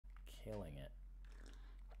killing it.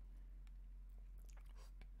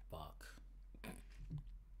 Fuck.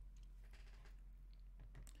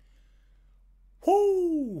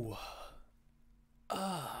 Whoo!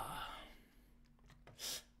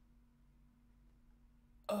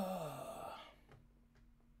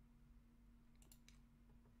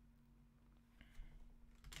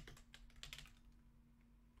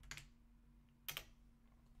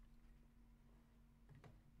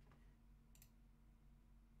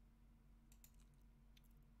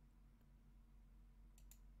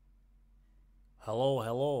 Hello,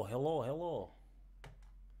 hello, hello, hello.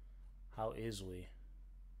 How is we?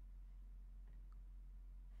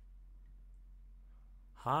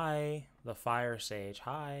 Hi, the fire sage.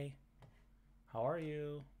 Hi. How are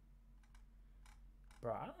you?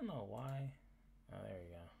 Bro, I don't know why. Oh, there you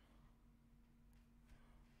go.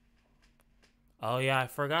 Oh, yeah, I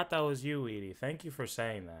forgot that was you, Edie. Thank you for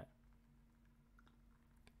saying that.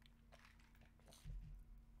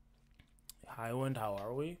 Hi, Wind, how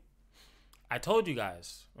are we? I told you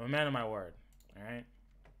guys. I'm a man of my word. All right?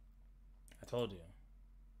 I told you.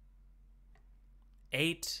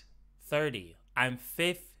 8:30. I'm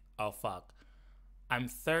fifth. Oh, fuck. I'm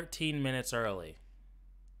 13 minutes early.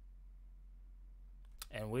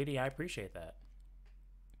 And Weedy, I appreciate that.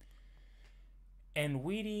 And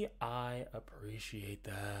Weedy, I appreciate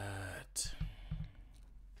that.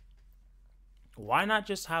 Why not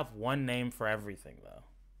just have one name for everything, though?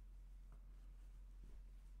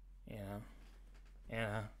 You know?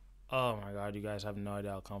 Yeah. Oh my god, you guys have no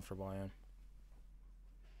idea how comfortable I am.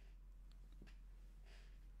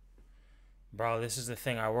 Bro, this is the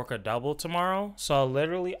thing. I work a double tomorrow, so I'll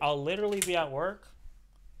literally be at work.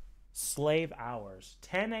 Slave hours.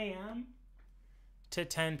 10 a.m. to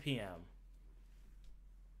 10 p.m.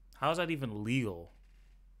 How is that even legal?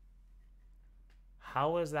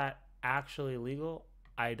 How is that actually legal?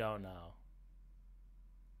 I don't know.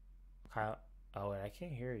 Kyle, oh wait, I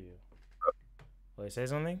can't hear you. Wait, say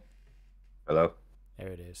something? Hello? There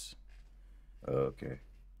it is. Okay.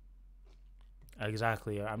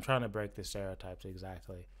 Exactly. I'm trying to break the stereotypes.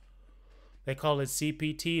 Exactly. They call it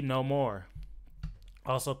CPT, no more.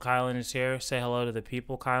 Also, Kylan is here. Say hello to the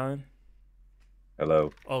people, Kylan.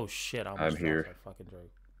 Hello. Oh shit! I I'm almost dropped here. that fucking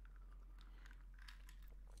drink.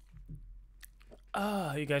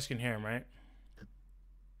 You guys can hear him, right?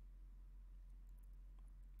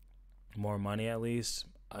 More money, at least.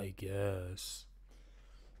 I guess.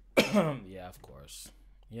 Yeah, of course.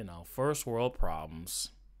 You know, first world problems.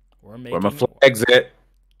 We're Where my making it, flags at?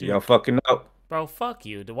 Y'all dude. fucking up. Bro, fuck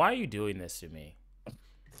you. Why are you doing this to me?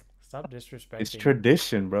 Stop It's disrespecting.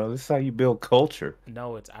 tradition, bro. This is how you build culture.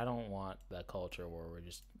 No, it's. I don't want that culture where we're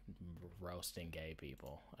just roasting gay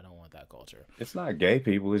people. I don't want that culture. It's not gay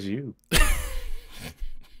people, it's you.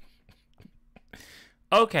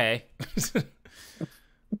 Okay.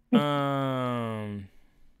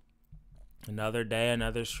 Another day,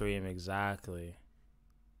 another stream. Exactly.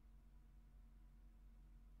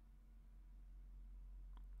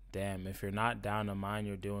 Damn, if you're not down to mine,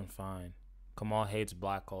 you're doing fine. Kamal hates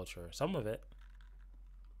black culture. Some of it.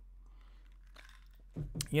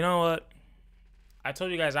 You know what? I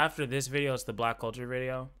told you guys after this video, it's the black culture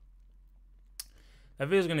video. That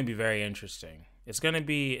video is gonna be very interesting. It's gonna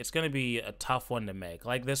be a tough one to make.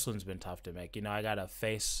 Like this one's been tough to make. You know, I gotta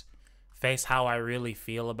face how I really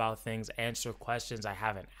feel about things, answer questions I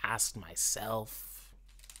haven't asked myself.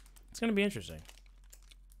 It's gonna be interesting.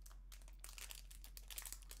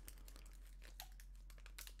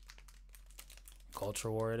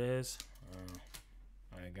 Culture war it is.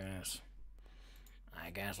 I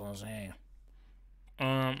guess we'll see.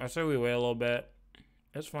 I say we wait a little bit.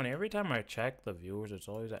 It's funny. Every time I check the viewers, it's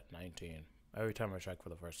always at 19. Every time I check for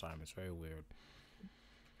the first time, it's very weird.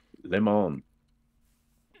 Lemon.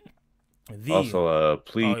 The Also, Oh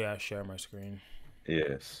please. yeah, share my screen.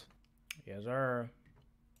 Yes. Yes sir.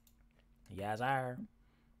 Yes sir.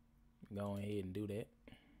 Go ahead and do that.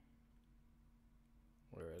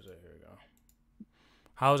 Where is it? Here we go.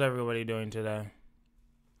 How's everybody doing today?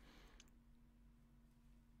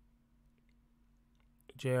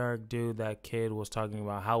 JR dude, that kid was talking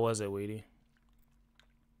about. How was it, Weedy?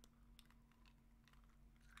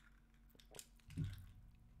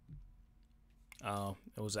 Oh,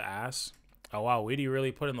 it was an ass. Oh wow, Weedy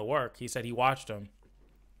really put in the work. He said he watched him.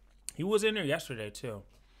 He was in there yesterday too.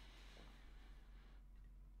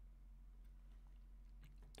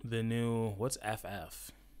 The new what's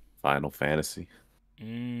FF? Final Fantasy.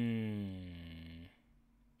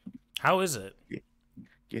 How is it?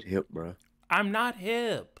 Get hip, bro. I'm not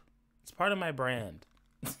hip. It's part of my brand.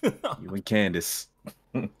 You and Candace.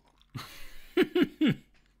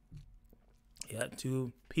 Yeah,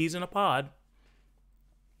 two peas in a pod.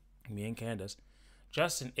 Me and Candace.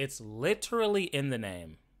 Justin, it's literally in the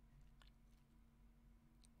name.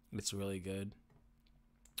 It's really good.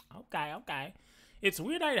 Okay. It's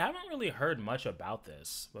weird. I haven't really heard much about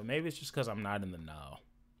this, but maybe it's just because I'm not in the know.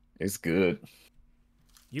 It's good.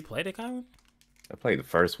 You played it, Kylan? I played the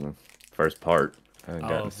first one, first part. I haven't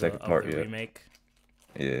gotten the second part yet. Remake.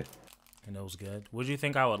 Yeah. And it was good. Would you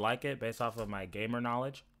think I would like it based off of my gamer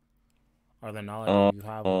knowledge, or the knowledge you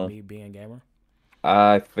have of me being a gamer?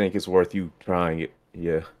 I think it's worth you trying it.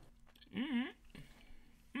 Yeah.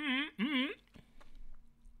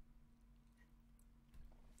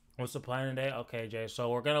 What's the plan today? Okay, Jay.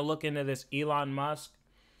 So we're gonna look into this Elon Musk,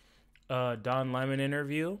 Don Lemon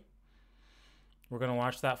interview. We're gonna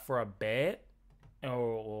watch that for a bit, and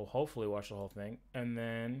we'll hopefully watch the whole thing. And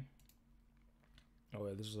then, oh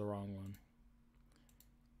wait, this is the wrong one.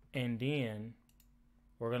 And then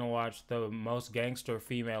we're gonna watch The Most Gangster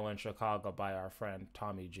Female in Chicago by our friend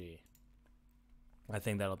Tommy G. I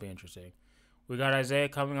think that'll be interesting. We got Isaiah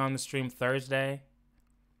coming on the stream Thursday.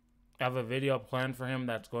 I have a video planned for him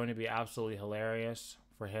that's going to be absolutely hilarious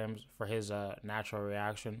for his natural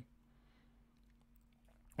reaction.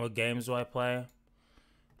 What games do I play?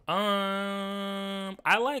 I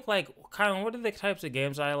like kind of, what are the types of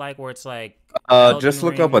games I like where it's like just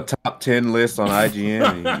look up a top 10 list on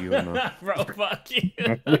IGN and you'll know. Bro, fuck you.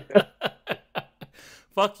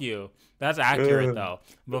 Fuck you. That's accurate though.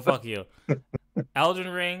 But fuck you. Elden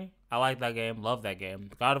Ring, I like that game. Love that game.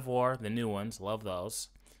 God of War, the new ones, love those.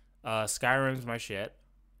 Skyrim's my shit.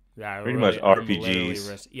 Yeah, pretty much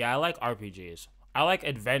RPGs. Yeah, I like RPGs. I like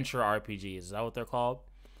adventure RPGs. Is that what they're called?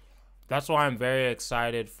 That's why I'm very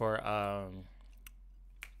excited for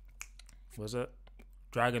was it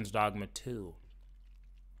Dragon's Dogma 2?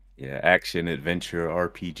 Yeah, action adventure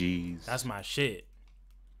RPGs. That's my shit.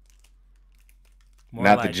 More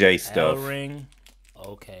not like the J stuff. Ring.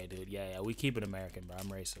 Okay, dude. Yeah, we keep it American, bro. I'm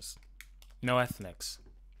racist. No ethnics.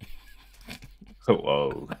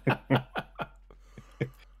 Whoa.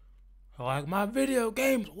 Like my video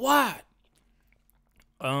games. What?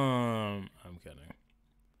 I'm kidding.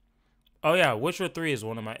 Oh yeah, Witcher 3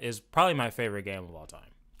 is probably my favorite game of all time.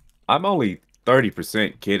 I'm only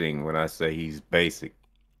 30% kidding when I say he's basic.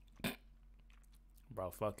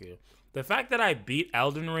 Bro, fuck you. The fact that I beat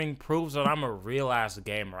Elden Ring proves that I'm a real ass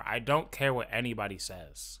gamer. I don't care what anybody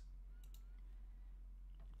says.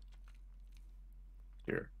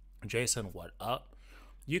 Sure. Jason, what up?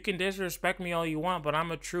 You can disrespect me all you want, but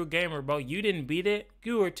I'm a true gamer, bro. You didn't beat it.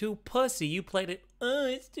 You were too pussy. You played it. Oh,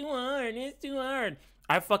 it's too hard. It's too hard.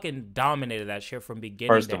 I fucking dominated that shit from beginning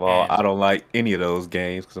to end. First of all, I don't like any of those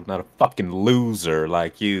games because I'm not a fucking loser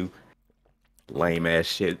like you. Lame ass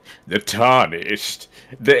shit. The Tarnished.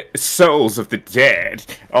 The Souls of the Dead.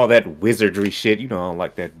 All that wizardry shit. You know I don't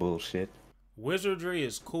like that bullshit. Wizardry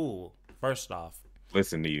is cool, first off.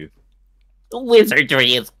 Listen to you.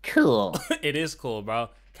 Wizardry is cool. It is cool, bro.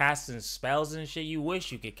 Casting spells and shit. You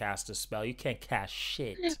wish you could cast a spell. You can't cast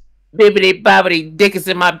shit. Bibbidi bobbidi dick is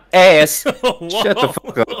in my ass. Shut the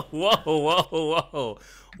fuck up. Whoa.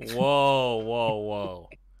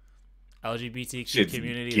 LGBTQ Shit's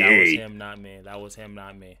community, gay. that was him,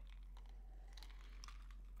 not me.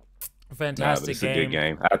 Fantastic it's game. a good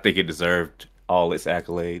game. I think it deserved all its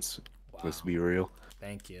accolades. Wow. Let's be real.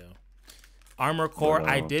 Thank you. Armor Core,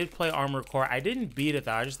 I did play Armor Core. I didn't beat it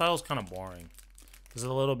though. I just thought it was kind of boring. It was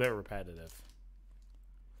a little bit repetitive.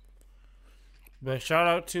 But shout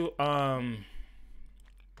out to I'm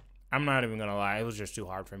not even gonna lie, it was just too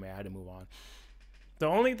hard for me. I had to move on. The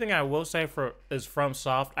only thing I will say is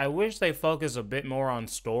FromSoft. I wish they focus a bit more on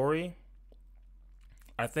story.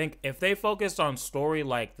 I think if they focused on story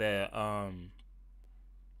like the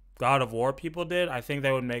God of War people did, I think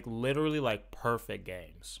they would make literally like perfect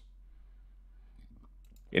games.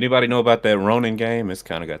 Anybody know about that Ronin game? It's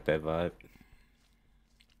kind of got that vibe.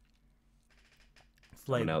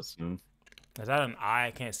 Coming out soon. Is that an eye?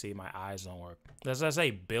 I can't see. My eyes don't work. Does that say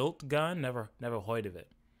built gun? Never heard of it.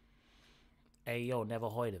 Hey, yo, never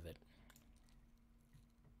heard of it.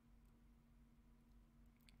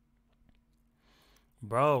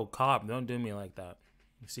 Bro, cop, don't do me like that.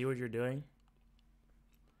 You see what you're doing?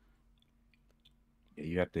 Yeah,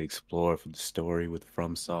 you have to explore for the story with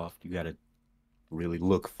FromSoft. You got to really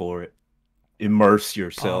look for it. Immerse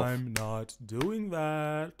yourself. I'm not doing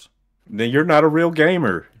that. Then you're not a real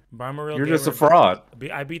gamer. But I'm a real You're gamer. just a fraud.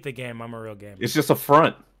 I beat the game. I'm a real gamer. It's just a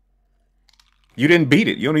front. You didn't beat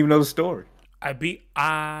it. You don't even know the story.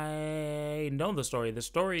 I know the story. The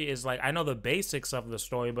story is like, I know the basics of the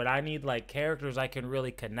story, but I need like characters I can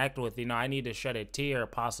really connect with. You know, I need to shed a tear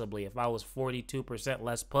possibly. If I was 42%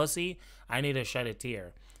 less pussy, I need to shed a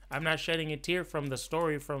tear. I'm not shedding a tear from the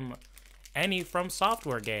story from any From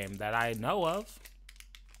Software game that I know of.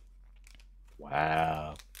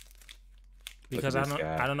 Wow. Because I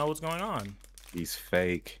don't know what's going on. He's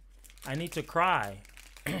fake. I need to cry.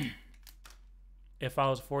 If I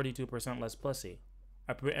was 42% less pussy.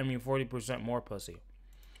 I mean 40% more pussy.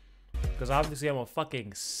 Because obviously I'm a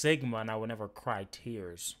fucking Sigma and I would never cry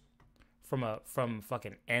tears from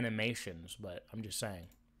fucking animations, but I'm just saying.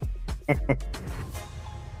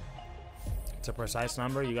 It's a precise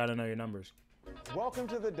number. You gotta know your numbers. Welcome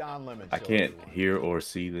to the Don Lemon Show. I can't everyone. hear or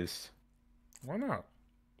see this. Why not?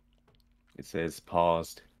 It says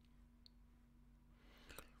paused.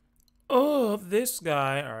 Oh, this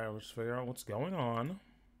guy. All right, let's figure out what's going on.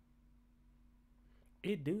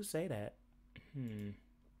 It do say that.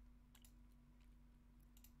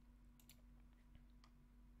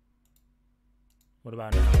 What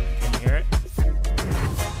about now? Can you hear it?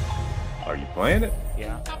 Are you playing it?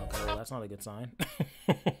 Yeah. Okay. Well, that's not a good sign.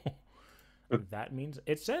 That means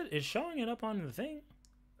it's showing it up on the thing.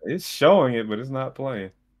 It's showing it, but it's not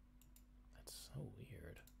playing. That's so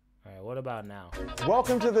weird. All right. What about now?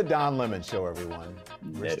 Welcome to the Don Lemon Show, everyone.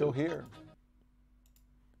 We're No. still here.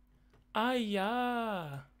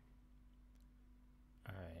 Yeah.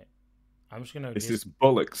 All right. I'm just gonna. This is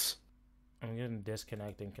bullocks. I'm gonna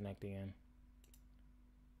disconnect and connect again.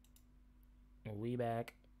 We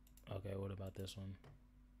back. Okay, what about this one?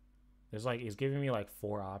 There's like, it's giving me like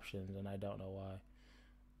 4 options and I don't know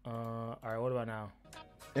why. All right, what about now?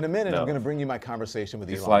 In a minute, No. I'm going to bring you my conversation with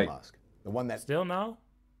It's Elon like- Musk. The one that Still no?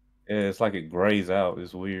 Yeah, it's like it grays out.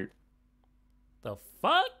 It's weird. The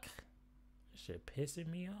fuck? This shit pissing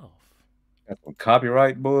me off. Got some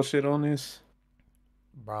copyright bullshit on this.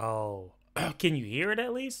 Bro. Can you hear it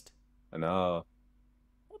at least? No.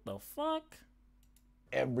 What the fuck?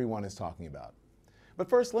 everyone is talking about. But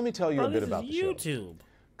first, let me tell you Bro, a bit this about is the show. YouTube.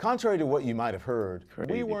 Contrary to what you might have heard, we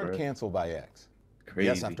Crazy, weren't bro. canceled by X. Crazy.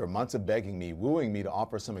 Yes, after months of begging me, wooing me to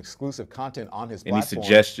offer some exclusive content on his Any platform,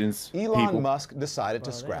 suggestions, Elon people? Musk decided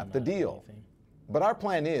Bro, to they scrap don't the know deal. anything. But our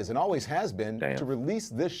plan is, and always has been, Damn. to release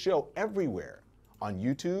this show everywhere, on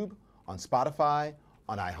YouTube, on Spotify,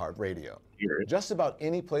 on iHeartRadio. Hear it. Just about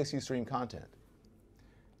any place you stream content.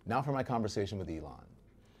 Now for my conversation with Elon.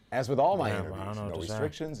 As with all my Yeah, well, I don't interviews, know no what to say.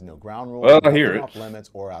 restrictions, no ground rules, Well, I nothing hear it. off limits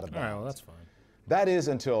or out of All right, bounds. well, that's fine. That is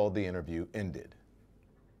until the interview ended.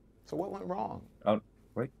 So what went wrong?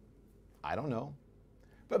 Wait. I don't know.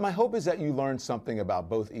 But my hope is that you learned something about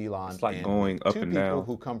both Elon It's like and going up two and people down.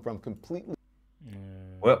 who come from completely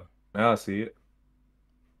Well, now I see it.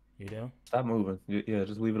 You do? Stop moving. Yeah,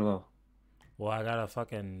 just leave it alone. Well, I gotta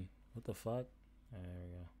fucking, what the fuck? There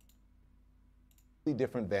we go.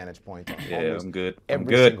 different vantage points on Yeah, almost I'm good. I'm every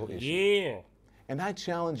good. single issue. Yeah. And I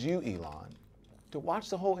challenge you, Elon, to watch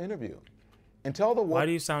the whole interview and tell the Why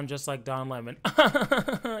do you sound just like Don Lemon?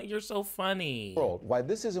 You're so funny. world why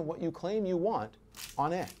this isn't what you claim you want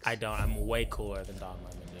on X. I don't. I'm way cooler than Don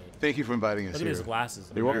Lemon, dude. Thank you for inviting us Look at here. his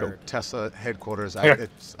glasses. You're welcome. Nerd. Tesla headquarters.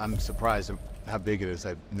 I'm surprised at how big it is.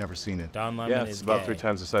 I've never seen it. Don Lemon Yeah, is it's about gay. 3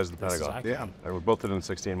 times the size of the This is Pentagon. accurate. Yeah. And we built it in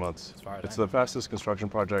 16 months. far as It's I the fastest construction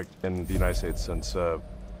project in the United States since World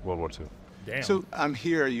War II. Damn. So I'm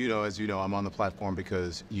here, as you know, I'm on the platform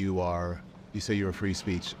because you say you're a free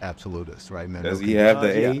speech absolutist, right, man? Does No he have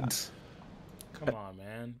the conditions. Yeah. AIDS? Come on,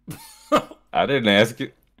 man. I didn't ask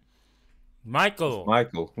it. Michael.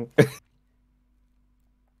 Michael.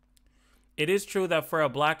 It is true that for a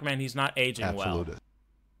black man, he's not aging well. Absolutist.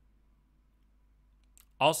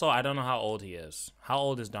 Also, I don't know how old he is. How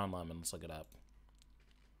old is Don Lemon? Let's look it up.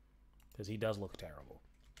 Because he does look terrible.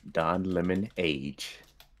 Don Lemon age.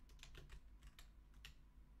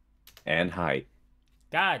 And height.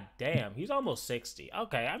 God damn, he's almost 60.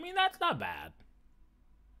 Okay, I mean, that's not bad.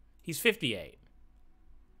 He's 58.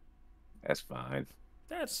 That's fine.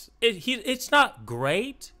 It's not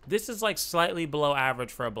great. This is like slightly below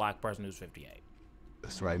average for a black person who's 58.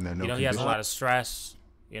 That's right, man. No You know, he has a conditions. lot of stress,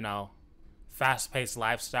 fast-paced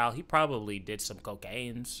lifestyle. He probably did some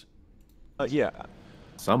cocaines. Yeah,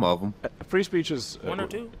 Some of them. free speech is One or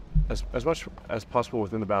two. as much as possible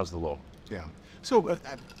within the bounds of the law. Yeah. So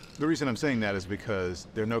the reason I'm saying that is because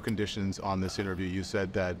there are no conditions on this interview. You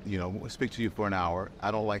said that, we'll speak to you for an hour.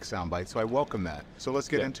 I don't like sound bites, so I welcome that. So let's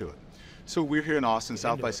get Yeah. into it. So we're here in Austin,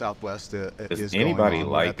 South by Southwest is anybody going on.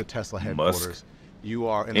 We're like at the Tesla Musk? headquarters. You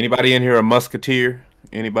are in Anybody in here a musketeer?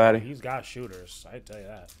 Anybody? He's got shooters. I tell you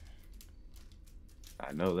that.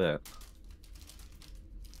 I know that.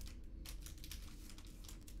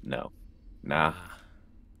 No. Nah.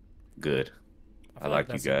 Good. I feel like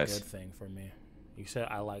that's you a guys. good thing for me. You said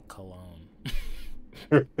I like cologne.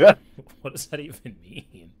 Because What does that even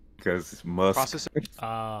mean? it's Musk. Process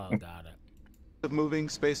Oh, got it. of moving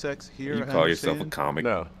SpaceX here. You I call yourself a understand. comic.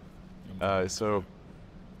 No.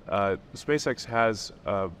 SpaceX has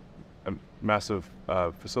a massive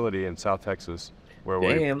facility in South Texas where we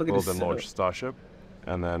Damn, look at build this and launch setup. Starship,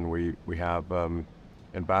 and then we have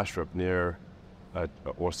in Bastrop near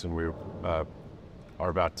Austin we are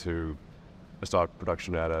about to start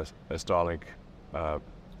production at a Starlink, a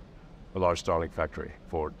large Starlink factory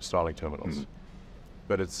for Starlink terminals.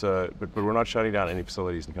 But it's but we're not shutting down any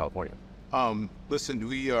facilities in California. Listen,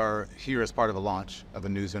 we are here as part of a launch of a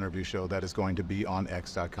news interview show that is going to be on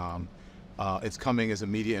X.com. It's coming as the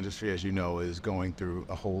media industry, as you know, is going through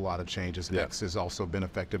a whole lot of changes. Yeah. X has also been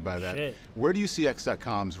affected by that. Shit. Where do you see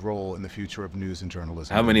X.com's role in the future of news and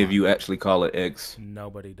journalism? How many of you actually call it X?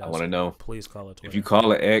 Nobody does. I want to know. Please call it Twitter. If you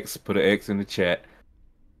call it X, put an X in the chat.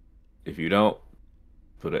 If you don't,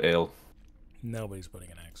 put an L. Nobody's putting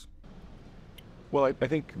an X. Well, I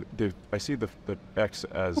think I see the X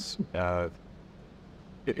as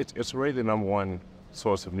it's already the #1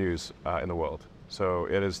 source of news in the world. So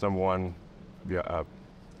it is #1. The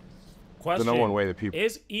Question: #1 way that people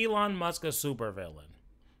Is Elon Musk a supervillain?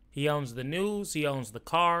 He owns the news. He owns the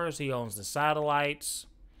cars. He owns the satellites.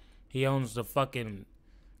 He owns the fucking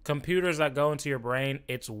computers that go into your brain.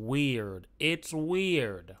 It's weird. It's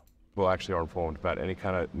weird. people actually are informed about any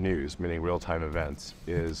kind of news, meaning real-time events,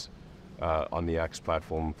 is on the X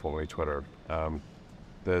platform, formerly Twitter.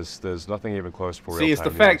 There's nothing even close for real-time See, it's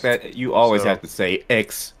the fact news. that you always So- have to say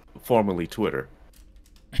X, formerly Twitter.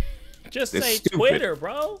 Just It's say stupid. Twitter,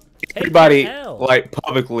 bro. Take Everybody the L. like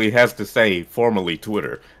publicly has to say formerly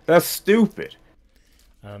Twitter. That's stupid.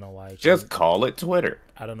 I don't know why. He Just changed, call it Twitter.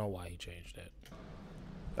 I don't know why he changed it.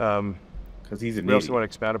 Because he's an We also idiot. want to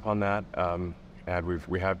expand upon that, and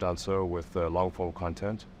we have done so with long-form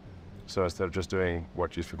content. So instead of just doing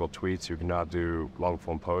what used to be called tweets, you can now do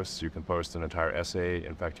long-form posts. You can post an entire essay.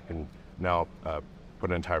 In fact, you can now put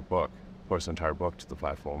an entire book, post an entire book to the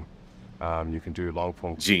platform. You can do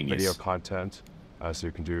long-form Genius. video content, so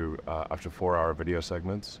you can do up to 4-hour video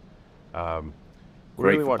segments. We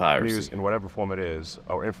Great really for want piracy. news in whatever form it is,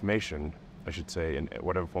 or information, I should say, in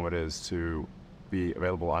whatever form it is, to be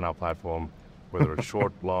available on our platform, whether it's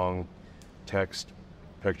short, long, text,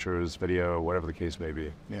 pictures, video, whatever the case may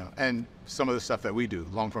be. Yeah, and some of the stuff that we do,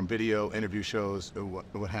 long-form video, interview shows, or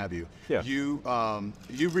what have you. Yeah. You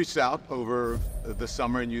reached out over the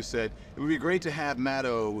summer and you said it would be great to have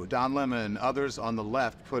Maddo, Don Lemon, others on the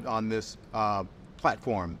left put on this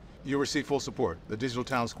platform. You received full support. The digital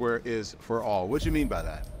town square is for all. What do you mean by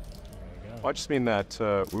that? I just mean that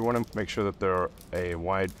we want to make sure that there are a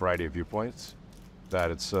wide variety of viewpoints.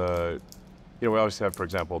 That it's, we always have, for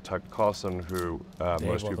example, Tucker Carlson, who most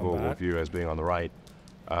welcome people will back. view as being on the right,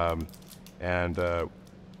 and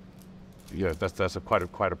that's quite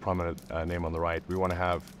a prominent name on the right. We want to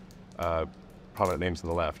have prominent names on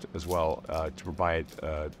the left as well to provide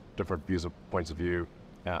different points of view,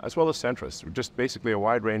 as well as centrists. Just basically a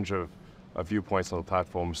wide range of viewpoints on the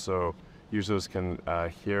platform, so users can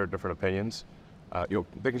hear different opinions.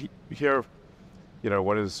 They can hear,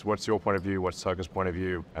 what's your point of view, what's Tucker's point of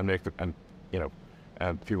view, and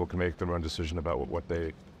and people can make their own decision about what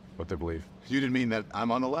they believe. You didn't mean that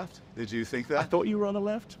I'm on the left? Did you think I that? thought you were on the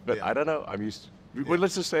left, but Yeah. I don't know. I'm used. Well,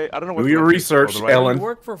 let's just say I don't know what Do the your left is, or research, the right. Ellen. You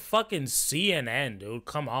work for fucking CNN, dude.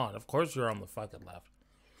 Come on. Of course you're on the fucking left.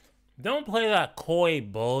 Don't play that coy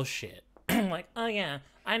bullshit. Like, oh yeah,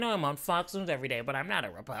 I know I'm on Fox News every day, but I'm not a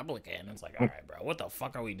Republican. It's like, all right, bro, what the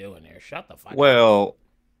fuck are we doing here? Shut the fuck up. Well,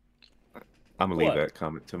 I'm going to leave What? that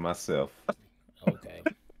comment to myself. Okay.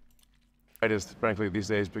 It is, frankly, these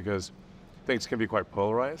days, because things can be quite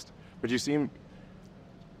polarized. But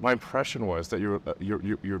my impression was that you're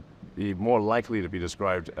be more likely to be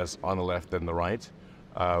described as on the left than the right.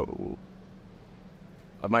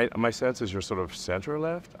 My sense is you're sort of center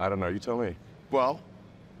left. I don't know. You tell me. Well,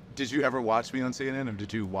 did you ever watch me on CNN, or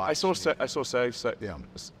did you watch? I saw Yeah. I saw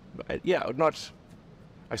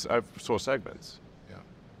segments. Yeah.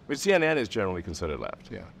 But CNN is generally considered left.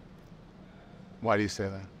 Yeah. Why do you say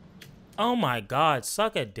that? Oh my God,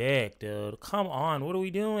 suck a dick, dude. Come on, what are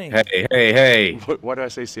we doing? Hey. Why do I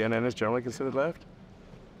say CNN is generally considered left?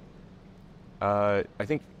 I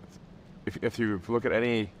think if you look at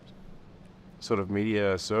any sort of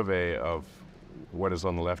media survey of what is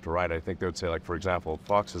on the left or right, I think they would say, like, for example,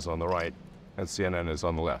 Fox is on the right and CNN is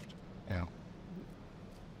on the left. Yeah.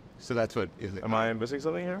 So that's what is it? Am I missing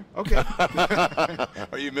something here? Okay.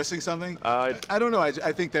 Are you missing something? I don't know. I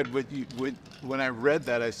think that when I read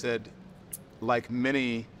that, I said, like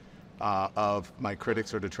many of my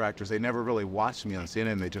critics or detractors, they never really watched me on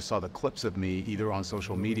CNN. They just saw the clips of me either on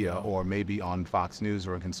social media or maybe on Fox News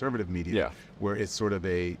or in conservative media, where it's sort of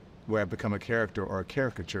where I've become a character or a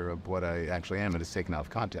caricature of what I actually am, and it's taken out of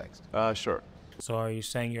context. Sure. So are you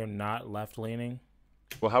saying you're not left-leaning?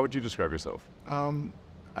 Well, how would you describe yourself?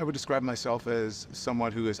 I would describe myself as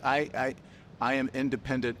someone who is I am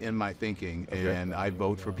independent in my thinking, and I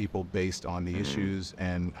vote for people based on the issues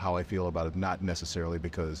and how I feel about it, not necessarily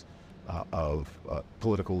because of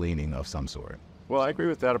political leaning of some sort. Well, I agree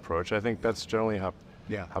with that approach. I think that's generally how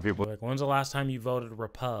people Like, when's the last time you voted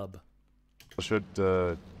Repub? should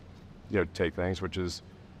take things, which is,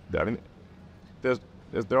 I mean,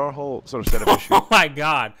 there are a whole sort of set of issues. Oh my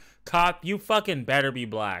God, Cop, you fucking better be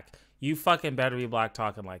black. You fucking better be black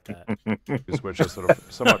talking like that. Which is sort of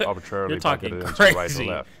somewhat arbitrarily You're talking bucketed into crazy.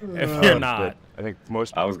 right or left. If you're not, I think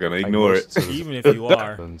most. I was gonna ignore it. Even if you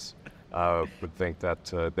are. Would think that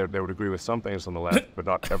they would agree with some things on the left, but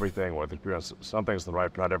not everything, or they agree on some things on the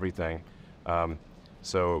right, but not everything.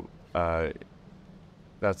 So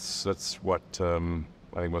that's what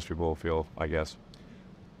I think most people feel, I guess.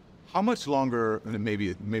 How much longer, and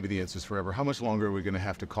maybe the answer is forever, how much longer are we going to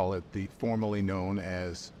have to call it the formerly known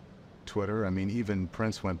as Twitter? I mean, even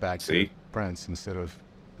Prince went back to Prince instead of,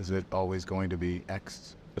 is it always going to be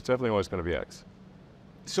X? It's definitely always going to be X.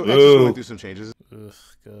 So X is going through some changes. Ugh,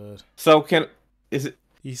 good. So is it?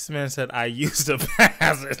 This man said, I used to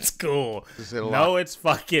pass at school. No, it's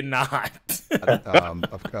fucking not.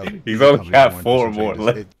 He's only got 4 more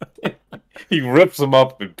left. He rips them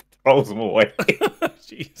up and throws them away.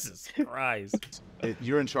 Jesus Christ.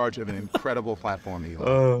 You're in charge of an incredible platform,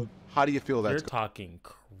 Elon. How do you feel that's You're talking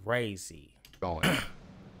crazy. going?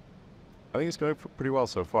 I think it's going pretty well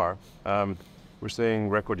so far. We're seeing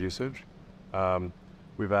record usage.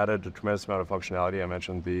 We've added a tremendous amount of functionality. I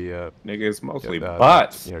mentioned the nigga, it's mostly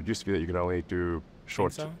bots. It used to be that you could only do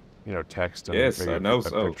short, so? Text and yes, maybe I know a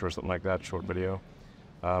so. picture or something like that, short video.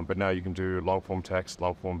 But now you can do long form text,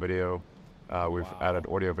 long form video. We've added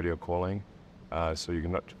audio video calling, so you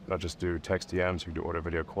can not just do text DMs, you can do audio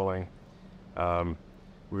video calling.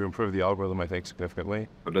 We've improved the algorithm, I think, significantly.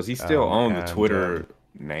 But does he still own the Twitter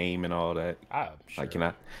name and all that? Sure. Like,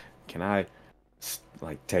 can I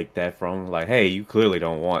like take that from him? Like, hey, you clearly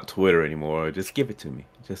don't want Twitter anymore. Just give it to me.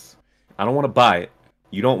 I don't want to buy it.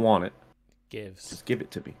 You don't want it. Just give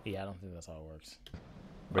it to me. Yeah, I don't think that's how it works.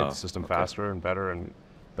 Made the system faster and better, and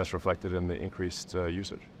that's reflected in the increased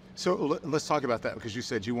usage. So let's talk about that, because you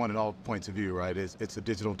said you wanted all points of view, right? It's a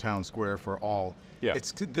digital town square for all. Yeah.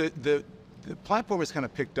 It's the platform has kind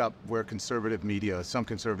of picked up where some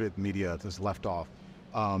conservative media has left off.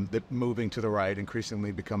 That moving to the right,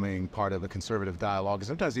 increasingly becoming part of a conservative dialogue, and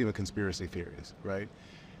sometimes even conspiracy theories, right?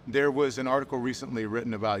 There was an article recently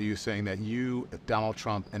written about you saying that you, Donald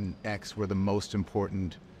Trump, and X were the most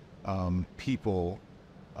important people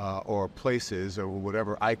or places or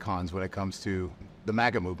whatever icons when it comes to the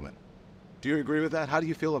MAGA movement. Do you agree with that? How do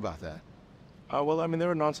you feel about that? Well, I mean, there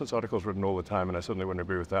are nonsense articles written all the time, and I certainly wouldn't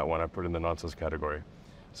agree with that one. I put it in the nonsense category.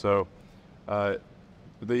 So,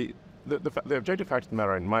 the objective fact of the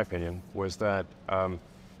matter, in my opinion, was that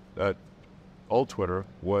old Twitter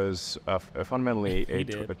was fundamentally a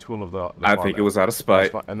tool of the I think it was out of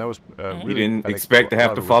spite. And that was he didn't expect to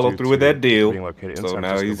have to follow through with that deal. So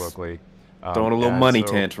now he's Berkeley. Throwing a little money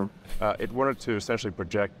tantrum. It wanted to essentially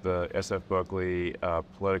project the SF Berkeley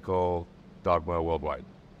political dogma worldwide.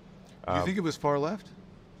 You think it was far left?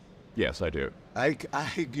 Yes, I do. I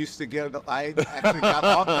used to I actually got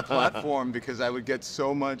off the platform because I would get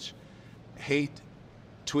so much hate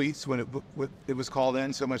tweets when it was called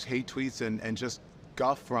in, so much hate tweets and just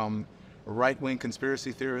guff from right-wing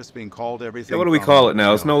conspiracy theorists being called everything. So what do we call it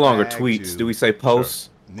now? It's no longer tweets. Do we say posts?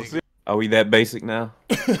 Sure. Are we that basic now?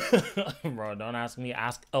 Bro, don't ask me.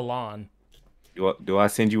 Ask Elon. Do I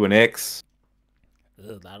send you an X?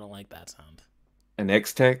 Ugh, I don't like that sound. An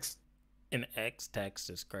X text? An X text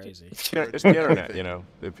is crazy. It's the internet, you know.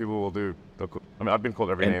 If people will do. I mean, I've been called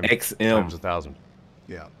every name XM times 1,000.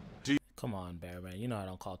 Yeah. Come on, Bearman. You know I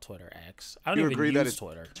don't call Twitter X. I don't you even agree use that it's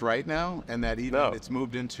Twitter. It's right now, and that even it's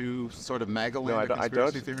moved into sort of MAGA land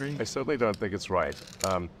conspiracy theory? I certainly don't think it's right.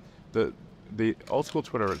 The old school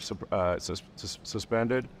Twitter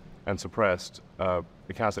suspended and suppressed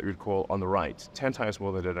accounts that you'd call on the right 10 times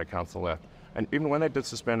more than they did accounts on the left. And even when they did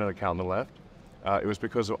suspend an account on the left, it was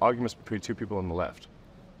because of arguments between two people on the left.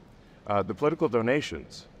 The political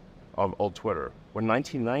donations of old Twitter were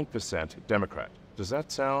 99% Democrat. Does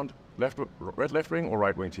that sound left wing or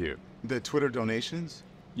right wing to you? The Twitter donations?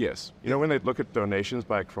 Yes. You know, when they look at donations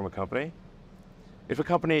from a company, if a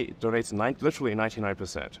company donates literally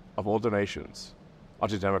 99% of all donations are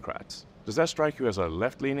to Democrats, does that strike you as a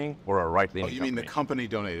left-leaning or a right-leaning Oh, you mean the company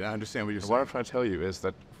donated? I understand what you're What I'm saying. trying to tell you is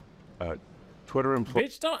that Twitter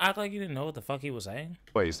Bitch, don't act like you didn't know what the fuck he was saying.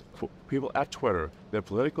 employees, people at Twitter, their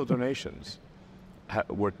political donations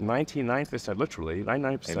were 99%, literally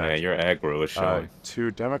 99%. Hey man, your aggro is showing.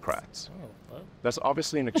 To Democrats. Oh, what? That's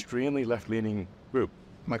obviously an extremely left-leaning group.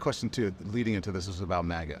 My question to leading into this is about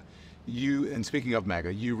MAGA. And speaking of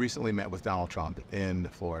MAGA, you recently met with Donald Trump in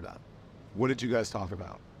Florida. What did you guys talk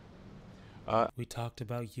about? We talked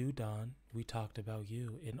about you, Don. We talked about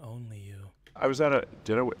you and only you. I was at a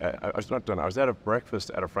dinner. I was not done. I was at a breakfast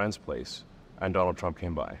at a friend's place, and Donald Trump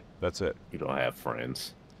came by. That's it. You don't have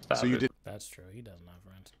friends. Stop So you it. That's true. He doesn't have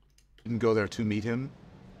friends. didn't go there to meet him?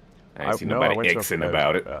 I ain't seen I nobody went to Xing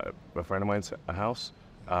about it. A friend of mine's house,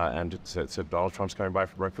 and it said Donald Trump's coming by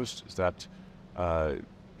for breakfast. Is that,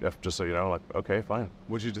 just so you know, like, okay, fine.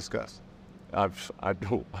 What'd you discuss? I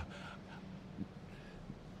don't.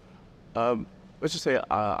 Let's just say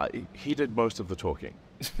he did most of the talking.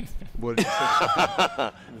 What did you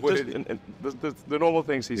say? What Just, did, the normal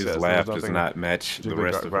things he His says. laugh there's does nothing not match the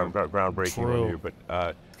particularly rest of him. groundbreaking True. on you, but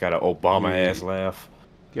He's got an Obama ass laugh.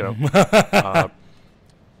 you know,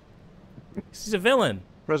 He's a villain.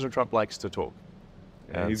 President Trump likes to talk.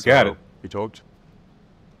 And he's got it. He talked.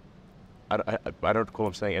 I don't recall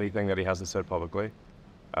him saying anything that he hasn't said publicly,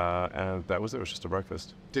 and that was it. It was just a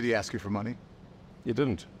breakfast. did he ask you for money? You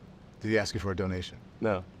didn't. Did he ask you for a donation?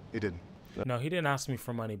 No. He didn't. No, he didn't ask me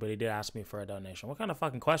for money, but he did ask me for a donation. What kind of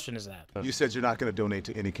fucking question is that? You said you're not going to donate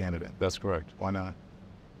to any candidate. That's correct. Why not?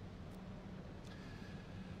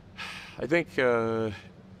 I think Can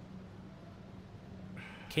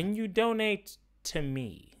you donate to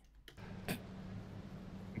me?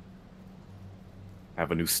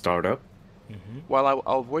 Have a new startup. while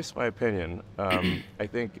I'll voice my opinion, I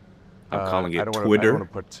think I'm calling it I don't Twitter. want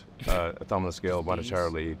to put a thumb on the scale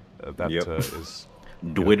monetarily. That Yep. Is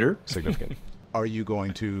Twitter. significant. Are you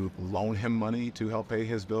going to loan him money to help pay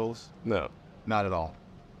his bills? No, Not at all.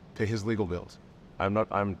 Pay his legal bills. I'm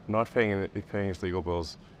not paying his legal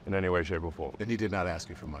bills in any way, shape, or form. And he did not ask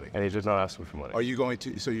you for money. And he did not ask me for money. Are you going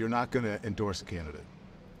to? So you're not going to endorse a candidate?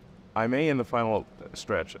 I may, in the final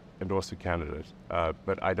stretch, endorse a candidate,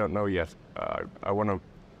 but I don't know yet. I want to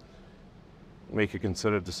make a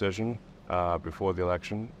considered decision before the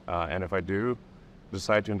election, and if I do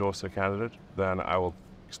decide to endorse a candidate, then I will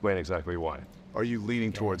explain exactly why. Are you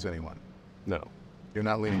leaning towards anyone? No. You're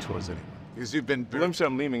not leaning towards anyone because you've been. Let me say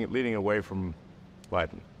I'm leaning away from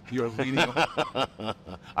Biden. You're leaning.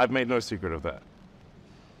 I've made no secret of that.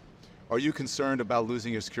 Are you concerned about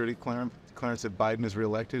losing your security clearance if Biden is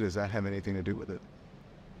reelected? Does that have anything to do with it?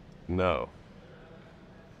 No.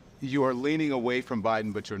 You are leaning away from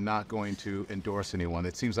Biden, but you're not going to endorse anyone.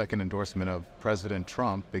 It seems like an endorsement of President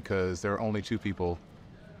Trump because there are only two people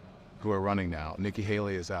who are running now. Nikki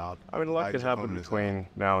Haley is out. I mean, a lot could Biden's happen opponent is between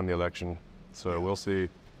now and the election, so we'll see.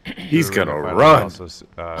 He's During the gonna final run. analysis,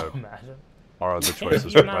 Imagine. are the He's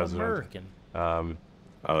choices for not president. American.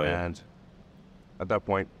 Oh yeah. And at that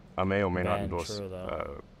point, I may or may not Bad, endorse true,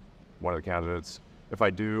 though. one of the candidates. If I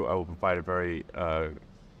do, I will provide a very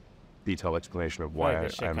detailed explanation of why Like,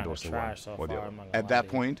 this shit I'm kinda endorsing one trash so or the far, other. I'm not gonna At lie that to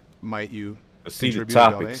you. point, might you Let's see the contribute a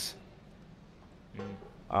donation?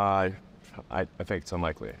 topics. I think it's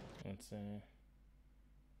unlikely. Let's see.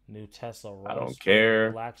 New Tesla I don't roast care.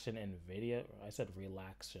 relaxation Nvidia. I said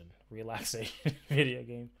relaxation video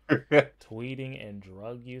game. Tweeting and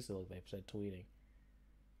drug use. Look, they said tweeting.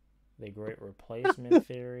 The great replacement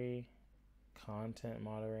theory, content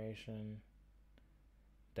moderation,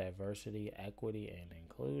 diversity, equity, and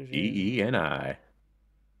inclusion, EE&I.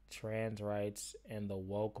 trans rights, and the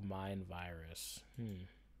woke mind virus.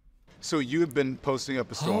 So you have been posting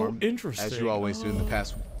up a storm, as interesting. you always do in the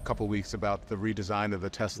past couple weeks, about the redesign of the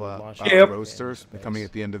Tesla Launch Yep. Roadsters coming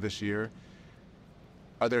at the end of this year.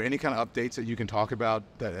 Are there any kind of updates that you can talk about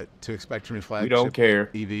that to expect from your flagship don't care.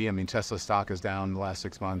 EV? I mean, Tesla stock is down the last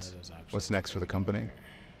 6 months. That is actually What's next for the company?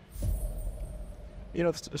 You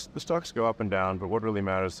know, the stocks go up and down, but what really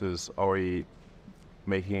matters is, are we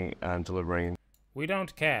making and delivering? We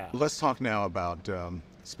don't care. Let's talk now about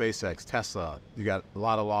SpaceX, Tesla. You got a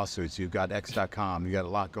lot of lawsuits. You've got X.com. You got a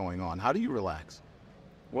lot going on. How do you relax?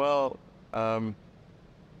 Well, I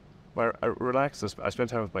relax. I spend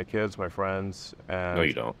time with my kids, my friends, and No,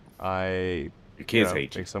 you don't. I Your kids hate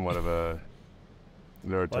you. think somewhat of a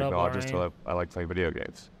nerd What up, technologist. Ryan? I like playing video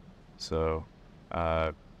games, so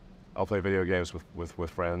I'll play video games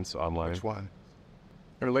with friends online. Which one?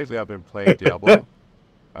 I mean, lately I've been playing Diablo,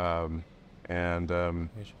 but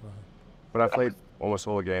I've played almost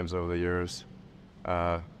all the games over the years.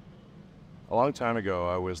 A long time ago,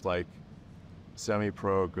 I was like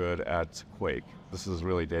semi-pro good at Quake. This is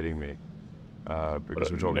really dating me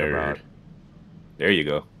because we're talking about There you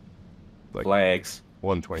go. like Flags.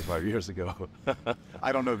 125 years ago.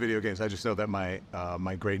 I don't know video games. I just know that my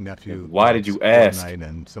my great nephew. Why did you ask? Fortnite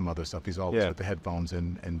and some other stuff. He's always with the headphones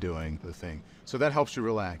and doing the thing. So that helps you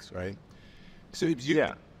relax, right? So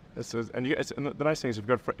yeah, and the nice thing is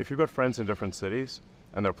if you've got friends in different cities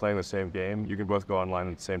and they're playing the same game, you can both go online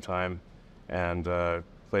at the same time and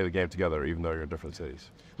play the game together, even though you're in different cities.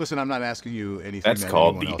 Listen, I'm not asking you anything. That's that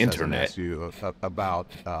called anyone the else hasn't internet. asked you about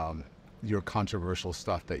your controversial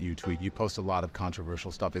stuff that you tweet. You post a lot of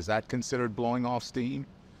controversial stuff. Is that considered blowing off steam?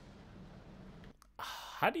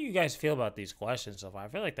 How do you guys feel about these questions so far? I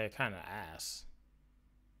feel like they're kind of ass.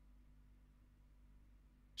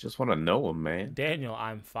 Just want to know them, man. Daniel,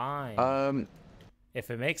 I'm fine.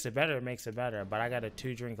 If it makes it better, it makes it better. But I got a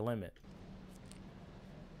 2-drink limit.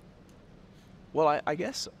 Well, I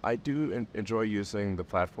guess I do enjoy using the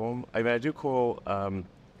platform. I mean, I do call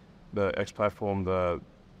the X platform the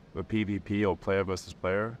PvP, or player versus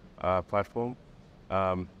player platform.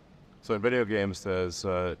 So in video games, there's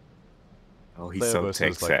oh, he's player so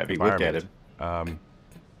versus, tech savvy. Look at environment,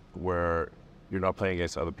 where you're not playing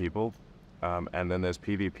against other people, and then there's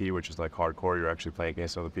PvP, which is like hardcore. You're actually playing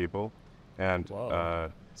against other people, and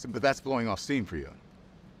but that's blowing off steam for you.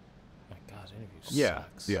 My God, this interview yeah,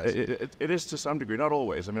 sucks. yeah, it is to some degree, not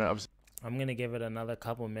always. I mean, I'm gonna give it another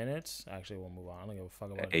couple minutes. Actually, we'll move on. I don't give a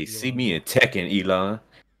fuck about. Hey, Elon. see me in Tekken, Elon.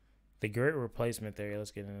 The great replacement theory. Let's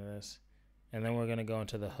get into this, and then we're gonna go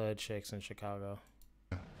into the hood chicks in Chicago.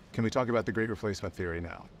 Can we talk about the great replacement theory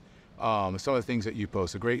now? Some of the things that you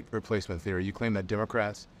post, the great replacement theory. You claim that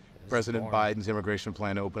Democrats, President Biden's immigration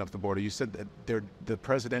plan to open up the border. You said that the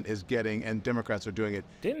president is getting, and Democrats are doing it.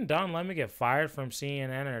 Didn't Don Lemon get fired from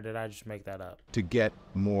CNN, or did I just make that up? To get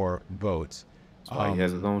more votes. That's why he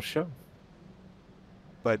has his own show.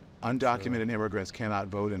 But undocumented immigrants cannot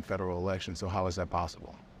vote in federal elections. So how is that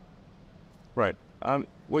possible? right.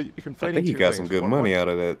 Well, you can. I think he got some good money out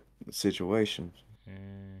of that situation.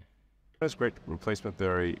 That's great replacement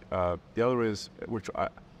theory. The other is, which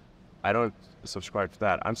I don't subscribe to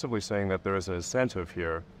that. I'm simply saying that there is an incentive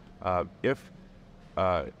here. If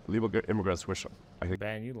legal immigrants, which I think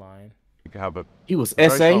Ben, you lying? He have was very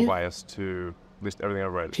strong essaying, bias to at least everything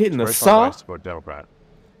I've read. hitting the very strong saw. bias to vote Democrat.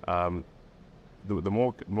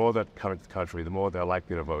 The more that come into the country, the more they're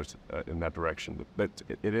likely to vote in that direction. But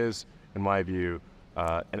it is, in my view,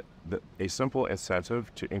 a simple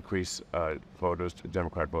incentive to increase voters,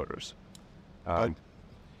 Democrat voters. And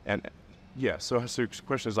yeah, so the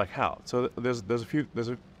question is like how? So there's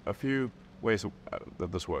a few ways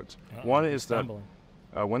that this works. One is that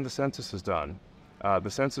when the census is done, the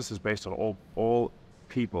census is based on all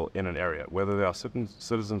people in an area, whether they are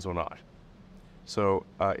citizens or not. So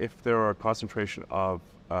if there are a concentration of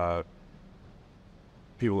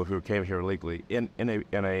people who came here illegally in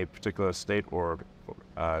a particular state or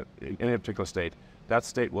in a particular state, that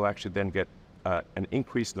state will actually then get an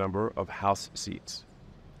increased number of House seats.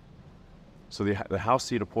 So the House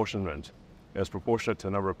seat apportionment is proportionate to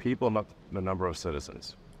the number of people, not the number of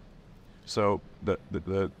citizens. So the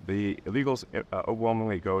illegals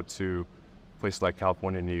overwhelmingly go to places like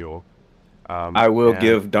California and New York. I will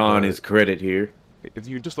give Don his credit here. If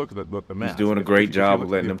you just look at the math, He's doing a great job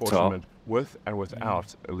of letting them talk. With and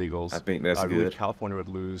without illegals, I think that's believe good. California would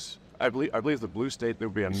lose. I believe the blue state there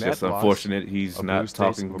would be a It's net just loss unfortunate he's of not blue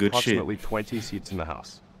states talking of good shit. approximately 20 seats in the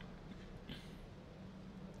House.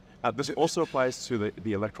 This also applies to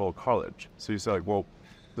the electoral college. So you say, like, well,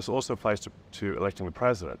 this also applies to electing the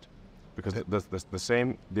president, because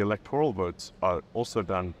the electoral votes are also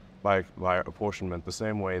done by apportionment the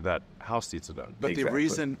same way that House seats are done. But Exactly. the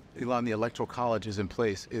reason, Elon, the electoral college is in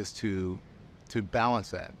place is to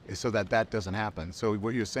balance that, is so that doesn't happen. So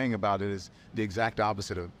what you're saying about it is the exact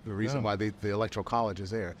opposite of the reason why the electoral college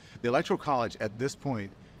is there. The electoral college at this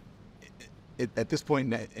point,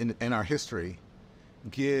 in our history,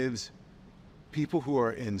 gives people who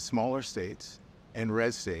are in smaller states and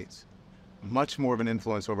red states much more of an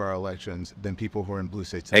influence over our elections than people who are in blue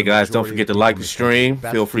states. Hey guys, don't forget to like the stream.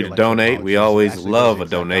 Feel free to donate. We always love a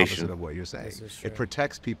donation. Of what you're saying. It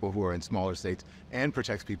protects people who are in smaller states and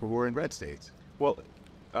protects people who are in red states. Well,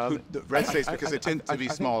 The red states, because they tend to be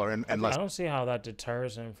smaller and I less. don't see how that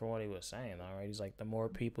deters him from what he was saying, though, right? He's like, the more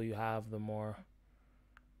people you have, the more.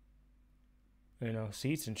 you know,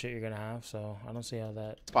 seats and shit you're gonna have. So I don't see how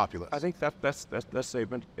that populace. I think that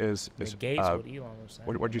statement is negates what Elon was saying.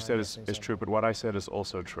 what you Am I said missing is true, something? but what I said is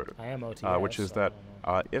also true. I am OTS, which is so that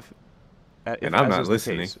I don't know. if And I'm as not is the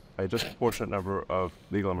listening. case, a disproportionate number of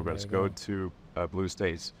legal immigrants you go go. to blue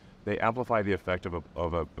states, they amplify the effect of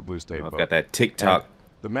a blue state I've vote. got that And TikTok.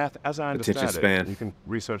 the math, as I attention understand span. it, you can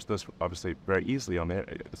research this obviously very easily on there.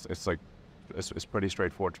 It's pretty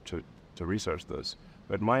straightforward to research this.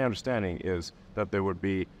 But my understanding is that there would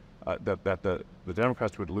be that the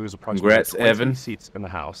Democrats would lose approximately Congrats, 20 Evan. seats in the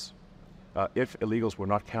House if illegals were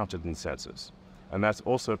not counted in the census, and that's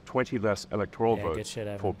also 20 less electoral Yeah, good votes shit,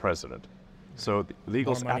 Evan. for president. So the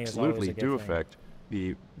illegals money is always absolutely a good do thing. affect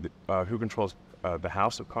the who controls the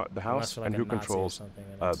House Unless you're like and a who Nazi or controls something,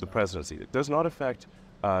 then it's the not. presidency. It does not affect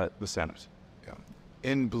the Senate. Yeah.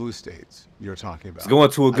 In blue states, you're talking about. It's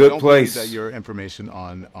going to a I good don't place. believe that your information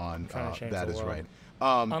on Trying to change that the is world. right.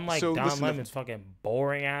 Unlike so Don listen, Lemon's fucking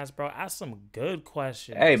boring ass, bro. Ask some good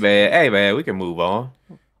questions. Hey man, we can move on.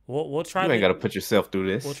 We'll try. You ain't the, got to put yourself through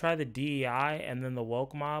this. We'll try the DEI and then the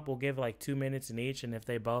woke mob. We'll give like 2 minutes in each, and if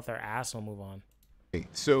they both are ass, we'll move on.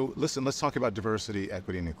 So listen, let's talk about diversity,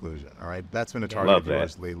 equity, and inclusion. All right, that's been a target Love of that.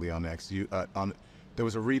 yours lately on X. There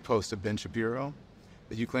was a repost of Ben Shapiro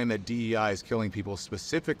that you claim that DEI is killing people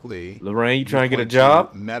specifically. Lorraine, you trying to get a point to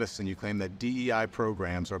job? Medicine. You claim that DEI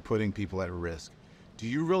programs are putting people at risk. Do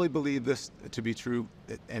you really believe this to be true?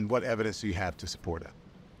 And what evidence do you have to support it?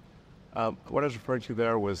 What I was referring to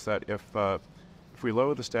there was that if we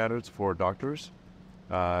lower the standards for doctors,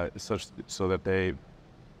 such so that they,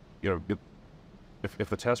 if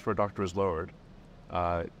the test for a doctor is lowered,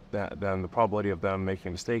 then the probability of them making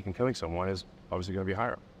a mistake and killing someone is obviously going to be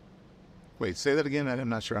higher. Wait, say that again. I'm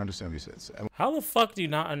not sure I understand what you said. How the fuck do you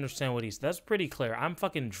not understand what he said? That's pretty clear. I'm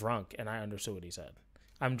fucking drunk, and I understood what he said.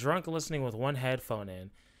 I'm drunk listening with one headphone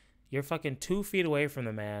in. You're fucking 2 feet away from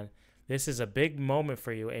the man. This is a big moment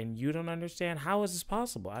for you, and you don't understand. How is this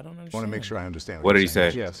possible? I don't understand. I want to make sure I understand. What you're did he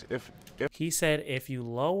saying. say? Yes, if He said if you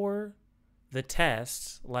lower the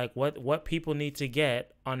tests, like what people need to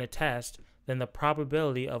get on a test, then the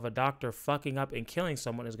probability of a doctor fucking up and killing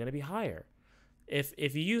someone is going to be higher.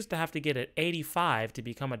 If you used to have to get an 85 to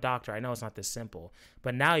become a doctor, I know it's not this simple,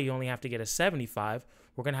 but now you only have to get a 75.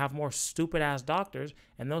 We're going to have more stupid-ass doctors,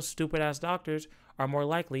 and those stupid-ass doctors are more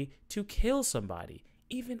likely to kill somebody.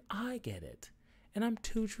 Even I get it. And I'm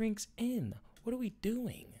 2 drinks in. What are we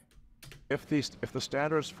doing? if the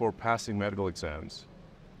standards for passing medical exams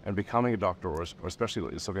and becoming a doctor, or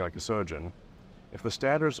especially something like a surgeon, if the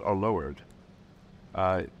standards are lowered,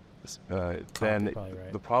 then probably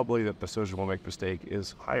right. the probability that the surgeon will make mistake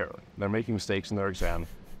is higher. They're making mistakes in their exam.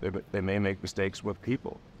 They may make mistakes with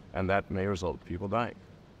people, and that may result in people dying.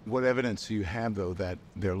 What evidence do you have, though, that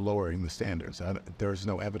they're lowering the standards? There's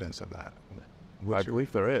no evidence of that. I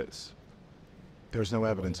believe there is. There's no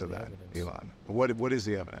evidence of the that, evidence? Elon. What is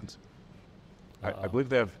the evidence? I believe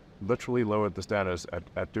they have literally lowered the standards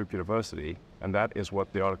at Duke University, and that is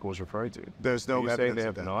what the article was referring to. There's no Are you evidence saying they of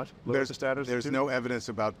have that. not lowered the standards? There's at no Duke? evidence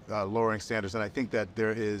about lowering standards, and I think that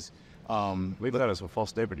there is. I believe that is a false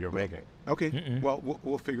statement you're making. Okay, well,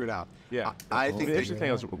 we'll figure it out. Yeah. I think the that interesting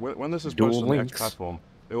thing is when this is Dual posted on the X links. platform,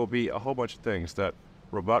 there will be a whole bunch of things that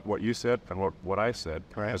rebut what you said and what I said,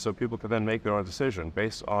 Correct. and so people can then make their own decision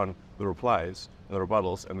based on the replies and the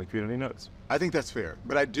rebuttals and the community notes. I think that's fair,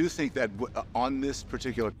 but I do think that on this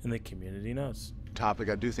particular In the community notes. topic,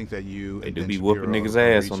 I do think that you They and do Ben be whooping Shapiro niggas'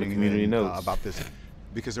 are ass on the reaching community in, notes. about this,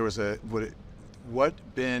 because there was what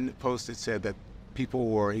Ben posted said that people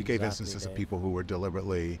were. He gave Exactly, instances of Dave. people who were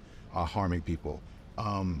deliberately harming people.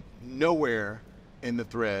 Nowhere in the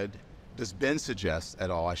thread does Ben suggest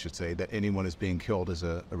at all, I should say, that anyone is being killed as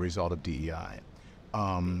a result of DEI.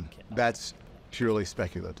 That's purely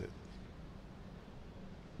speculative.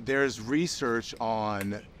 There's research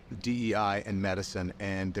on DEI and medicine,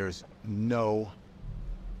 and there's no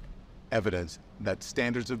evidence that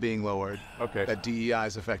standards are being lowered, Okay. that DEI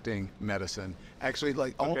is affecting medicine. Actually,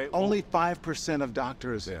 like Okay, well- only 5% of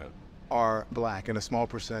doctors Yeah. are black, and a small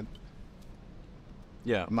percent.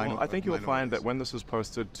 Yeah, well, I think you'll find minorities. that when this is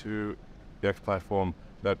posted to the X platform,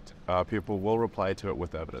 that people will reply to it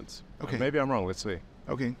with evidence. Okay. Maybe I'm wrong. Let's see.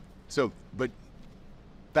 Okay, so, but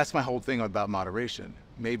that's my whole thing about moderation.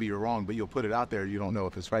 Maybe you're wrong, but you'll put it out there. You don't know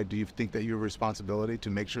if it's right. Do you think that your responsibility to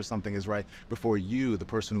make sure something is right before you, the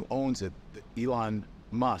person who owns it, Elon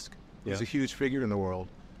Musk, who's Yeah. a huge figure in the world,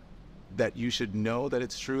 that you should know that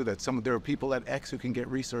it's true, that there are people at X who can get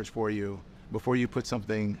research for you before you put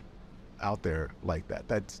something out there like that?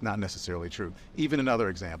 That's not necessarily true. Even in other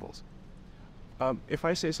examples. If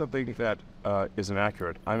I say something that is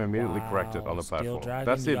inaccurate, I'm immediately corrected on the Steel platform. Dragon,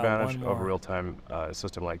 That's the you got advantage one of a more. real-time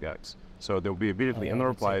system like X. So there will be immediately Oh, in the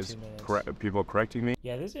yeah, it's like replies 2 minutes. people correcting me.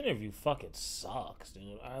 Yeah, this interview fucking sucks,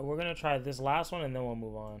 dude. All right, we're gonna try this last one and then we'll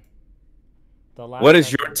move on. The last What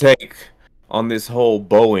is one- your take on this whole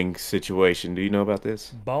Boeing situation? Do you know about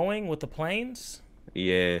this? Boeing with the planes?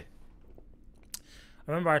 Yeah.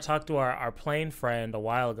 I remember I talked to our plane friend a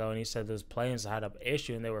while ago and he said those planes had an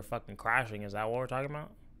issue and they were fucking crashing. Is that what we're talking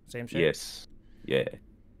about? Same shit? Yes. Yeah.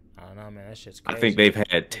 I don't know, man. That shit's crazy. I think they've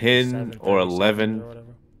had 10 or 737s 11. or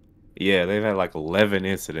whatever. Yeah, they've had like 11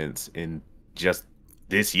 incidents in just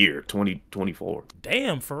this year, 2024.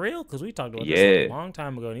 Damn, for real? Because we talked about this a Yeah. long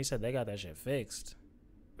time ago and he said they got that shit fixed.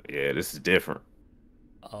 Yeah, this is different.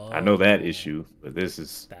 Oh, I know that issue, but this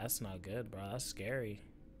is, That's not good, bro. That's scary.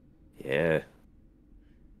 yeah.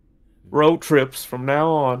 Road trips from now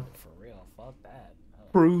on. For real. Fuck that.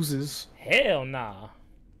 Oh. Cruises. Hell nah.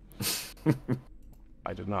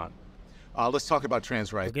 I did not. Let's talk about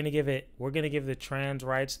trans rights. We're gonna give the trans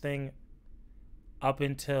rights thing up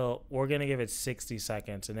until we're gonna give it 60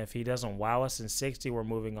 seconds, and if he doesn't wow us in 60, we're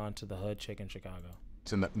moving on to the hood chick in Chicago.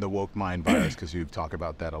 And the woke mind virus, because you talk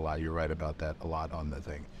about that a lot. You're right about that a lot on the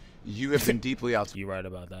thing. You have been deeply You write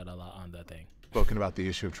about that a lot on that thing. outspoken about the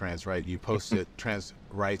issue of trans rights. You posted trans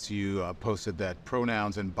rights. You posted that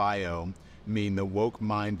pronouns in bio mean the woke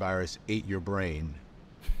mind virus ate your brain.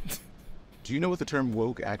 Do you know what the term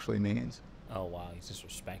woke actually means? Oh wow, he's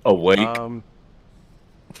disrespectful. Awake.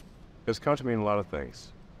 It's come to mean a lot of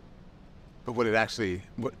things. But what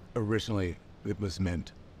originally it was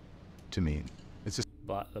meant to mean. It's just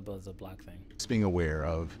The black thing. being aware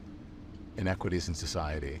of inequities in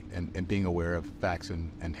society and being aware of facts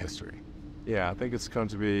and history. Yeah, I think it's come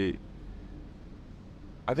to be.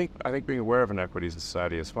 I think being aware of inequities in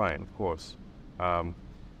society is fine, of course,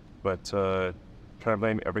 but trying to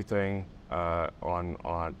blame everything on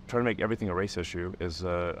trying to make everything a race issue is,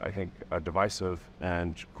 I think, divisive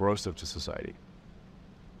and corrosive to society.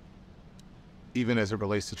 Even as it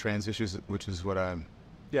relates to trans issues, which is what I'm.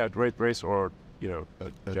 Yeah, race or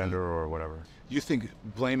gender or whatever. You think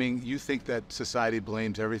that society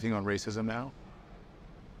blames everything on racism now?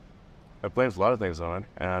 It blames a lot of things on it,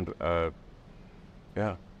 and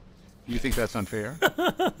yeah, You think that's unfair?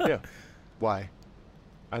 yeah. Why?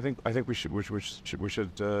 I think we should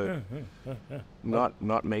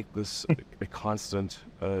not make this a constant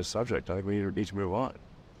subject. I think we need to move on.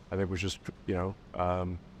 I think we should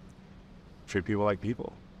treat people like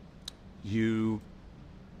people. You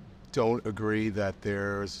don't agree that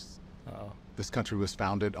this country was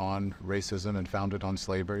founded on racism and founded on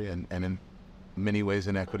slavery and in many ways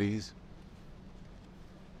inequities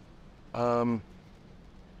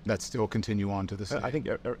that still continue on to this day? I think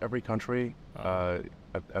every country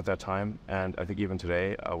at that time, and I think even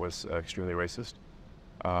today, was extremely racist.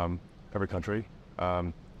 Every country,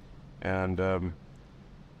 and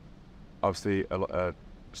obviously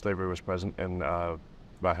slavery was present in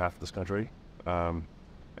about half of this country.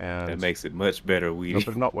 And That makes it much better, no,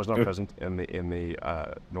 but was not present in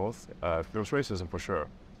the north. There was racism for sure,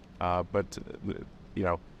 but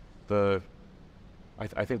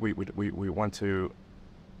I think we want to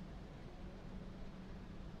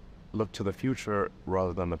look to the future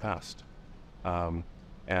rather than the past,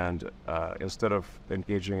 and instead of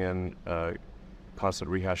engaging in constant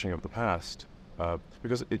rehashing of the past,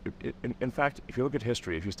 because in fact, if you look at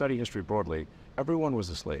history, if you study history broadly, everyone was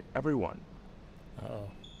a slave. Everyone. Uh-oh.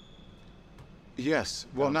 Yes.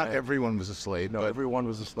 Well, not everyone was a slave. No, but, everyone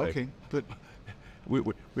was a slave. Okay, but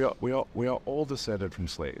we are all descended from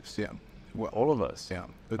slaves. yeah. Well, All of us. yeah.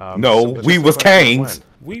 No, It's we just a was question of Kangs.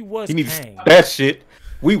 We was You need to Kangs. stop that shit.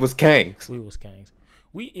 We was Kangs. We was Kangs.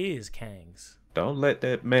 We is Kangs. Don't let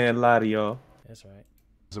that man lie to y'all. That's right.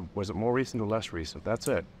 Was it more recent or less recent? That's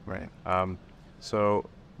it. Right.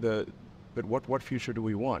 But what future do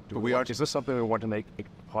we want? Is this something we want to make a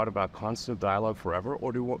part of our constant dialogue forever,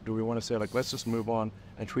 or do we want to say, like, let's just move on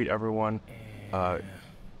and treat everyone,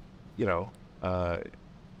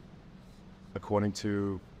 according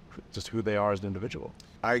to just who they are as an individual?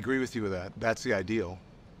 I agree with you with that. That's the ideal.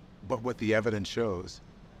 But what the evidence shows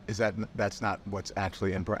is that that's not what's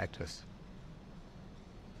actually in practice.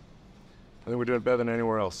 I think we're doing better than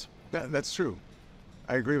anywhere else. That's true.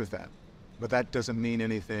 I agree with that. But that doesn't mean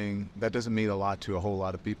anything. That doesn't mean a lot to a whole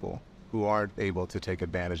lot of people who aren't able to take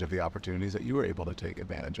advantage of the opportunities that you were able to take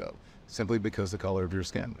advantage of, simply because the color of your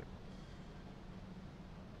skin.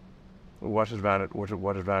 What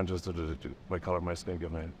advantages did my color of my skin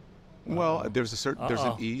give me? Well, there's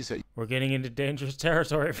an ease that We're getting into dangerous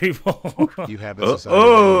territory, people. you have in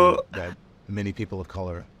society that many people of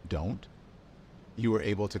color don't. you were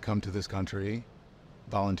able to come to this country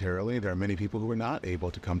voluntarily. There are many people who were not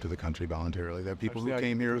able to come to the country voluntarily. There are people who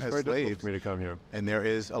came here It was as very difficult slaves. for me to come here. And there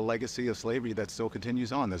is a legacy of slavery that still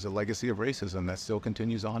continues on. There's a legacy of racism that still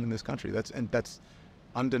continues on in this country. That's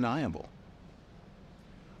undeniable.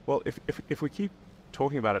 Well, if we keep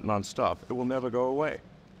talking about it nonstop, it will never go away.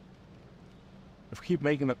 If we keep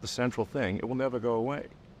making that the central thing, it will never go away.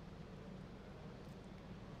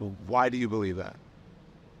 Why do you believe that?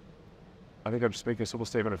 I think I'm just making a simple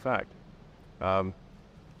statement of fact.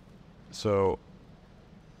 So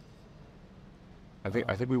I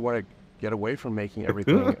think we want to get away from making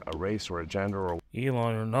everything a race or a gender or.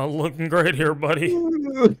 Elon, you're not looking great here, buddy.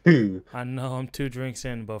 I know I'm 2 drinks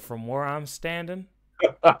in, but from where I'm standing,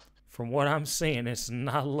 from what I'm seeing, it's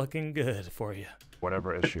not looking good for you.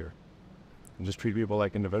 Whatever issue, and just treat people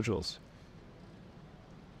like individuals.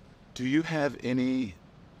 Do you have any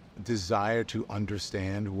desire to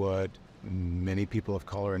understand what many people of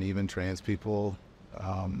color and even trans people,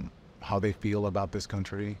 how they feel about this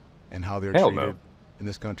country and how they're Hell treated no. in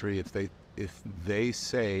this country? If they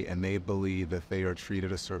say and they believe that they are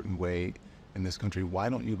treated a certain way in this country, why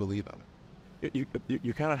don't you believe them?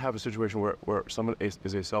 You cannot have a situation where someone is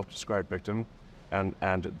a self-described victim, and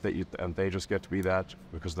they just get to be that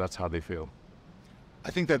because that's how they feel.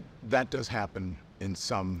 I think that does happen in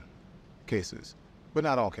some cases, but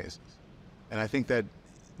not all cases. And I think that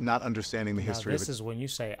not understanding the Now, history of this the is when you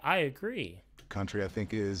say, I agree. country, I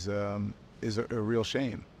think, is a real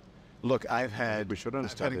shame. Look, We should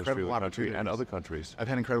understand the history of incredible the country opportunities. and other countries. I've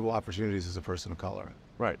had incredible opportunities as a person of color.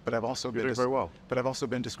 Right. But I've also You're been doing very well. But I've also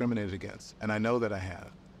been discriminated against, and I know that I have,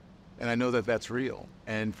 and I know that that's real.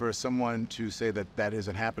 And for someone to say that that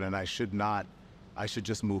isn't happening, I should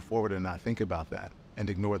just move forward and not think about that and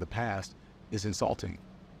ignore the past, is insulting.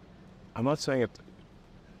 I'm not saying it.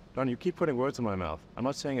 Don, you keep putting words in my mouth. I'm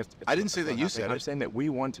not saying it's I didn't say that not you happening. said I'm it. saying that we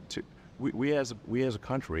want to. We as a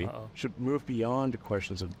country should move beyond the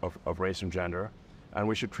questions of race and gender, and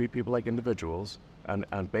we should treat people like individuals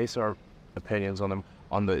and base our opinions on them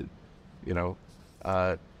on the,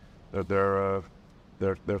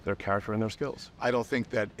 their character and their skills. I don't think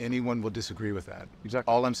that anyone will disagree with that.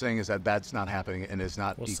 Exactly. All I'm saying is that that's not happening and is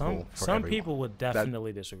not Well, equal for some everyone. people would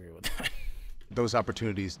definitely disagree with that. Those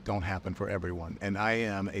opportunities don't happen for everyone, and I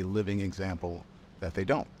am a living example that they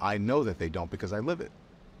don't. I know that they don't because I live it.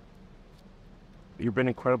 You've been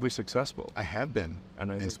incredibly successful. I have been,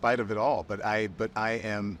 And I in think- spite of it all. But I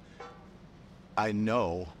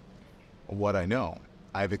know what I know.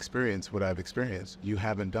 I've experienced what I've experienced. You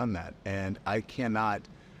haven't done that, and I cannot.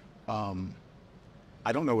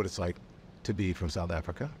 I don't know what it's like to be from South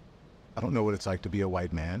Africa. I don't know what it's like to be a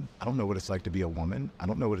white man. I don't know what it's like to be a woman. I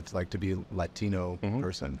don't know what it's like to be a Latino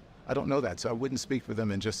person. I don't know that, so I wouldn't speak for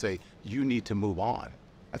them and just say you need to move on.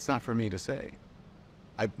 That's not for me to say.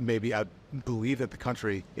 I believe that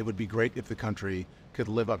it would be great if the country could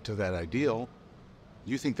live up to that ideal.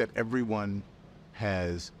 You think that everyone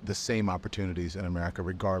has the same opportunities in America,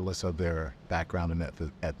 regardless of their background and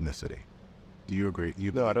ethnicity. Do you agree?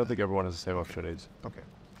 No, I don't think everyone has the same opportunities. Okay.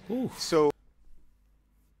 Oof, So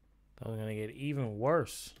that was gonna get even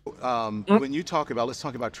worse. when you talk about, let's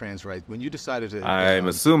talk about trans rights. When you decided to, I'm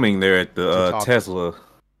assuming they're at the talk- Tesla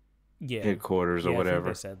Yeah. headquarters or Yeah, I think whatever.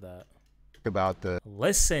 they said that. about the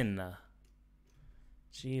Listen.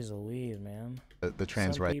 Jeez Louise, man.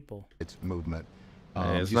 trans Some rights people. movement,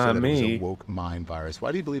 It's you not said it was me. a woke mind virus.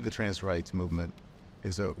 Why do you believe the trans rights movement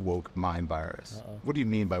is a woke mind virus? What do you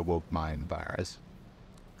mean by woke mind virus?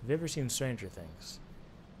 Have you ever seen Stranger Things?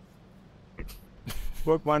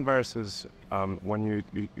 Woke mind virus is when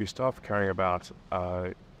you stop caring about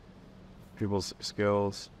people's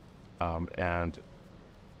skills and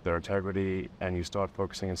their integrity, and you start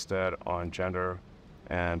focusing instead on gender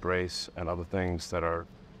and race and other things that are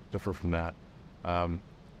different from that.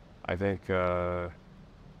 I think the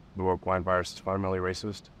woke mind virus is fundamentally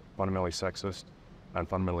racist, fundamentally sexist, and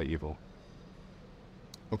fundamentally evil.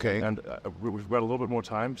 Okay. And we've got a little bit more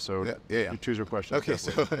time, so Yeah. you choose your question. Okay,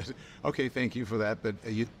 so okay, thank you for that. But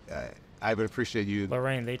I would appreciate you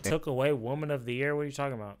Lorraine, they took away Woman of the Year. What are you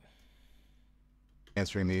talking about?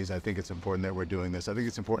 answering these. I think it's important that we're doing this. I think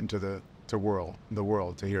it's important to the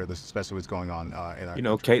world to hear this, especially what's going on in our. You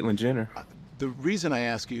know, Caitlyn Jenner. The reason I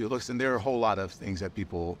ask you, listen, there are a whole lot of things that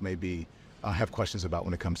people maybe have questions about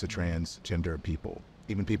when it comes to transgender people.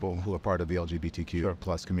 Even people who are part of the LGBTQ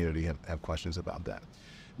plus community have questions about that.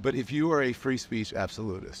 But if you are a free speech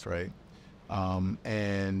absolutist, right,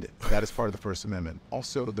 and that is part of the First Amendment.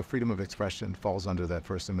 Also, the freedom of expression falls under that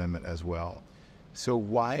First Amendment as well. So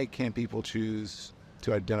why can't people choose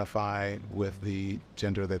to identify with the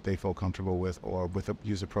gender that they feel comfortable with, or with a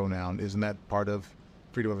use a pronoun. Isn't that part of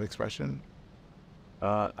freedom of expression?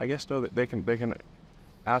 I guess no. They can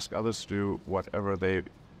ask others to do whatever they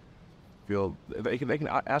feel. They can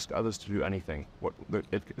ask others to do anything.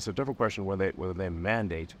 It's a different question whether they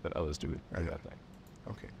mandate that others do that thing.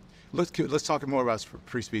 Okay. Let's talk more about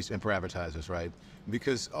free speech and for advertisers, right?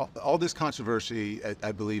 Because all this controversy,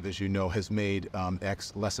 I believe, as you know, has made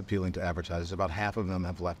X less appealing to advertisers. About half of them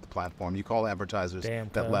have left the platform. You call advertisers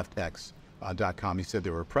that left X.com. You said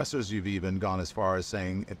there were oppressors. You've even gone as far as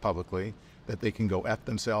saying it publicly that they can go F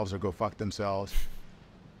themselves or go fuck themselves.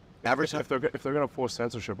 If they're going to force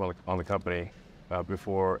censorship on the company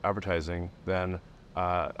before advertising, then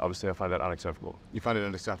obviously I find that unacceptable. You find it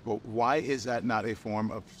unacceptable. Why is that not a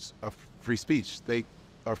form of free speech? They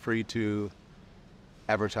are free to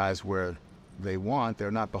advertise where they want.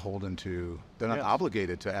 They're not beholden to. They're not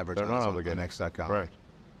obligated to advertise. They're not obligated. On X.com. Right.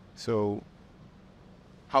 So,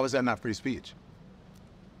 how is that not free speech?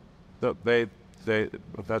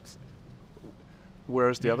 That's.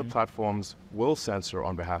 Whereas the other platforms will censor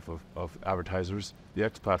on behalf of advertisers, the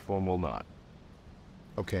X platform will not.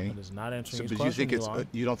 Okay. That is not answering So, his but you think question,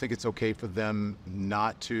 you don't think it's okay for them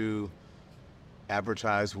not to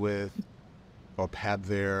advertise with or have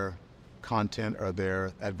their content or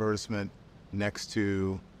their advertisement next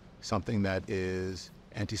to something that is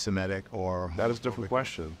anti-Semitic or That is a different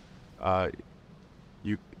question.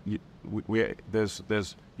 You can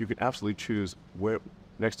absolutely choose where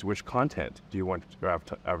next to which content do you want your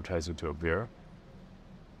advertising to appear.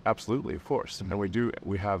 Absolutely, of course. And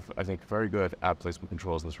we have, I think, very good ad placement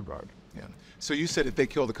controls in this regard. Yeah. So you said if they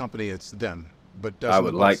kill the company, it's them. But I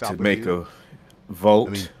would like to make a vote.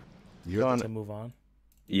 I mean, you're to move on.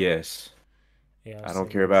 Yes. Yeah, I don't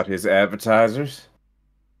care about his advertisers.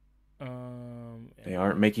 They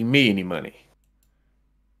aren't making me any money.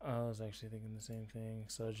 I was actually thinking the same thing.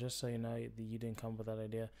 So just so you know, you didn't come up with that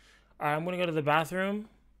idea. All right, I'm gonna go to the bathroom.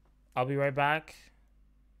 I'll be right back,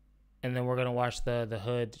 and then we're gonna watch the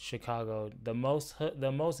Hood Chicago, the most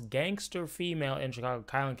gangster female in Chicago.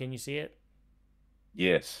 Kylan, can you see it?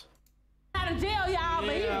 Yes. Out of jail, y'all,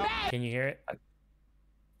 but he's back. Can you hear it?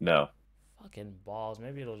 No. Fucking balls.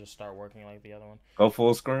 Maybe it'll just start working like the other one. Go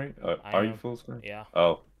full screen? Are you am. full screen? Yeah.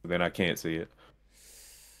 Oh, then I can't see it.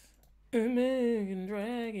 American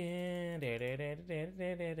Dragon. Okay,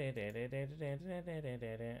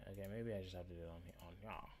 maybe I just have to do it on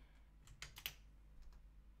y'all.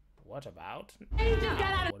 What about?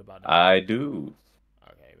 What about? I do.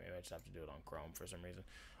 Okay, maybe I just have to do it on Chrome for some reason.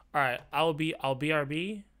 All right, I'll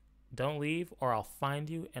BRB. Don't leave, or I'll find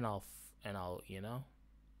you, and I'll you know.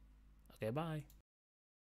 Okay, bye.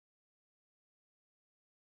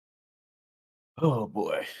 Oh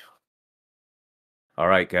boy. All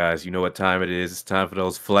right, guys, you know what time it is. It's time for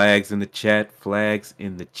those flags in the chat. Flags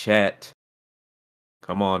in the chat.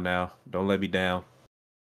 Come on now. Don't let me down.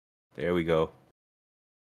 There we go.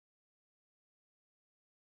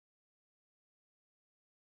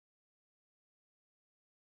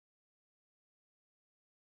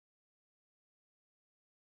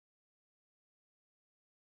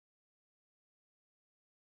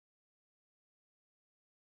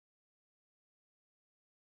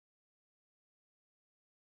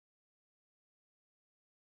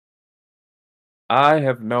 I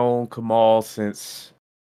have known Kamal since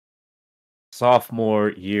sophomore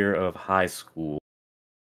year of high school.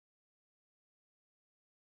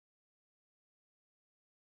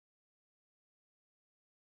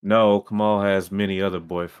 No, Kamal has many other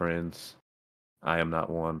boyfriends. I am not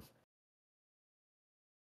one.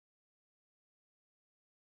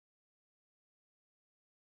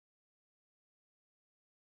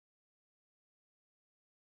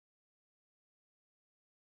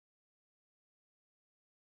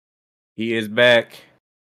 He is back.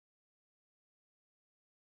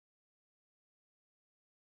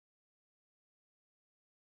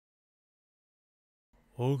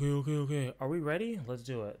 Okay. Are we ready? Let's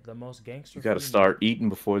do it. The most gangster. You gotta female. start eating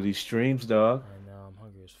before these streams, dog. I know. I'm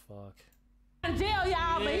hungry as fuck. Out of jail,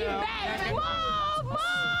 y'all, but he's back. Move. Oh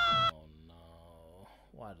no.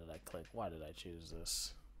 Why did I click? Why did I choose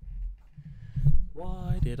this?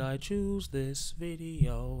 Why did I choose this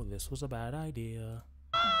video? This was a bad idea.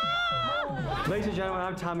 Ladies and gentlemen,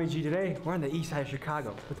 I'm Tommy G. Today, we're on the east side of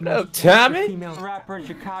Chicago. With the What up, most Tommy? female rapper in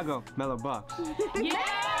Chicago, Mellow Bucks.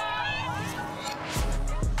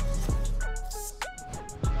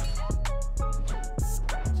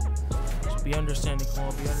 Just be understanding, come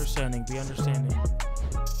on, be understanding, be understanding.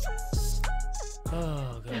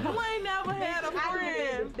 Oh, God. You ain't never had a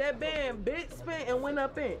friend that been bitch spent and went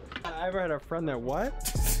up in. I ever had a friend that what?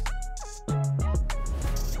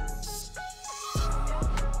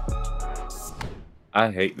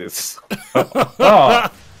 I hate this. Oh,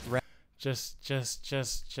 Just.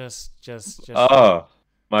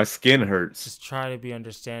 my skin hurts. Just try to be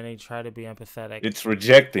understanding. Try to be empathetic. It's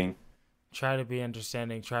rejecting. Try to be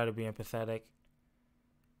understanding. Try to be empathetic.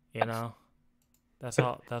 You know, that's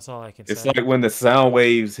all I can say. It's like when the sound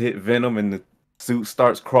waves hit Venom and the suit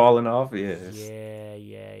starts crawling off. Yeah.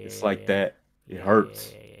 It's like that. It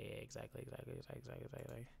hurts. Yeah, exactly.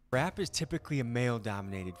 Rap is typically a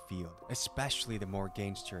male-dominated field, especially the more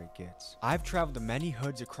gangster it gets. I've traveled to many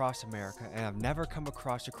hoods across America, and I've never come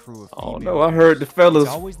across a crew of female. Oh no, I heard the fellas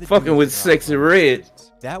fucking with Sexy Red.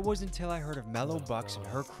 That was until I heard of Mellow Bucks and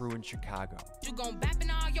her crew in Chicago. You gon' bap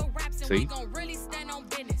in all your raps and we gon' really stand on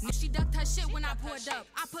business. She ducked her shit when I pulled up.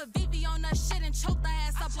 I put VV on her shit and choked her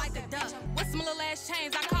ass up like a duck. With some little ass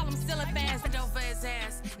chains, I call them still fans. Over his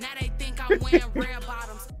ass. Now they think I'm wearing rare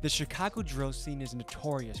bottoms. The Chicago drill scene is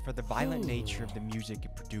notorious for the violent nature of the music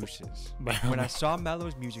it produces. When I saw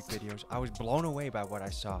Mellow's music videos, I was blown away by what I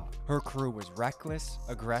saw. Her crew was reckless,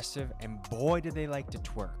 aggressive, and boy did they like to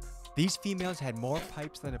twerk. These females had more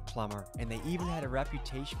pipes than a plumber, and they even had a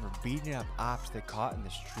reputation for beating up ops they caught in the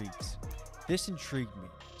streets. This intrigued me,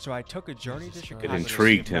 so I took a journey to Chicago to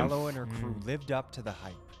see if Mellow and her crew lived up to the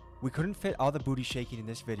hype. We couldn't fit all the booty shaking in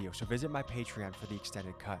this video, so visit my Patreon for the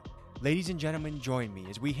extended cut. Ladies and gentlemen, join me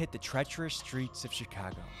as we hit the treacherous streets of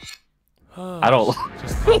Chicago. I don't.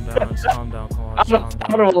 Just calm down. Just calm down. Come on. Just calm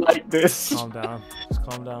down. I don't like this. Calm down. Just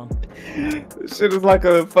calm down. This shit is like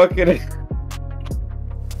a fucking.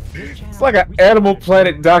 It's like an Animal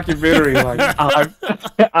Planet documentary. Like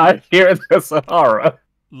I hear the Sahara.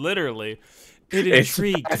 Literally, it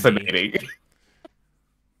intrigued fascinating. me.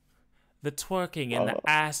 The twerking and the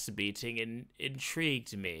ass beating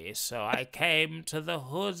intrigued me, so I came to the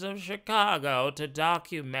hoods of Chicago to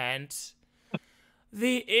document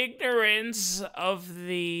the ignorance of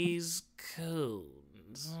these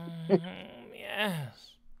coons. Yes.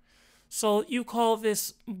 So you call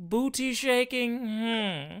this booty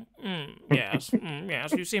shaking? Yes.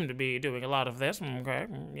 Yes, you seem to be doing a lot of this. Okay.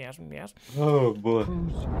 Yes. Oh boy.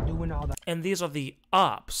 Doing all that. And these are the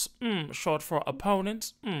ops. Short for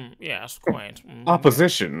opponents. Yes, quaint.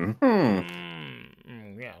 Opposition.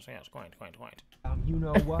 Yes, quaint. You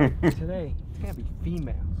know what? Today, it's gonna be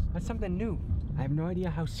females. That's something new. I have no idea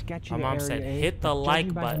how sketchy My the mom area said, is, hit the but like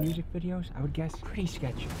judging by button. the music videos, I would guess pretty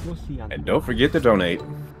sketchy. We'll see on And don't forget to donate.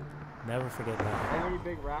 Never forget that. Any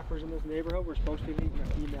big rappers in this neighborhood? We're supposed to be meeting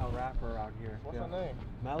a female rapper out here. What's her name?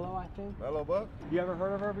 Mellow, I think. Mellow Buck? You ever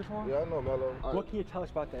heard of her before? Yeah, I know Mellow. What can you tell us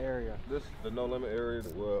about the area? This the No Limit area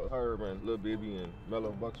where her and Lil Baby and Mellow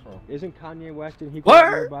Buck's from. Isn't Kanye West and he What?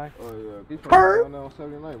 nearby? Oh yeah, he's from Her? down there on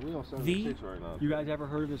 79. We on 76 right now. You guys ever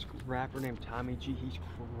heard of this rapper named Tommy G? He's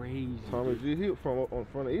crazy. Tommy G, he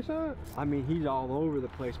from the east side? I mean, he's all over the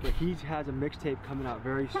place, but he has a mixtape coming out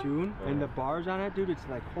very soon. And the bars on it, dude, it's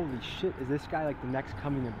like, holy shit, is this guy like the next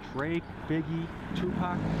coming of Drake, Biggie,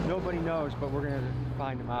 Tupac? Nobody knows, but we're gonna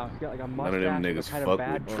find him out. He's got like a mustache. None of them with niggas kind of fuck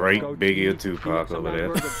bad with Drake, goatee. Biggie, or Tupac He over sometimes there.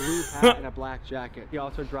 wears a blue hat and a black jacket. He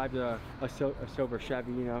also drives a silver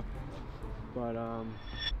Chevy, you know. But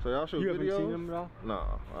So y'all shoot you haven't videos? seen him at all? No,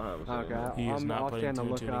 I haven't seen Okay, him. He is not I'll putting stand on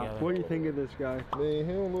two and two lookout. together. What do you think of this guy? Man,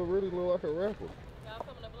 he don't really look like a rapper.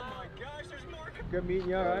 Good meeting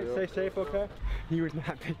you, alright? Yeah. Stay safe, okay? He was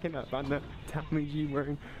not picking up on the Tommy G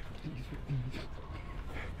wearing.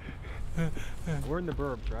 We're in the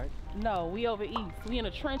burbs, right? No, we over east. We in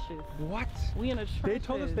the trenches. What? We in the trenches. They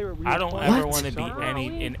told us they were. I don't What? ever want to be No, we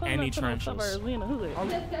in ain't pulling any up to no trenches. suburbs. We in the hood.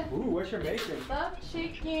 Ooh, what's your making? Stuffed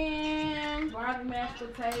chicken, barbecue mashed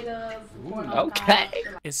potatoes, corn on Okay.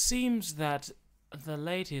 cob. It seems that the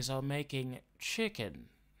ladies are making chicken.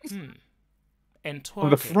 And twerking.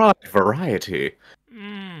 The fried variety.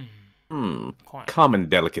 Quite. Common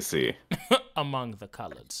delicacy. Among the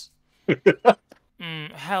coloreds.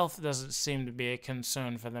 Health doesn't seem to be a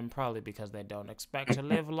concern for them, probably because they don't expect to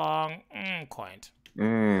live long. Quaint.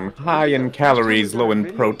 High in calories, low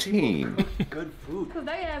in protein. Good food. Cause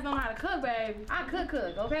they ass know how to cook, babe. I cook,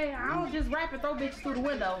 okay? I don't just rap and throw bitches through the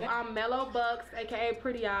window. I'm Mellow Bucks, aka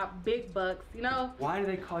Pretty Op, Big Bucks, you know? Why do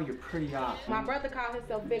they call you Pretty Op? My brother called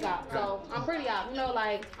himself Big Op, so I'm Pretty Op. You know,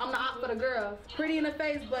 like, I'm the op for the girls. Pretty in the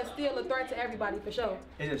face, but still a threat to everybody, for sure.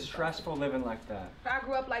 Is it stressful living like that? I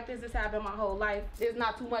grew up like this has been my whole life. There's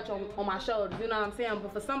not too much on my shoulders, you know what I'm saying?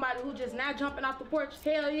 But for somebody who just now jumping off the porch,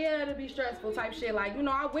 hell yeah, it'll be stressful type shit. Like, you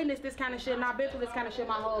know, I witnessed this kind of shit and I've been through this kind of shit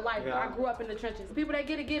my whole life. Yeah. I grew up in the trenches. People that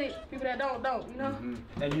get it, people that don't, you know?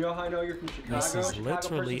 And you know how I know you're from Chicago? This is Chicago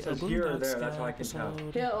literally person a says here or Boondocks there, that's how I can tell.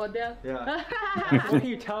 Hell or death. Yeah. What can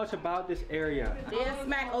you tell us about this area? Dead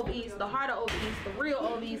smack over east, the heart of over east, the real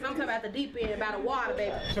over east. I'm talking about the deep end, by the water,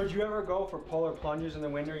 baby. So do you ever go for polar plunges in the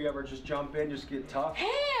winter? You ever just jump in, just get tough?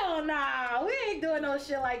 Hell nah, we ain't doing no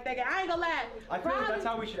shit like that. I ain't gonna lie. I feel like that's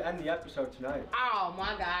how we should end the episode tonight. Oh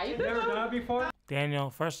my God. You never done it before? Daniel,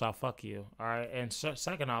 first off, fuck you. All right. And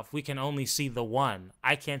second off, we can only see the one.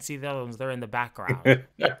 I can't see the other ones. They're in the background.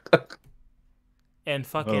 And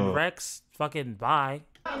fucking Rex, fucking bye.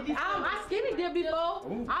 I skinny dip before.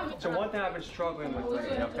 So one thing I've been struggling with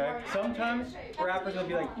lately, okay? Sometimes rappers will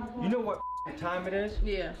be like, you know what time it is?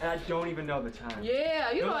 Yeah. And I don't even know the time.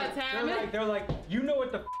 Yeah, you know what time it is. They're like, you know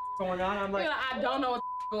what the going on? I'm like, I don't know what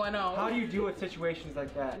going on. How do you deal with situations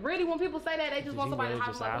like that? Really, when people say that, they just want somebody to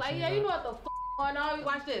hop up. Like, yeah, you know what the going on?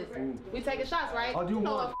 Watch this. We taking shots, right? I'll do you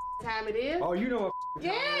know one. what time it is. Oh, you know what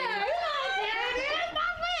Yeah, you know what time it is.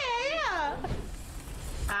 Stop playing,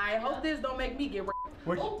 yeah. I hope this don't make me get raped.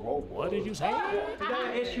 What did you say? Is that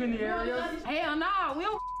an issue in the area? Hell nah, we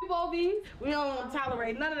don't people over here. We don't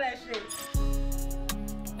tolerate none of that shit.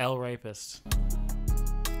 L rapist.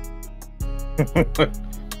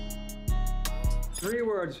 3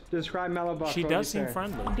 words to describe Mellow Buck. She does seem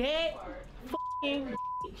friendly. Dead f***ing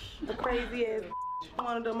the craziest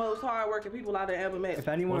one of the most hardworking people I've ever met. If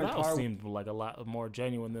anyone Well, is that hard, seemed like a lot more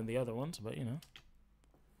genuine than the other ones, but you know.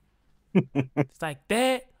 It's like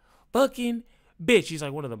that fucking bitch. She's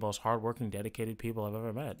like one of the most hardworking, dedicated people I've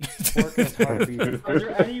ever met. Are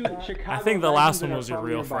there any Chicago I think the last one was your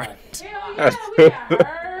real nearby? friend. Hell yeah, we got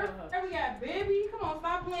her. We got Baby. Come on,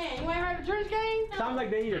 stop playing. You ain't heard of Drench Game? Sounds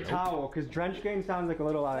like they need a towel, because Drench Game sounds like a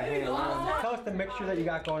little out of hand. Tell us the mixture that you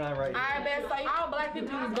got going on right now. Alright, man, so all black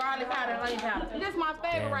people use garlic powder and onion powder. This is my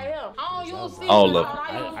favorite right here. I don't use seasoning. All of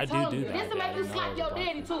I do that. This to make you slap your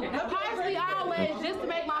daddy too. Parsley always just to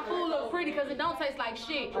make my food look pretty because it don't taste like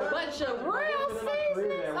shit. But your real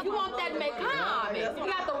seasoning, you want that to make calm. You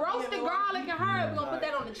got the roasted garlic and herb. We're gonna put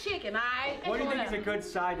that on the chicken, alright? What do you think is a good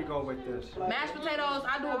side to go with this? Mashed potatoes,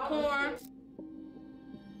 I do a corn.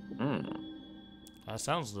 That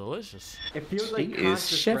sounds delicious. It feels like She is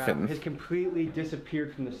conscious rap chefing. has completely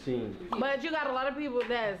disappeared from the scene. But you got a lot of people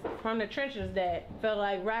that's from the trenches that feel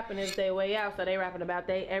like rapping is their way out, so they rapping about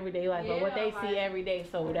their everyday life or what they see every day.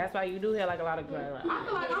 So that's why you do hear like a lot of girls. I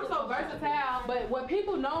feel like I'm so versatile, but what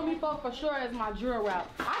people know me for sure is my drill rap.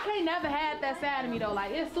 I can't never have that side of me though.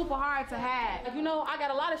 Like it's super hard to hide. Like, you know, I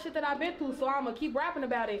got a lot of shit that I've been through, so I'm gonna keep rapping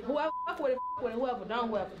about it. Whoever fuck with it, whoever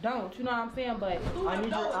don't. You know what I'm saying? But I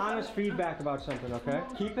need your honest feedback about something, okay?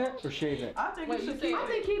 Keep it or shave it? I think you should keep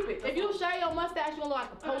it. If you shave your mustache, you look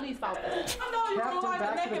like a police officer. I know you Captain,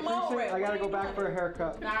 back to the precinct. I gotta go back for a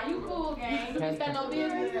haircut. Nah, you cool, gang. You got no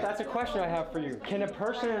business. That's a question I have for you. Can a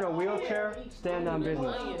person in a wheelchair stand on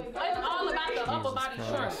business? It's all about the upper body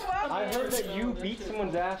strength. I heard that you beat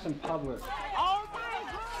someone's ass in public.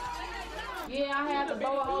 Yeah, I had to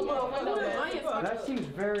blow a hole through a window. That seems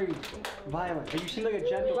very violent, but you seem like a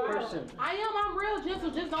gentle person. I'm real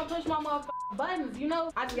gentle, just don't push my motherfucking buttons, you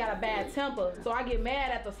know? I just got a bad temper, so I get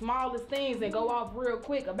mad at the smallest things and go off real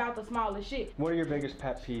quick about the smallest shit. What are your biggest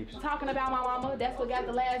pet peeves? Talking about my mama, that's what got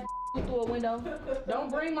the last through a window.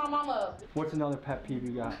 Don't bring my mama up. What's another pet peeve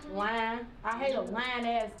you got? Lying. I hate a lying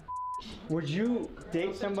ass. Would you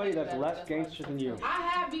date somebody that's less gangster than you? I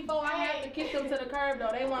have before. I had to kick them to the curb though.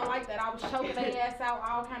 They weren't like that. I was choking their ass out,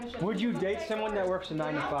 all kind of shit. Would you date someone that works a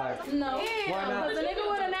 9 to 5? No. Why not? Because a nigga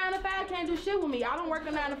with a 9 to 5 can't do shit with me. I don't work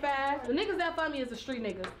a 9 to 5. The niggas that fuck me is the street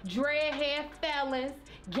niggas. Dread hair felons,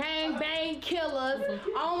 gang bang killers.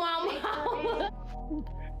 On my mama.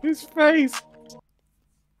 His face.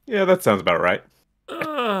 Yeah, that sounds about right.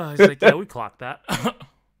 He's like, yeah, we clocked that.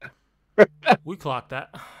 We clocked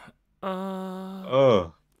that.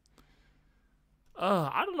 I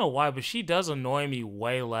don't know why, but she does annoy me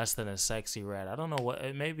way less than a sexy red. I don't know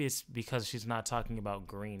what. Maybe it's because she's not talking about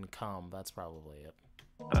green cum. That's probably it.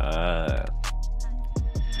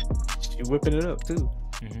 She whipping it up too.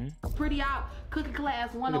 Pretty out cooking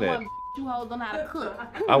class 101. You hoes don't know how to cook.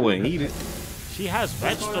 I wouldn't eat it. She has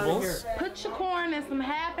vegetables. Put your corn in some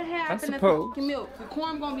half and half and some fucking milk. The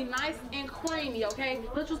corn gonna be nice and creamy, okay?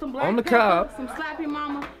 Put you some black On the pepper, cob. some slappy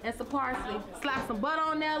mama, and some parsley. Slap some butter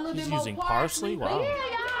on there, a little She's bit more using parsley? Wow. Yeah,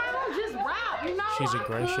 y'all, just rap, you know? She's a I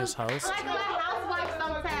gracious cook. host. I like a little housewife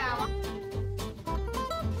sometimes.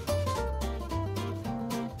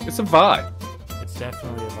 It's a vibe. It's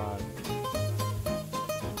definitely a vibe.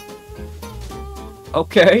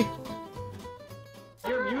 Okay.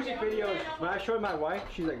 Your music videos When I showed my wife,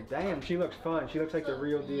 she's like, damn, she looks fun. She looks like the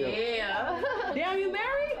real deal. Yeah. Damn, you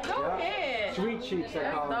married? Go ahead. Sweet cheeks, I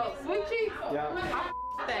call them. Sweet cheeks? Yeah.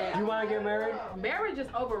 That. You want to get married? Marriage is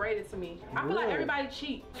overrated to me. I feel like everybody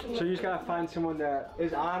cheats. So you just gotta find someone that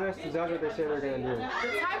is honest and does what they say they're gonna do.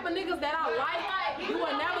 The type of niggas that I like, you will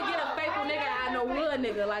never get a faithful nigga out no wood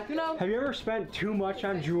nigga. Like, you know? Have you ever spent too much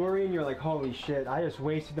on jewelry and you're like, holy shit, I just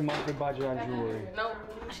wasted the monthly budget on jewelry? No.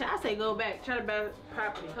 Should I say go back? Try to buy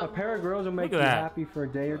property. A pair of girls will make you happy for a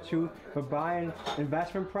day or two, but buying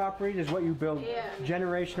investment properties is what you build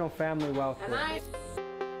generational family wealth with.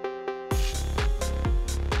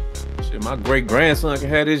 Shit, my great grandson can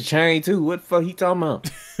have this chain too. What the fuck he talking about?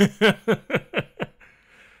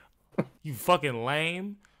 You fucking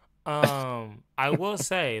lame. I will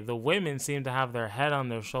say the women seem to have their head on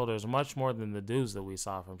their shoulders much more than the dudes that we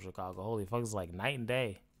saw from Chicago. Holy fuck, it's like night and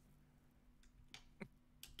day.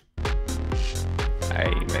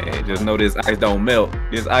 Hey man, just know this ice don't melt.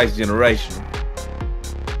 This ice generation.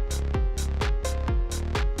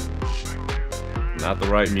 Not the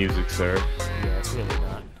right music, sir. Yeah, it's really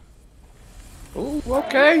not. Ooh,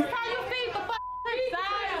 okay.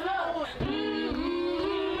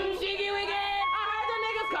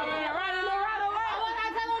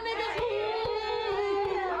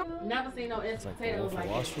 Never seen no potatoes like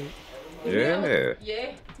Wall Street. Yeah.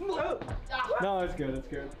 Yeah. No, it's good, it's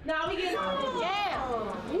good. No, we get yeah.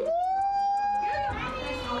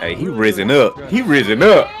 Hey, he risen up. He risen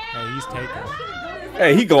up. Hey, he's taking.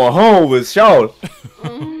 Hey, he going home with Charlotte. They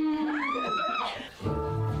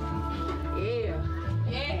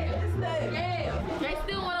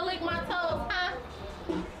still want to lick my toes, huh?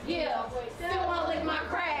 Yeah. Still want to lick my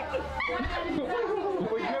crack.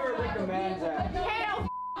 Would you ever lick a man's ass? Hell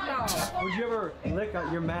no. Would you ever lick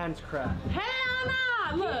your man's crack? Hell no.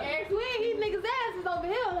 Look, we ain't eating niggas' asses over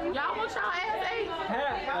here. Y'all want y'all ass ate?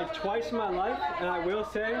 Yeah, like twice in my life, and I will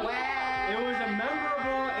say, it was a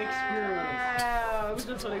memorable experience. Wow, it was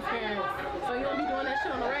just an experience. So you don't be doing that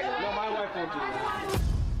shit on the regular? No, my wife won't do that.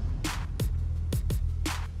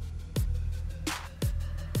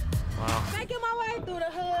 Wow. Making my way through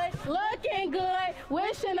the hood, looking good,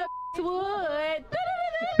 wishing a would.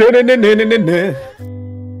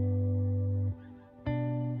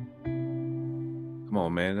 Come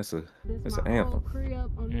on, man. That's an anthem.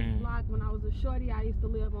 Crib on this block when I was a shorty. I used to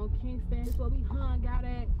live on Kingston. That's where we hung out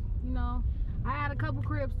at, you know. I had a couple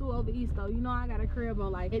cribs too over east though. You know, I got a crib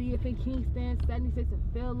on like 80th in Kingston, 76 in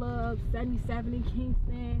Phillips, 77 in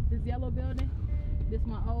Kingston. This yellow building. This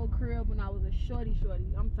my old crib when I was a shorty.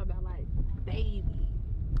 I'm talking about like baby,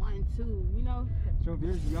 1, 2, you know. So if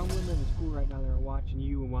there's young women in school right now that are watching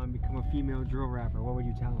you and want to become a female drill rapper, what would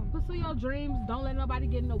you tell them? Pursue your dreams. Don't let nobody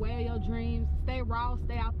get in the way of your dreams. Stay raw,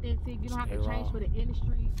 stay authentic. You don't have to change for the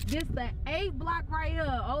industry. This the 8 block right here,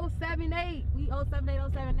 078. We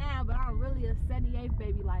 078, 07 now, but I'm really a 78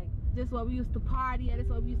 baby. Like, this is where we used to party at. This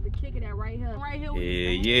is where we used to kick it at right here. Right here, we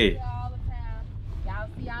used to Yeah. all the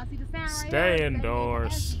time. Y'all see the sound right here? Stay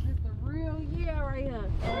indoors. This is the real year right here.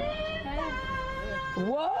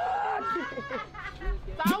 What?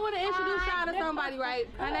 So I want to introduce y'all to somebody, right?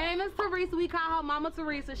 Her name is Teresa. We call her Mama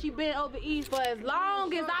Teresa. She been over east for as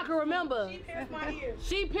long as I can remember.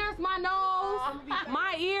 She pierced my nose,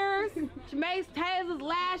 my ears. She makes tasers,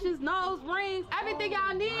 lashes, nose rings, everything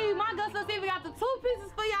y'all need. My Gusta's even got the 2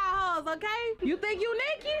 pieces for y'all hoes, okay? You think you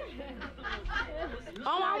Nikki?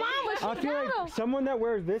 Oh my mama, she I feel like got someone that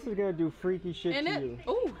wears this is gonna do freaky shit and to it, you.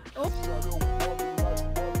 ooh.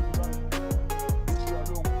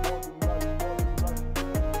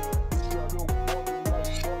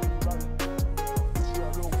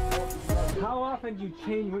 How often do you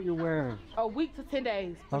change what you're wearing? A week to 10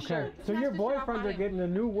 days. Okay. Sure. So your boyfriends are getting a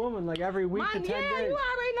new woman like every week to 10 yeah, days. you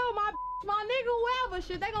already know my nigga, whoever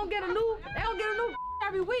shit. They gonna get a new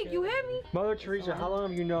every week. You hear me? Mother Teresa, how long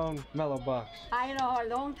have you known Mellow Bucks? I know a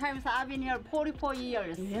long time, so I've been here 44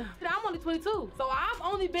 years. Yeah. I'm only 22, so I've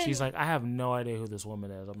only been. She's like, I have no idea who this woman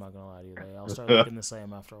is. I'm not gonna lie to you. They all start looking the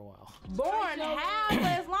same after a while. Born half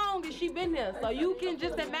as long as she been here, so you can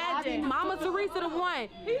just imagine. Mama Teresa the one.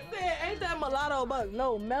 He said, ain't that Mulatto Bucks?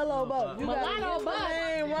 No, Mellow Bucks. Mulatto Bucks.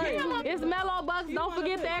 Right. It's Mellow Bucks. Don't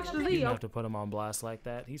forget the extra You Z. didn't have to put him on blast like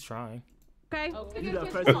that. He's trying. Okay. You the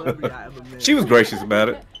first celebrity I ever met. She was gracious about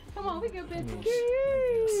it. Come on, we can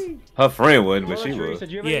Her friend wasn't, but Mother she Teresa, was. do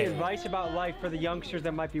you have any advice about life for the youngsters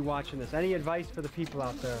that might be watching this? Any advice for the people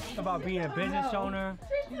out there? About being a business owner?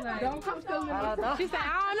 Don't come stealing me. She said,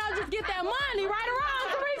 I don't know, just get that money. Right or wrong,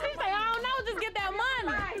 Teresa? She said, I don't know, just get that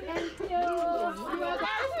money.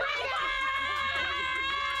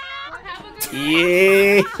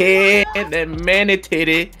 Yeah, that manny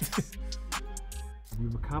titty.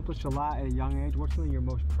 You've accomplished accomplished a lot at a young age. What's something you're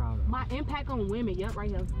most proud of? My impact on women. Yep, right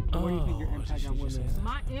here. What do you think your impact on women is?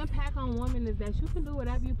 My impact on women is that you can do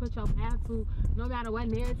whatever you put your mind to, no matter what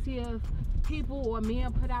narrative people or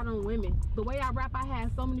men put out on women. The way I rap, I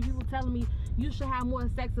had so many people telling me you should have more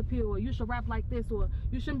sex appeal, or you should rap like this, or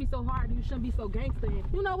you shouldn't be so hard, you shouldn't be so gangster. And,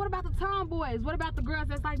 you know, what about the tomboys? What about the girls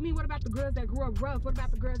that's like me? What about the girls that grew up rough? What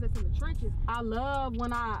about the girls that's in the trenches? I love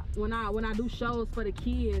when I do shows for the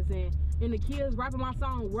kids and the kids rapping my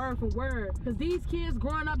song word for word, because these kids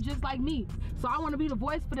growing up just like me. So I want to be the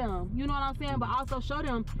voice for them, you know what I'm saying? But also show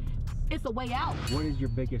them it's a way out. What is your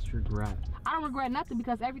biggest regret? I don't regret nothing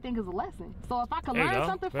because everything is a lesson. So if I can learn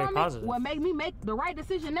something from it, what make me make the right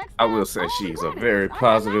decision next I time, will say she's a regret it. very I got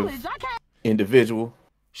positive knowledge. I can't- individual.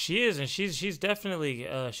 She is, and she's definitely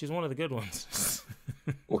she's one of the good ones.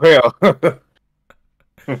 Well,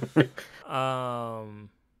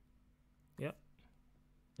 yep.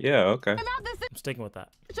 Yeah, okay. About this I'm sticking with that.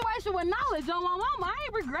 situation with knowledge on my mama, I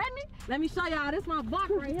ain't regretting it. Let me show y'all. This my block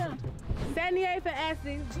right here. 78 for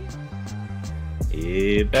Essex.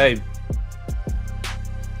 Yeah, baby.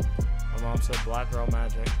 My mom said black girl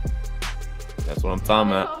magic. That's what I'm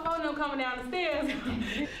talking about. Phone them coming down the stairs.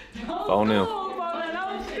 Phone them.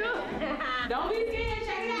 Don't be scared.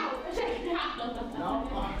 Check it out. Check it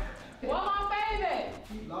out. What my favorite?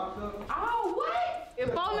 Oh, what?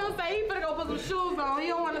 If phone them say he finna go put some shoes on, he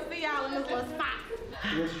don't want to see y'all in this little sock.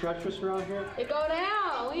 You get stretchers around here? It go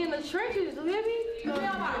down. We in the trenches, you hear me? You feel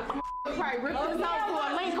like probably rip this out for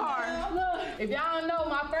a link card. Look, if y'all don't know,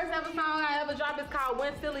 my first ever song I ever dropped is called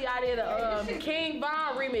When Silly. I did a King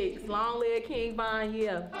Von remix. Long live King Von,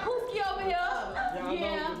 yeah. Pooski over here.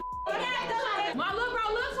 Yeah. My little bro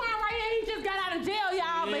looks one right here. He just got out of jail,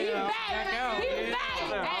 y'all, but he's back. He's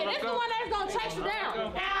back. Hey, this is the one that's gonna chase you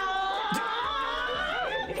down.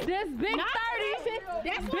 This big 30.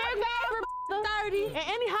 That's big man for 30. And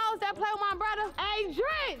any hoes that play with my brother, hey,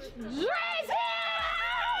 Drench. Drench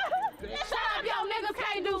here! Shut up, yo, niggas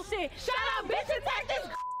can't do shit. Shut up, bitches, take this.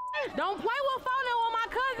 Don't play with phone and what my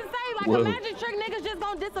cousin say, like Whoa. a magic trick, niggas just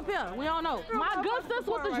gonna disappear. We don't know. My good sis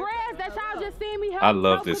with the dreads that y'all just seen me help. I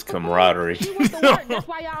love this camaraderie. She went to work. That's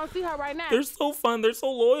why y'all don't see her right now. They're so fun. They're so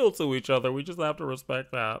loyal to each other. We just have to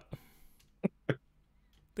respect that.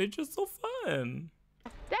 They're just so fun.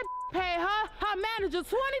 That paid her manager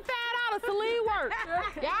 $25 to leave work.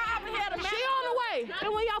 Y'all up here the she on the way.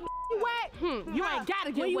 And when y'all wet, you ain't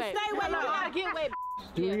gotta get wet. When you stay wet, you gotta get wet.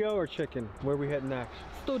 Studio or chicken? Where we head next?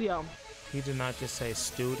 Studio. He did not just say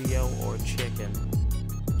studio or chicken.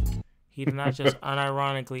 He did not just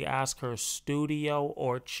unironically ask her studio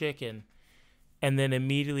or chicken and then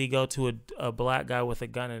immediately go to a black guy with a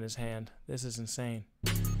gun in his hand. This is insane.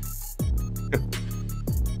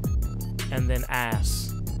 And then ass.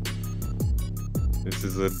 This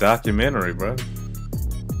is a documentary, bro.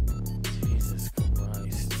 Jesus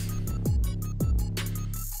Christ.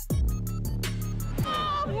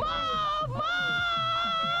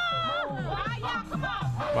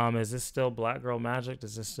 Mom, is this still black girl magic?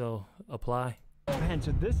 Does this still apply? Man,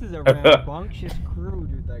 so this is a rambunctious crew,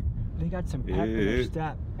 dude. Like, they got some pep in their Yeah.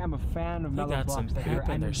 step. I'm a fan of They Mellow got some Bucks. Her pep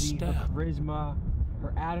in their energy, her step. charisma,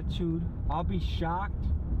 her attitude. I'll be shocked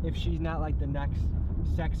if she's not like the next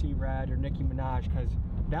Sexy Red or Nicki Minaj, because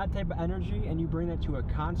that type of energy, and you bring that to a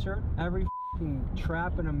concert, every f***ing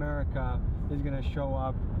trap in America is gonna show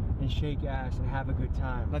up and shake ass and have a good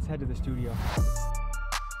time. Let's head to the studio.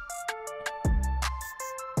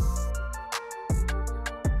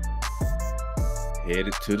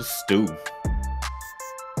 Headed to the stew.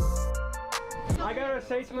 I gotta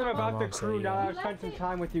say something about the crew now that I've spent some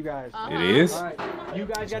time with you guys. It is? All right, you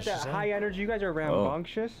guys got that high energy. You guys are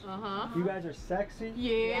rambunctious. You guys are sexy.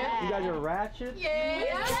 Yeah. You guys are ratchet.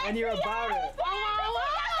 Yeah. And you're about it.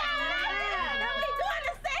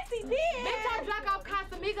 Bitch, I drank off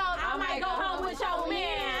Casamigos. I might go home with your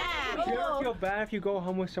man. Do you ever feel bad if you go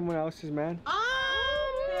home with someone else's man?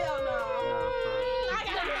 Hell no. I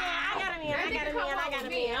got a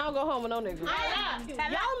man. I don't go home with no niggas. Your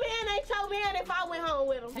man ain't your man if I went home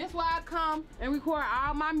with him. That's why I come and record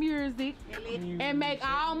all my music and make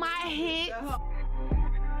all my hits.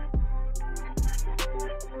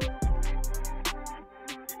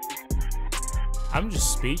 I'm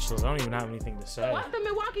just speechless. I don't even have anything to say. What's the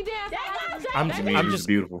Milwaukee dance? I'm just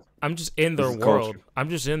beautiful. I'm just in their This is world. culture. I'm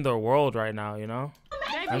just in their world right now, you know?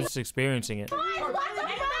 I'm just experiencing it.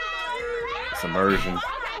 It's immersion.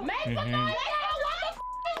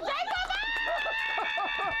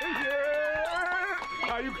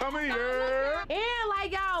 How you coming here? And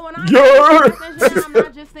like y'all, when Yeah. I'm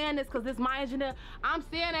not just saying this because it's my engineer. I'm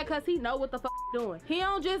saying that because he know what the fuck doing. He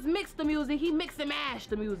don't just mix the music, he mix and mash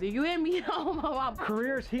the music. You hear me?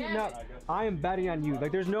 Career's heating up. I am betting on you.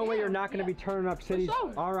 Like, there's no way you're not going to be turning up cities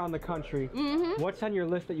all around the country. What's on your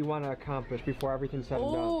list that you want to accomplish before everything's said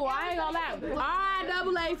and done? Ooh, I ain't gonna lie.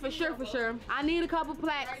 RIAA for sure. I need a couple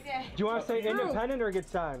plaques. Do you want to say independent or get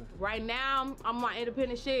signed? Right now, I'm my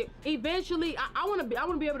independent shit. Eventually, I wanna be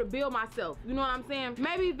able to build myself. You know what I'm saying?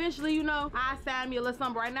 Maybe eventually, you know, I sign me a little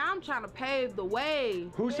something. Right now, I'm trying to pave the way.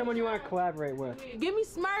 Who's someone you want to collaborate with? Give me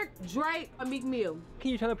Smirk, Drake, or Meek Mill.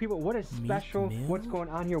 Can you tell the people what is special? What's going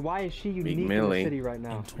on here? Why is she unique in the city right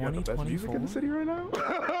now? You got the best music in the city right now?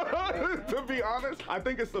 To be honest, I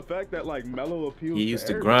think it's the fact that like Mellow appeals. He used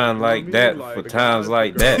to everybody, grind you know like what I mean? that Like, for the times guys,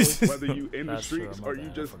 like the that. girls, whether you in the streets or you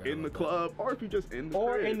just in the club or if you just in the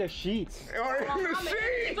crib. In the sheets. Or in the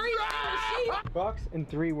sheets. Bucks in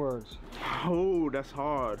 3 words. Oh, that's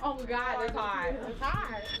hard. Oh God, that's hard. That's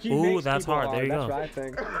hard. Ooh, that's hard. There you That's go. what I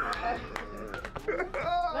think.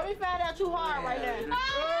 Let me find out too hard right now.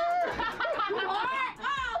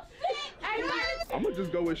 Oh shit! Hey, I'm gonna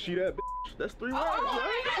just go with she that bitch. That's 3 words,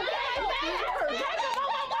 right?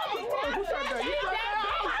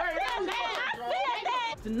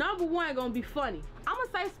 The number one gonna be funny. I'm gonna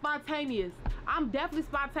say spontaneous. I'm definitely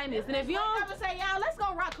spontaneous. And if you don't ever say, yo, let's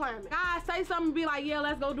go rock climbing. I say something and be like, yeah,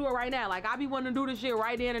 let's go do it right now. Like, I be wanting to do this shit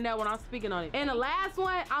right then and there when I'm speaking on it. And the last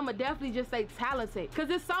one, I'ma definitely just say talented. Cause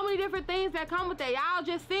there's so many different things that come with that. Y'all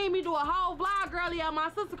just seen me do a whole vlog earlier at my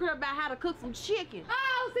sister's crib about how to cook some chicken.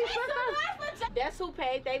 Oh, see, sister? That's who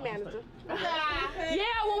paid they manager. Yeah,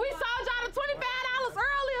 when we sold y'all the $25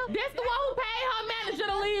 earlier, this the one who paid her manager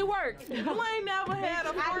to leave work. You ain't never had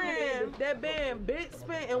a friend that been bit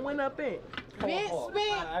spent and went up in. Bit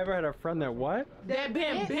spent. I ever had a friend that what? That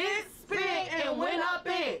been bit spent and went up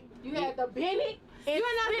in. You had the Bennett. You ain't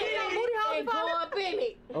not been no booty hole before? Go up in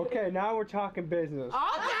it. Okay, now we're talking business.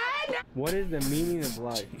 Okay. What is the meaning of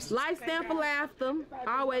life? Life stand for laughter.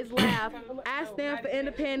 Always laugh. I stand for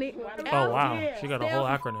independent. Oh wow, she got a whole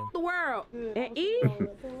acronym. The world. And E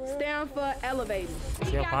stand for elevating.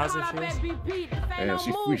 See how positive she is? Damn,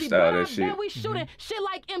 she freestyled that shit. We shooting shit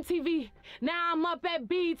like MTV. Now I'm up at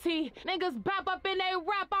BT. Niggas bap up in they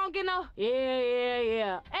rap. I don't get no.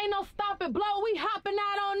 Yeah. Ain't no stop and blow. We hopping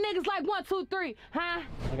out on niggas like 1, 2, 3. Huh?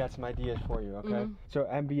 I got some ideas for you, okay? So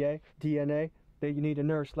MBA, DNA, they need a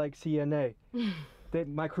nurse like CNA.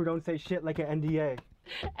 My crew don't say shit like an NDA.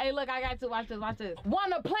 Hey, look, I got to watch this.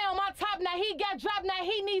 Wanna play on my top, now he got dropped, now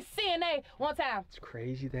he needs CNA. One time. It's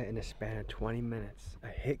crazy that in a span of 20 minutes, a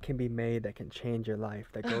hit can be made that can change your life,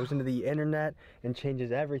 that goes into the internet and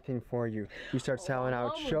changes everything for you. You start selling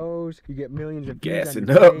out shows, you get millions of views. Gassing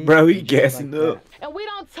up, bro. He gassing up. And we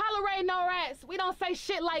don't tolerate no rats. We don't say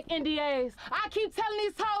shit like NDAs. I keep telling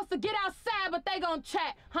these hoes to get outside, but they gon'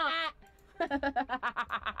 chat, huh?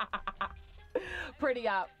 Pretty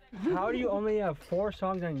out. How do you only have 4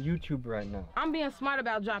 songs on YouTube right now? I'm being smart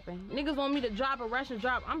about dropping. Niggas want me to drop a rush and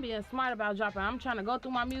drop. I'm being smart about dropping. I'm trying to go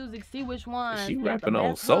through my music, see which ones. She got rapping the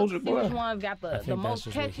on best Soulja hooks, see Boy. which ones got the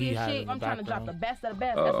most catchy and shit. I'm trying to drop the best of the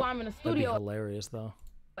best. That's why I'm in the That'd be studio hilarious though.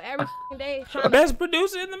 every day. Trying to Best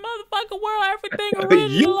producer in the motherfucking world. Everything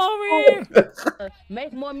original over here.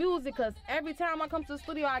 make more music, cause every time I come to the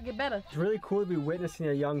studio, I get better. It's really cool to be witnessing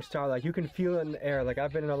a young star. Like, you can feel it in the air. Like,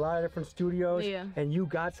 I've been in a lot of different studios, and you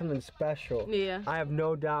got something special. Yeah. I have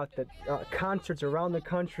no doubt that concerts around the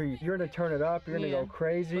country, you're gonna turn it up, you're gonna go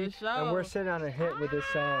crazy, For sure. and we're sitting on a hit with this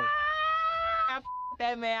song.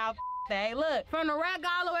 That man, Hey, look, from the rack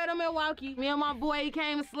all the way to Milwaukee, me and my boy, he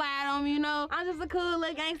came and slide on me, you know. I'm just a cool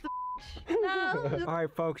little gangster. No. All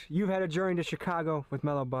right, folks, you've had a journey to Chicago with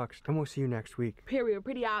Mellow Bucks, and we'll see you next week. Period.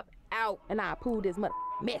 Pretty out, and I pulled this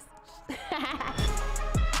message.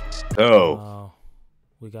 Oh.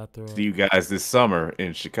 We got through. See you guys this summer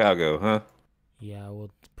in Chicago, huh? Yeah,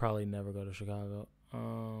 we'll probably never go to Chicago.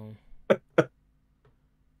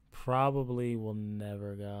 Probably will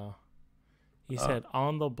never go. He said,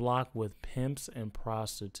 on the block with pimps and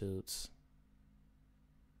prostitutes.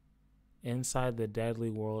 Inside the deadly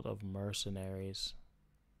world of mercenaries.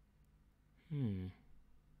 The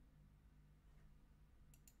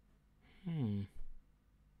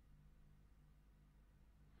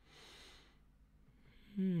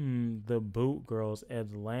Boot Girls,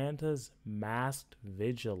 Atlanta's masked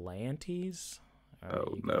vigilantes.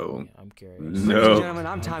 Oh, no. I'm curious. No. Ladies and gentlemen,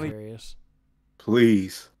 I'm Tommy. Curious.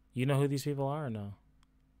 Please. You know who these people are or no?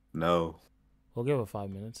 No. We'll give it 5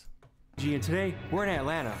 minutes. And today, we're in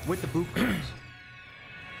Atlanta with the Boot Girls.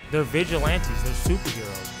 They're vigilantes. They're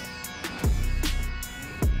superheroes.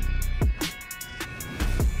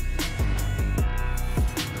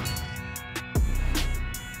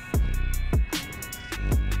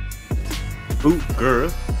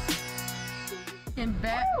 girl. And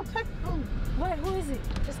back. What? Who is it?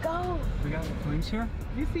 Just go. We got the police here?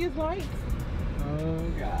 You see his lights? Oh,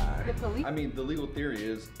 God. The police. I mean, the legal theory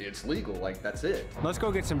is it's legal. Like, that's it. Let's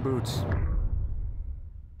go get some boots.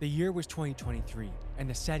 The year was 2023, and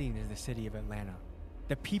the setting is the city of Atlanta.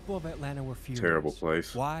 The people of Atlanta were furious. Terrible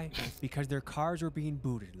place. Why? Because their cars were being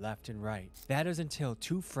booted left and right. That is until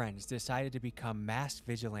two friends decided to become masked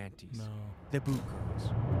vigilantes. No. The Boot Girls.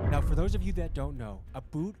 Now, for those of you that don't know, a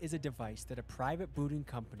boot is a device that a private booting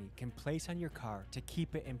company can place on your car to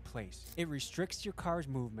keep it in place. It restricts your car's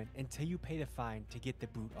movement until you pay the fine to get the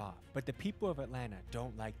boot off. But the people of Atlanta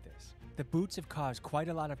don't like this. The boots have caused quite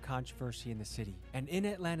a lot of controversy in the city, and in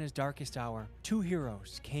Atlanta's darkest hour, two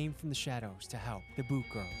heroes came from the shadows to help, the Boot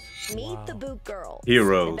Girls. Meet the Boot Girls.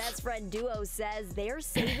 Heroes. The best friend duo says they're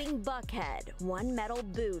saving Buckhead, one metal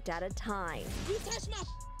boot at a time. You touch my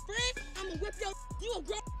friend, I'ma whip your you a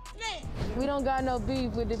grown man. We don't got no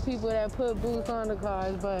beef with the people that put boots on the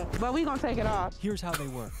cars, but we gonna take it off. Here's how they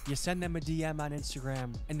work. You send them a DM on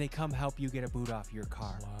Instagram, and they come help you get a boot off your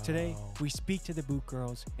car. Wow. Today, we speak to the Boot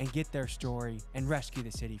Girls and get their story and rescue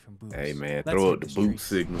the city from boots. Hey man, Let's throw hit up the boot streets.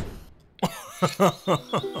 signal.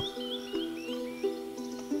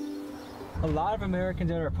 A lot of Americans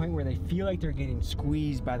are at a point where they feel like they're getting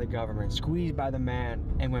squeezed by the government, squeezed by the man.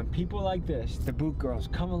 And when people like this, the Boot Girls,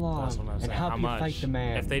 come along and help you fight the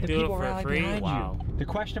man. If they the do it people for rally free, behind wow. you. The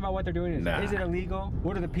question about what they're doing is Nah. it illegal?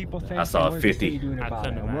 What do the people think? I saw And what is the 50. city doing I about it?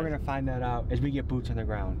 couldn't And we're imagine. gonna find that out as we get boots on the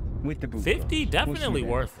ground with the Boot 50, Girls. definitely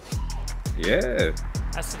We'll see worth it. Yeah.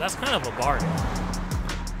 That's kind of a bargain.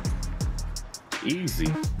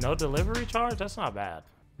 Easy. No delivery charge? That's not bad.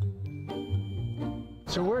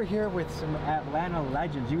 So we're here with some Atlanta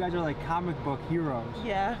legends. You guys are like comic book heroes.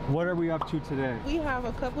 Yeah. What are we up to today? We have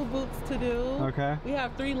a couple boots to do. Okay. We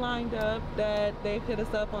have 3 lined up that they've hit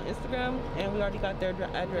us up on Instagram, and we already got their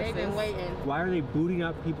addresses. They've been waiting. Why are they booting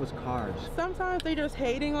up people's cars? Sometimes they just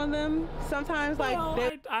hating on them. Sometimes like No,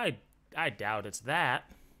 they I doubt it's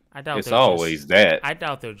that. I doubt It's they're always just, that. I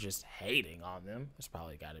doubt they're just hating on them. There's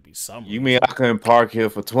probably got to be some. You mean I couldn't park here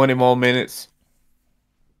for 20 more minutes?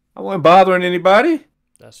 I wasn't bothering anybody.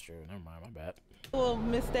 That's true. Never mind. My bad. will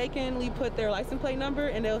mistakenly put their license plate number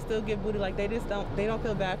and they'll still get booted. Like they don't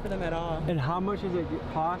feel bad for them at all. And how much does it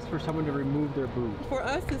cost for someone to remove their boot? For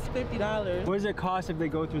us, it's $50. What does it cost if they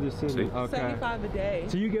go through the city? Okay. $75 a day.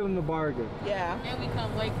 So you give them the bargain. Yeah. And we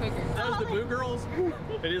come way quicker. That was the Boot Girls.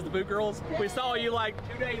 It is the Boot Girls. We saw you like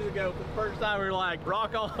 2 days ago for the first time. We were like,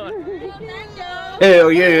 rock on.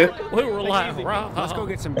 Hell yeah. We were like, rock Let's go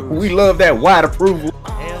get some boots. We love that wide approval.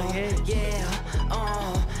 Hell yeah.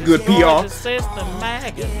 Good PR.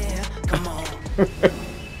 Come on.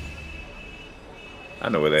 I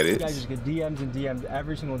know what that You is. guys just get DMs and DMs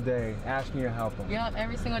every single day asking you to help them. Yup,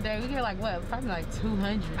 every single day. We get like what? Probably like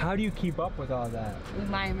 200. How do you keep up with all that? We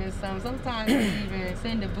might miss some. Sometimes we even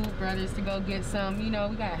send the Boot Brothers to go get some. You know,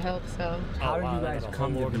 we got help, so. How did you guys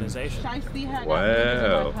come to organization? Shiesty had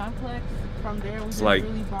Wow. complex. From there, we It's just like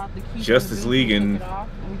really bought the key Justice from the League boot, and took it off,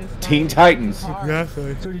 and we just Teen started Titans. using cars.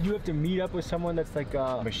 So did you have to meet up with someone that's like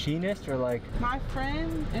a machinist or like? My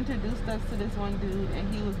friend introduced us to this one dude,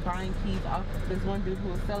 and he was buying keys off this one dude who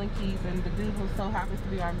was selling keys, and the dude who so happens to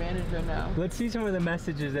be our manager now. Let's see some of the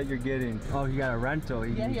messages that you're getting. Oh, you got a rental.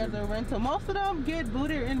 Yeah, he has a rental. Most of them get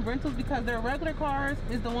booted in rentals because their regular cars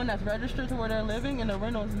is the one that's registered to where they're living, and the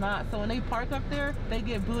rental's not. So when they park up there, they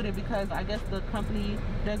get booted because I guess the company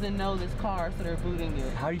doesn't know this car, so they're booting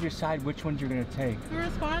it. How do you decide which ones you're gonna take? We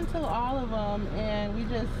respond to all of them, and we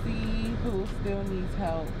just see who still needs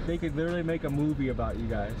help. They could literally make a movie about you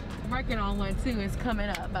guys. Working on one too. It's coming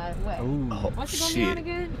up, by the way. Ooh. What's it gonna be on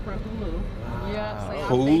again? For Hulu. Yeah, so y'all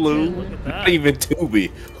Hulu. Not even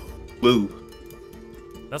Tubi.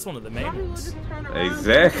 Hulu. That's one of the main Probably will ones. just turn around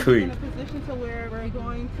Exactly. in a position to where we're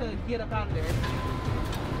going to get up out of there.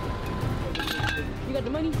 You got the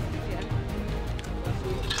money? Yeah.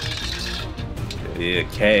 Yeah,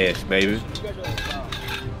 cash, baby.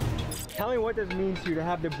 Tell me what this means to you to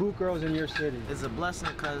have the Boot Girls in your city. It's a blessing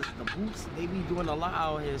because the Boots, they be doing a lot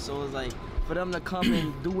out here, so it's like for them to come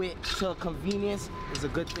and do it to convenience is a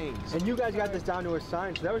good thing. And you guys got this down to a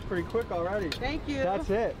science. That was pretty quick already. Thank you. That's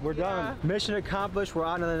it. We're done. Mission accomplished. We're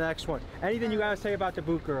on to the next one. Anything you gotta say about the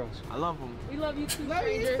Boot Girls? I love them. We love you too, Love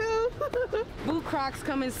you stranger. too. Boot Crocs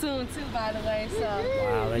coming soon too, by the way. So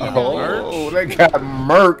Wow, they got Oh, they got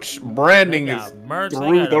merch. Branding They is got merch. They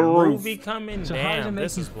through got the a roof. movie coming. So how does it Damn, make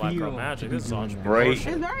this you is Black Girl feel Magic. to This is be doing that? Great it's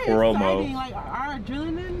very promo. exciting. Like our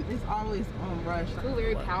adrenaline is always on rush. I feel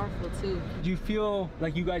very powerful too. Do you feel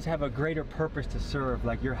like you guys have a greater purpose to serve?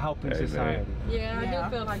 Like you're helping Hey, society? Yeah, I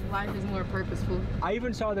do feel like life is more purposeful. I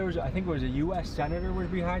even saw there was, I think it was a U.S. senator was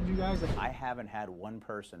behind you guys. I haven't had one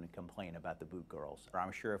person complain about the boot girls.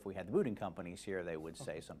 I'm sure if we had the booting companies here, they would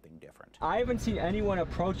say something different. I haven't seen anyone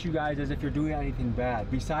approach you guys as if you're doing anything bad,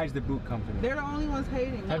 besides the boot company. They're the only ones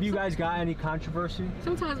hating. Have you guys got any controversy?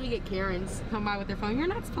 Sometimes we get Karens come by with their phone. You're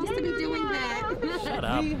not supposed to be doing that. Shut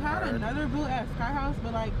up, We had nerd. another boot at Sky House,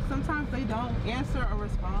 but like sometimes they don't answer or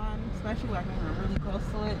respond, especially like when we're really close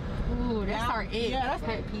to it. Ooh, that's our ick. Yeah, that's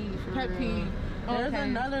pet peeve. Pet peeve. There's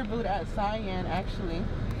another boot at Cyan actually.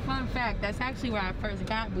 Fun fact, that's actually where I first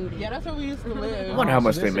got booted. Yeah, that's where we used to live. I wonder how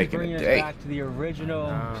much So they this make is in a bringing us day. back to the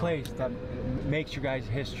original place that makes your guys'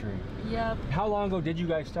 history. Yep. How long ago did you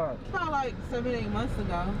guys start? About like 7-8 months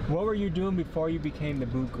ago. What were you doing before you became the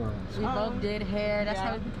boot girls? We both did hair. That's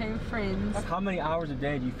how we became friends. How many hours a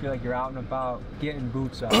day do you feel like you're out and about getting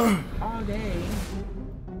boots up? All day.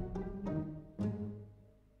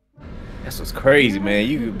 That's what's crazy, man.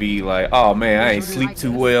 You could be like, oh man, I ain't sleep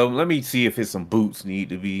too well. Let me see if some boots need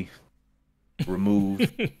to be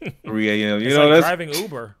removed. 3 a.m. You It's know, like that's driving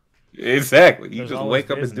Uber. Exactly. You There's just always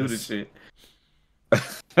wake up and do the business.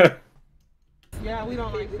 shit. Yeah, we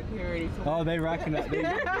don't like security. So Oh, they recognize.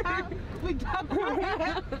 we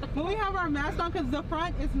when we have our mask on, because the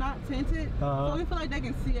front is not tinted, so we feel like they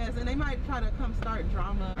can see us, and they might try to come start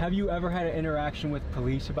drama. Have you ever had an interaction with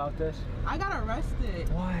police about this? I got arrested.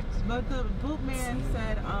 What? But the boot man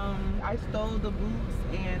said I stole the boots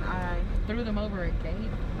and I threw them over a gate.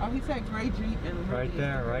 Oh, he said gray Jeep and Right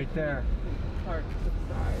there, right there. Park to the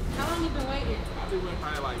side. How long you been waiting? I've been waiting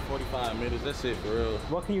probably like 45 minutes. That's it for real.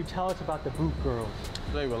 What can you tell us about the boot girls?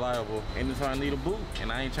 They reliable. Anytime I need a boot,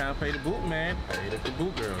 and I ain't trying to pay the boot man, pay the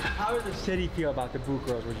boot girl. How does the city feel about the boot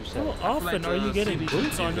girls, would you say? How often are you getting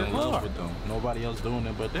boots on your car? With them. Nobody else doing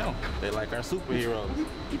it but them. They like our superheroes.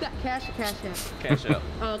 You got cash or cash app? Cash out.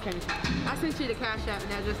 Oh, okay. I sent you the cash app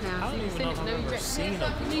now just now. I don't even know if I've ever seen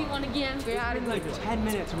them. You need one again? Get out of Like 10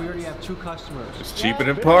 minutes and we already have 2 customers. It's cheaper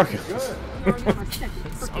than parking.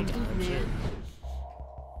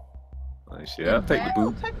 Like, shit, I'll take the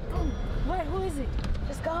boot. What? Who is it?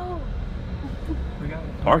 Just go.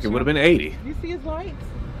 Parking would have been 80. You see his lights?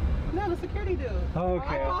 No, the security dude.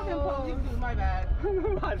 Okay. I called him police dude, my bad.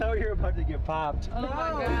 I thought you were about to get popped. Oh my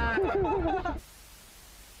god.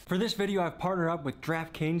 For this video, I've partnered up with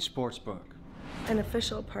DraftKings Sportsbook. An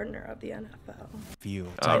official partner of the NFL.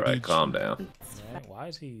 All right, calm down. Yeah, why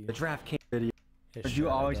is he? The DraftKings video. His But shirt, you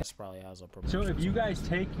I always guess, probably has a So promotion if you guys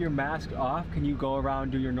take your mask off, can you go around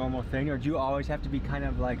and do your normal thing, or do you always have to be kind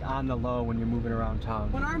of like on the low when you're moving around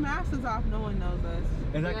town? When our mask is off, no one knows us.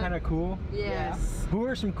 Is that kind of cool? Yes. Who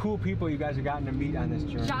are some cool people you guys have gotten to meet on this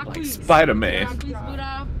journey? Like Spider-Man.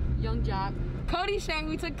 Young Jock. Cody Shang,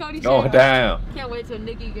 we took Cody Shang. Oh, damn. Can't wait till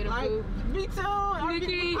Nikki get a boot. Me too.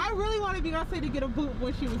 Nikki. I really wanted Beyonce to get a boot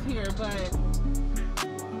when she was here, but.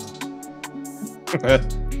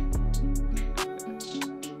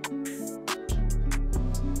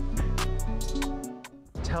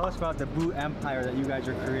 Tell us about the boot empire that you guys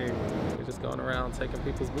are creating. We're just going around taking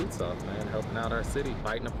people's boots off, man, helping out our city,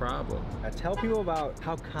 fighting a problem. Tell people about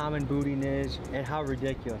how common booting is and how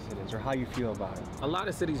ridiculous it is, or how you feel about it. A lot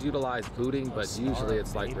of cities utilize booting, but usually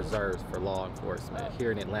it's like reserved for law enforcement.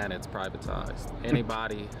 Here in Atlanta, it's privatized.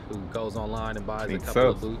 Anybody who goes online and buys a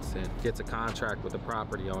couple of boots and gets a contract with a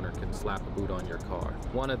property owner can slap a boot on your car.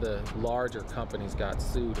 One of the larger companies got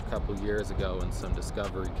sued a couple years ago, and some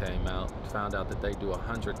discovery came out. Found out that they do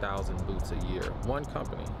 100,000 boots a year. One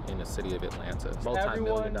company in the city of Atlanta,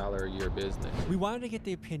 multi-million-dollar a year business. We wanted to get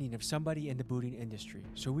the opinion of somebody in the booting industry,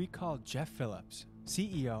 so we called Jeff Phillips,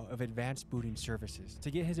 CEO of Advanced Booting Services,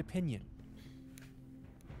 to get his opinion.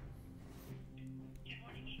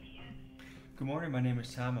 Good morning, my name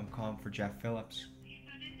is Tom. I'm calling for Jeff Phillips.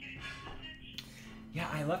 Yeah,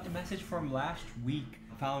 I left a message for him last week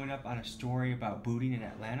following up on a story about booting in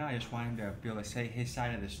Atlanta. I just wanted him to be able to say his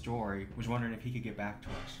side of the story. Was wondering if he could get back to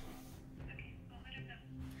us.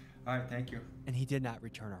 All right, thank you. And he did not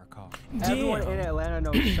return our call. Damn. Everyone in Atlanta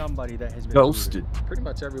knows somebody that has been Ghosted. booted. Pretty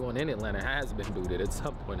much everyone in Atlanta has been booted at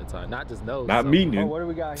some point in time. Not just knows. Not some. me, Oh, new. what do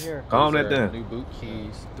we got here? Calm These that are down. New boot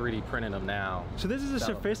keys, 3D printing them now. So this is a Sell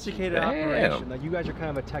 'em. sophisticated Damn. operation. Like you guys are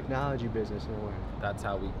kind of a technology business in a way. That's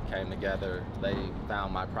how we came together. They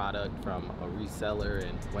found my product from a reseller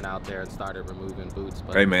and went out there and started removing boots.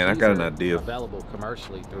 But Hey, man, I these got an are idea. Available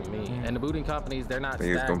commercially through me. And the booting companies, they're not I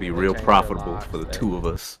think it's gonna be stagnant. They real change their profitable locks. for the They- two of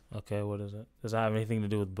us. Okay, what is it? Does that have anything to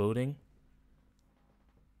do with booting?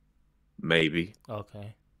 Maybe.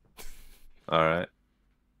 Okay. All right.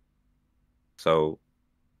 So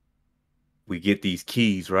we get these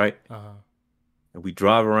keys, right? Uh-huh. And we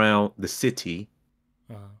drive around the city.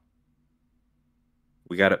 Uh-huh.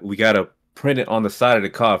 We gotta print it on the side of the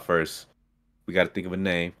car first. We gotta think of a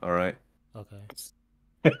name, all right?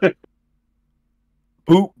 Okay.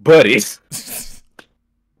 Boot Buddies.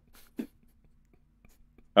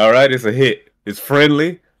 All right, it's a hit. It's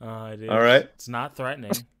friendly. It is. All right. It's not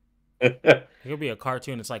threatening. It could be a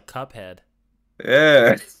cartoon. It's like Cuphead.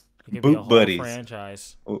 Yeah. It could be a Boot whole Buddies.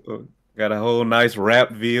 franchise. Got a whole nice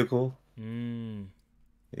wrap vehicle. Mm.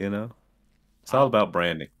 You know? It's all about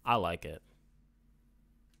branding. I like it.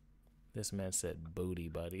 This man said booty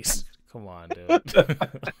buddies. Come on,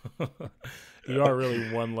 dude. You are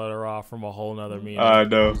really one letter off from a whole nother meaning. I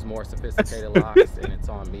know. Use more sophisticated locks, and it's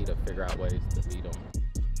on me to figure out ways to beat them.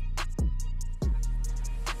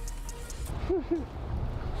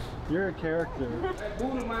 You're a character.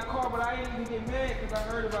 Booted my car, but I didn't even get mad because I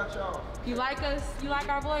heard about y'all. You like us? You like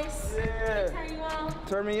our voice? Yeah. Turn you on?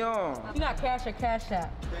 Turn me on. You got cash or cash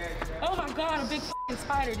app? Oh my God, a big f***ing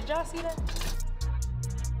spider. Did y'all see that?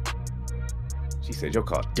 She said your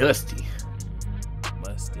car dusty.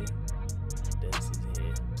 Musty. Dusty's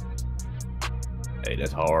head. Hey,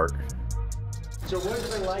 that's hard. So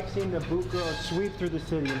what's it like seeing the boot girls sweep through the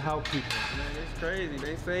city and help people? Man, it's crazy.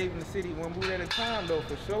 They saving the city one boot at a time, though,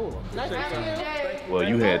 for sure. Well,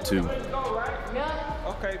 you had to.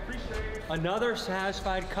 Okay, appreciate it. Another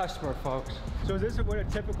satisfied customer, folks. So is this what a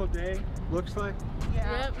typical day looks like?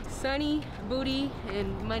 Yep, sunny, booty,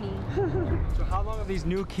 and money. So how long have these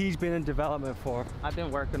new keys been in development for? I've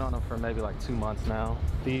been working on them for maybe like 2 months now.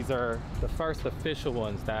 These are the first official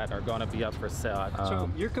ones that are going to be up for sale. So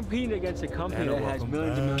you're competing against a company that has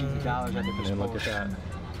millions and millions of dollars at their disposal. And look at that.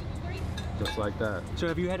 Just like that. So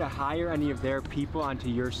have you had to hire any of their people onto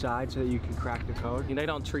your side so that you can crack the code? They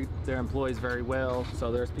don't treat their employees very well,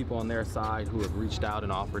 so there's people on their side who have reached out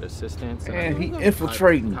and offered assistance. And he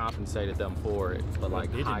infiltrating. I've compensated them for it, but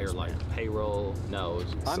like hire like payroll, no.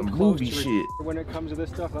 It's just I'm some close movie to shit. when it comes to this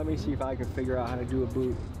stuff. Let me see if I can figure out how to do a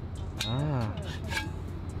boot. Ah.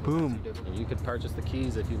 Boom. And you could purchase the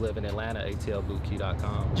keys if you live in Atlanta,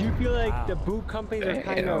 atlbootkey.com. Do you feel like the boot companies are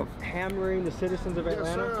kind Damn. of hammering the citizens of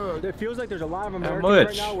Atlanta? It feels like there's a lot of Americans much?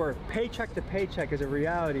 right now where paycheck to paycheck is a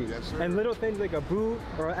reality. Yes, sir. And little things like a boot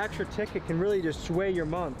or an extra ticket can really just sway your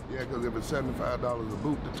month. Yeah, because if it's $75 a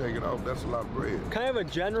boot to take it off, that's a lot of bread. Kind of a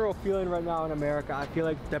general feeling right now in America. I feel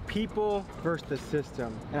like the people versus the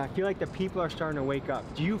system. And I feel like the people are starting to wake up.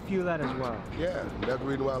 Do you feel that as well? Yeah, that's the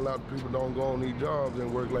reason why a lot of people don't go on these jobs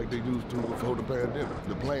and work like they used to before the pandemic.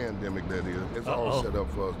 The pandemic, that is. It's all set up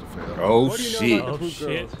for us to fail. Oh, What do you know shit. about the boot shit.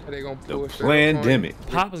 girls? Are they gonna The pull straight up on you? pandemic.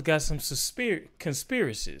 Papa's got some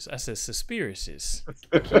conspiracies. I said conspiracies.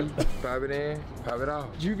 Pop it in, pop it off.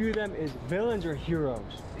 Do you view them as villains or heroes?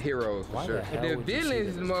 Heroes, for Why sure. the hell The would you see villains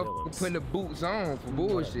is them the as motherfucker villains? putting the boots on for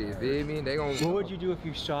bullshit, feel me? They gonna... What would you do if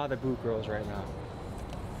you saw the boot girls right now?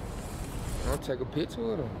 I'll take a picture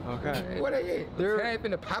with them. Okay. Where they at? They ain't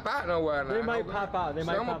finna pop out nowhere now. They might pop out. They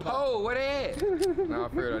might I'm a pop out. pole. Where they at? Nah,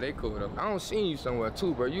 for real, they cool though. I don't see you somewhere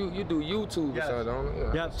too, bro. You do YouTube Yes. or something, don't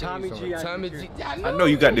you? Yep, Tommy G, I Tommy see G. you. I know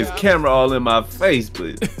you got this camera all in my face,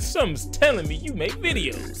 but Something's telling me you make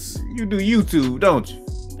videos. you do YouTube, don't you?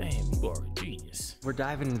 Damn, you are a genius. We're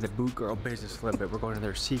diving into the boot girl business a little bit. We're going to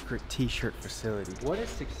their secret t-shirt facility. What does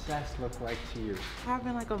success look like to you?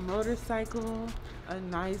 Having like a motorcycle, a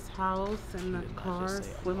nice house, and a car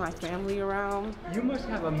with my family around. You must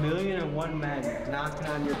have 1,000,001 men knocking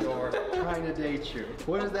on your door trying to date you.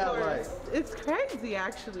 What is that like? It's crazy,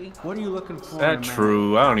 actually. What are you looking for? That in a man?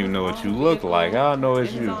 true. I don't even know what you look like. All I know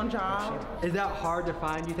it's His you. own job. Is that hard to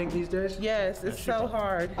find, you think, these days? Yes, it's so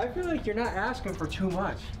hard. I feel like you're not asking for too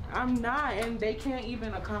much. I'm not, and they can't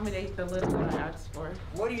even accommodate the little one I asked for.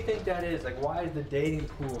 What do you think that is? Like, why is the dating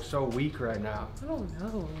pool so weak right now? I don't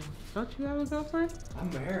know. Don't you have a girlfriend? I'm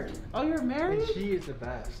married. Oh, you're married? And she is the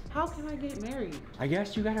best. How can I get married? I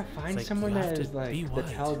guess you gotta find someone that is like that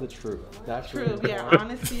tells the truth. That's True, really yeah, important.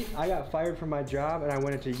 honesty. I got fired from my job and I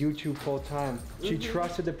went into YouTube full time. She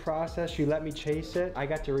trusted the process. She let me chase it. I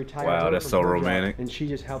got to retire. Wow, her that's from so her job, romantic. and she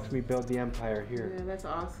just helped me build the empire here. Yeah, that's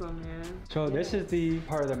awesome, man. So this is the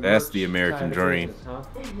part of the That's merch the American side of dream. business, huh?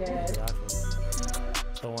 Yes.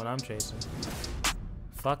 The one I'm chasing.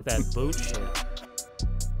 Fuck that boot shit.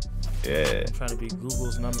 Yeah. I'm trying to be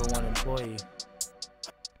Google's #1 employee.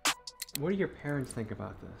 What do your parents think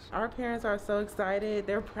about this? Our parents are so excited.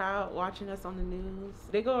 They're proud watching us on the news.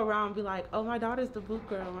 They go around and be like, oh, my daughter's the boot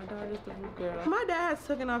girl. My daughter's the boot girl. My dad has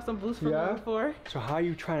taken off some boots for me before. So how are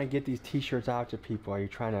you trying to get these t-shirts out to people? Are you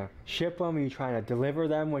trying to ship them? Are you trying to deliver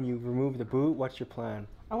them when you remove the boot? What's your plan?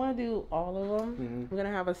 I want to do all of them. We're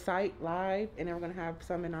going to have a site live, and then we're going to have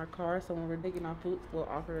some in our car. So when we're taking off boots, we'll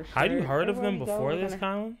offer a shirt. Had you heard of Everywhere them we go, before we're this,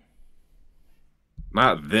 gonna- Colin?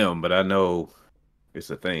 Not them, but I know it's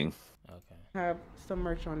a thing. Have some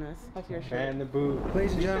merch on us. That's your shirt. And the boot.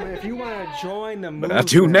 Ladies and gentlemen, if you want to join the movement, I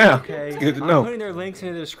do now. okay, It's good to I'm know. putting their links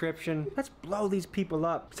in the description. Let's blow these people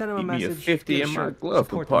up. Send them a Give me a message. 50 get a in my shirt, glove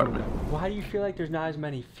support the compartment. movement. Why do you feel like there's not as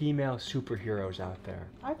many female superheroes out there?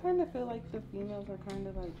 I kind of feel like the females are kind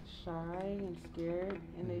of like shy and scared,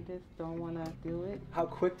 and they just don't want to do it. How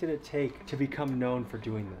quick did it take to become known for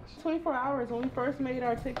doing this? 24 hours. When we first made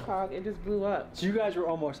our TikTok, it just blew up. So you guys were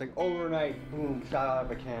almost like overnight, boom, shot out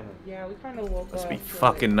of a cannon. Yeah, we kind of woke Must up. be to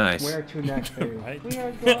fucking it. nice. Where to next, baby? We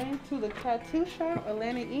are going to the tattoo shop,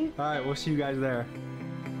 Atlantic Ink. All right, we'll see you guys there.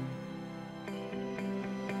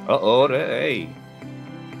 Uh-oh, hey.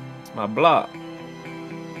 It's my block.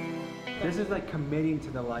 This is like committing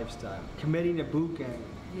to the lifestyle, committing to boot gang.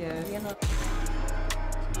 Yeah.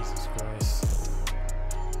 Jesus Christ.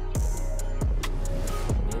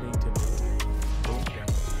 Committing to boot gang.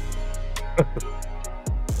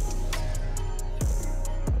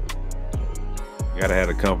 Gotta have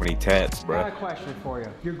the company tats, I bro. got a question for you.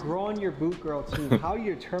 You're growing your boot girl team. How do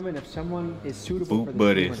you determine if someone is suitable for Boot the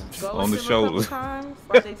buddies tournament? on the shoulders.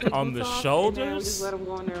 On the shoulders? Just let them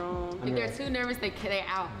go on their own. If they're too nervous, they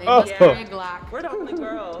out. They Oh. just red block. We're the only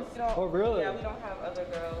girls. Oh, really? Yeah, we don't have other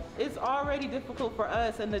girls. It's already difficult for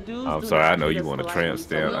us, and the dudes. I'm do sorry, not I know treat you us want to politely, tramp so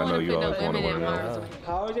stamp. we I don't know wanna you put always no want to women wear in that. harm's way.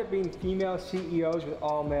 How is it being female CEOs with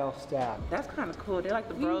all male staff? That's kind of cool. They like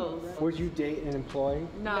the bros. Would you date an employee?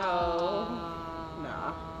 No.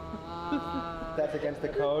 That's against the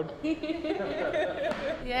code.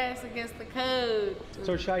 Yes, against the code.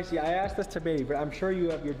 So Shicey, I asked this to Baby, but I'm sure you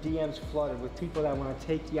have your DMs flooded with people that want to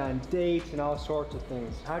take you on dates and all sorts of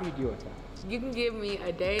things. How do you deal with that? You can give me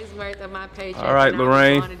a day's worth of my paycheck. All right, and I'll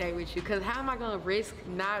Lorraine. go on a date with you. Cause how am I gonna risk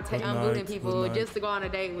not Good unbooting night, people good night. just to go on a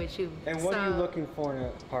date with you? And what are you So, looking for in a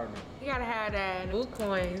partner? You gotta have that boot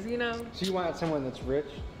coins, you know, So you want someone that's rich?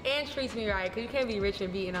 and treats me right. Cause you can't be rich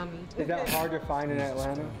and beating on me. Is that hard to find in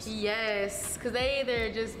Atlanta? Yes, cause they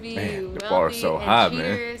either just be Man, the wealthy bar's so and high, man.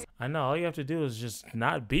 cheaters. I know. All you have to do is just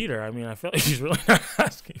not beat her. I mean, I feel like she's really not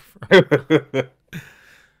asking for.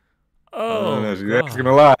 Oh, she's God. asking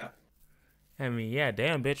a lot. I mean, yeah,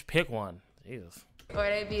 damn, bitch, pick one. Jesus. Or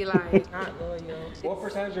they be like, Not loyal. What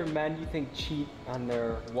percentage of men do you think cheat on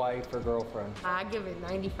their wife or girlfriend? I give it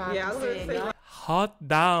 95%. Yeah, I was gonna say, Hot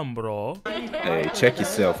damn, bro. Hey, check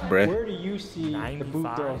yourself, bruh. Where do you see the boot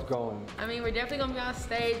 95. girls going? I mean, we're definitely gonna be on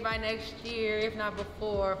stage by next year, if not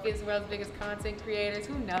before. It's the world's biggest content creators.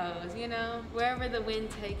 Who knows, you know? Wherever the wind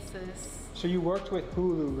takes us. So you worked with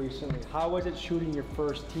Hulu recently. How was it shooting your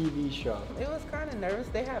first TV show? it was kind of nervous.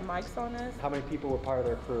 They had mics on us. How many people were part of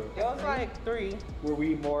their crew? It was like 3. Were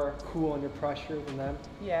we more cool under pressure than them?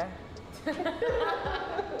 Yeah.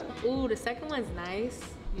 Ooh, the second one's nice.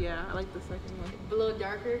 Yeah, I like the second one. A little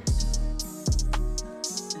darker.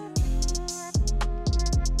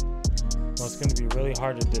 Well, it's gonna be really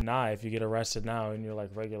hard to deny if you get arrested now in your like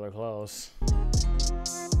regular clothes.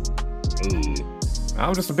 Ooh.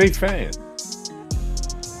 I'm just a big fan.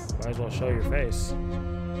 Might as well show your face.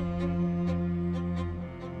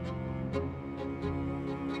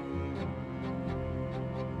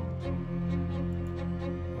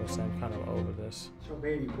 I'm kind of over this. So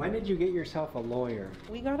baby, when did you get yourself a lawyer?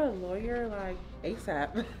 We got a lawyer like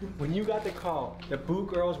ASAP. When you got the call, the boot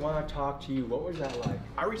girls want to talk to you. What was that like?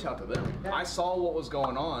 I reached out to them. I saw what was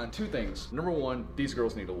going on. 2 things. Number 1, these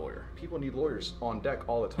girls need a lawyer. People need lawyers on deck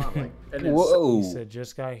all the time. Like, and then He said,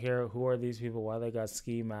 just got here. Who are these people? Why they got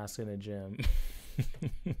ski masks in a gym?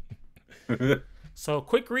 So,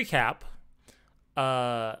 quick recap.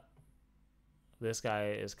 This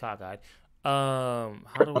guy is cockeyed. How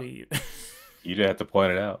do we? You didn't have to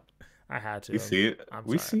point it out. I had to. You see it?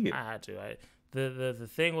 We see it. I had to. The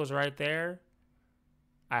thing was right there.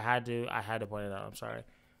 I had to point it out. I'm sorry.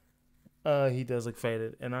 He does look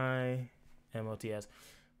faded, and I MOTS.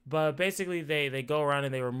 But basically, they go around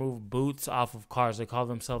and they remove boots off of cars. They call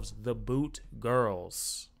themselves the Boot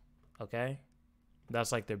Girls. Okay,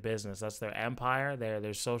 that's like their business. That's their empire.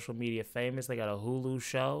 They're social media famous. They got a Hulu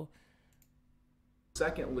show.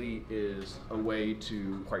 Secondly is a way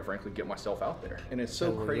to, quite frankly, get myself out there. And it's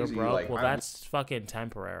so crazy. Like, well, that's fucking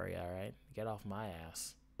temporary, all right? Get off my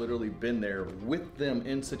ass. Literally been there with them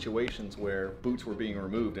in situations where boots were being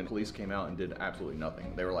removed and police came out and did absolutely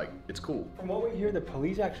nothing. They were like, it's cool. From what we hear, the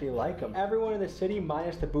police actually like them. Everyone in the city,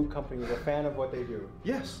 minus the boot company, is a fan of what they do.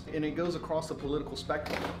 Yes, and it goes across the political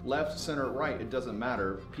spectrum. Left, center, right, it doesn't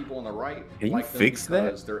matter. People on the right like them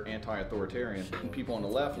because they're anti-authoritarian. And people on the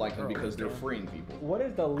left like them because they're freeing people. What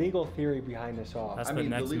is the legal theory behind this all? I mean,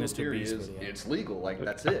 the legal theory is it's legal, like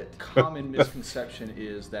that's it. Common misconception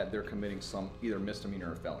is that they're committing some either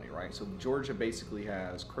misdemeanor or felony. Right? So Georgia basically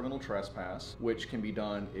has criminal trespass, which can be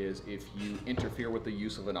done is if you interfere with the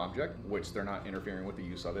use of an object, which they're not interfering with the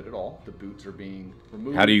use of it at all. The boots are being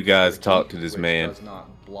removed. How do you guys talk to this man? Does not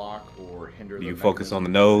block or hinder. Do you focus on the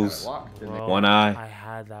nose, one eye, I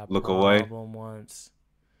had that look problem away? once.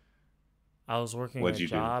 I was working a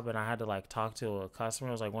job and I had to like talk to a customer.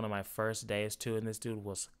 It was like one of my first days too, and this dude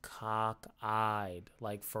was cock-eyed,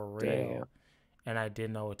 like for real. Damn. And I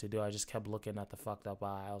didn't know what to do. I just kept looking at the fucked up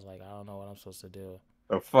eye. I was like, I don't know what I'm supposed to do.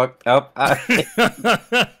 A fucked up eye.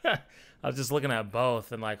 I was just looking at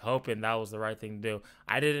both and like hoping that was the right thing to do.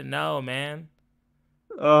 I didn't know, man.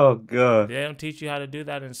 Oh god. They don't teach you how to do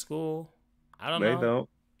that in school. I don't know. They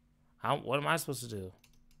don't. What am I supposed to do?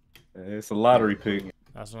 It's a lottery pick.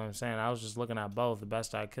 That's what I'm saying. I was just looking at both the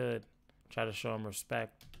best I could. Try to show them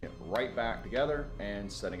respect. Right back together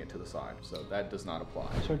and setting it to the side. So that does not apply.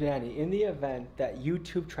 So Danny, in the event that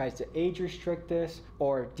YouTube tries to age restrict this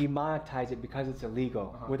or demonetize it because it's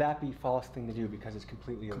illegal, would that be a false thing to do because it's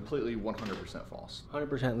completely illegal? Completely 100% false.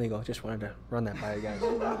 100% legal. Just wanted to run that by you guys.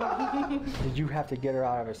 Did you have to get her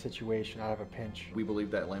out of a situation, out of a pinch? We believe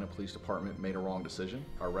that Atlanta Police Department made a wrong decision,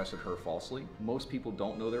 arrested her falsely. Most people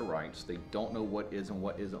don't know their rights. They don't know what is and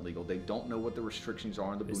what isn't legal. They don't know what the restrictions are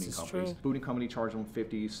on the booting companies. Booting company charge them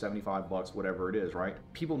 $50, $75, whatever it is, right?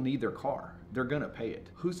 People need their car. They're gonna pay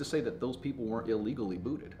it. Who's to say that those people weren't illegally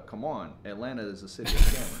booted? Come on, Atlanta is a city of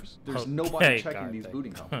scammers. There's nobody checking these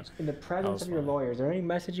booting companies. In the presence of your lawyer, is there any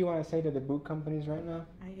message you want to say to the boot companies right now?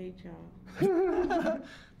 I hate y'all.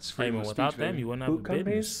 Hey, man, without them, you wouldn't have boot a business.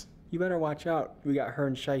 companies, you better watch out. We got her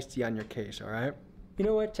and Shiesty on your case, all right? You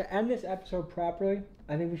know what? To end this episode properly,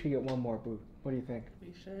 I think we should get one more boot. What do you think?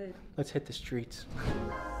 We should. Let's hit the streets.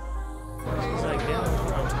 He's like, yeah,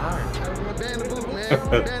 I'm tired. Ban the boot, man.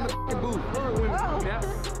 Ban the boot.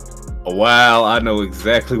 Oh, wow, I know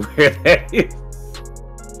exactly where that is.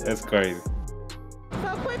 That's crazy.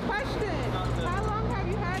 So quick question. How long have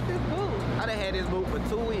you had this boot? I done had this boot for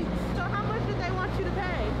 2 weeks. So how much did they want you to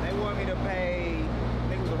pay? They want me to pay, I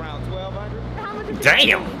think it was around $1,200. How much did you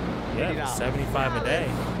Damn! Yeah, 75 a day.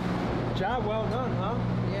 Job well done, huh?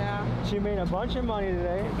 Yeah. She made a bunch of money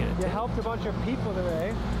today. You helped a bunch of people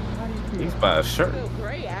today. How do you feel? He's by a shirt. I feel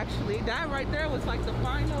great, actually. That right there was like the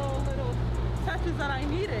final little touches that I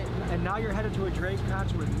needed. And now you're headed to a Drake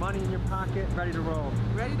concert with money in your pocket, ready to roll.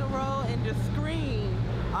 Ready to roll and just scream.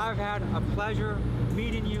 I've had a pleasure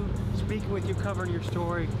meeting you, speaking with you, covering your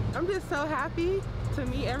story. I'm just so happy to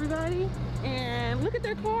meet everybody. And look at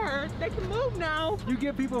their car. They can move now. You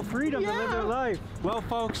give people freedom to live their life. Well,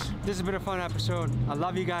 folks, this has been a fun episode. I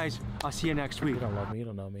love you guys. I'll see you next week. You don't love me. You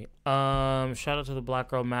don't know me. Shout out to the Black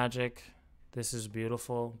Girl Magic. This is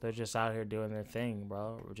beautiful. They're just out here doing their thing,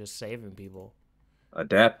 bro. We're just saving people.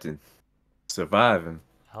 Adapting. Surviving.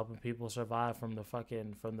 Helping people survive from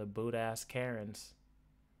the boot ass Karens.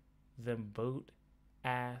 Them boot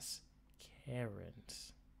ass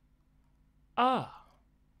Karens. I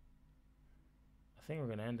think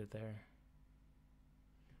we're gonna end it there.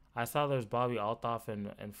 I saw there's Bobby Altoff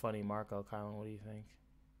and Funny Marco. Kylan, what do you think?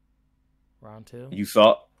 Round 2? You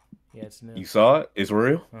saw it? Yeah, it's new. You saw it? It's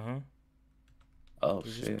real? Uh-huh. Oh,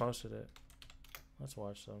 You shit. just posted it. Let's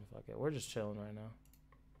watch some. Fuck it. We're just chilling right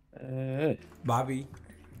now. Bobby.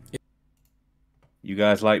 You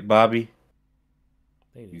guys like Bobby?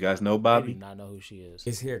 They do You guys know They Bobby? do not know who she is.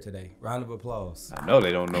 Is here today. Round of applause. I know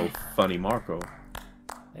they don't know Funny Marco.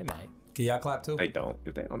 They might. Can y'all clap too? They don't.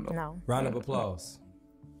 If they don't know. No. Round of applause.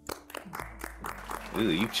 Ooh,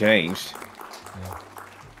 you changed. Yeah.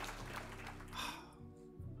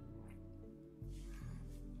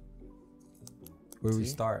 Where we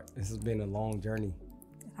start? This has been a long journey.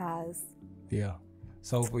 It has. Yeah.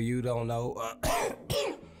 So for you don't know,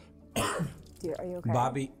 Are you okay?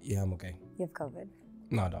 Bobby. Yeah, I'm okay. You have COVID.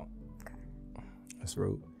 No, I don't. Okay. That's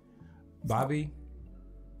rude. Bobby,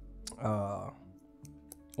 want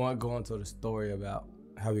to go into the story about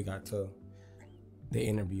how we got to the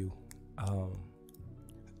interview.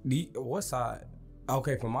 What side?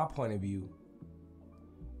 Okay, from my point of view,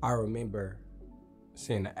 I remember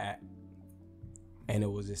seeing the app, and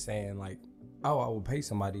it was just saying like, "Oh, I will pay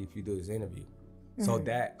somebody if you do this interview." So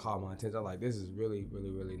that caught my attention. I'm like, this is really,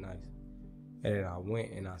 really, really nice. And then I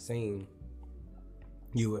went and I seen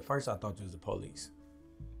you. At first, I thought you was the police.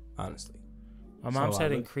 Honestly. My mom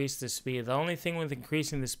said increase the speed. The only thing with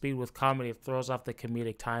increasing the speed with comedy, it throws off the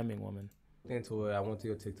comedic timing, woman. Into it, I went to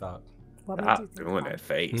your TikTok. What made you think doing that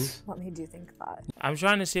face. What made you think that? I'm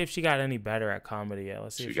trying to see if she got any better at comedy yet.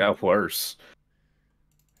 Let's see. She got worse.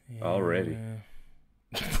 Yeah. Already.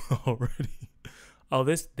 Already. Oh,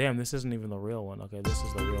 this isn't even the real one. Okay, this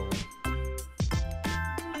is the real one.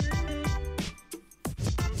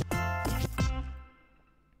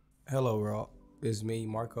 Hello, world. It's me,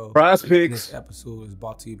 Marco. Prize Picks. This episode is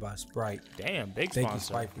brought to you by Sprite. Damn, big Thank sponsor. you,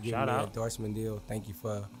 Sprite, for giving Shout me an out. endorsement deal. Thank you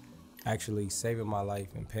for actually saving my life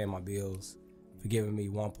and paying my bills, for giving me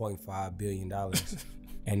 $1.5 billion.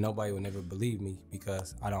 And nobody will never believe me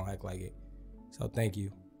because I don't act like it. So thank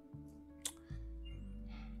you.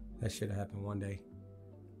 That should have happened one day.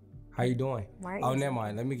 How you doing? Oh, never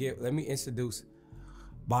mind. Let me introduce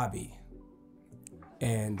Bobby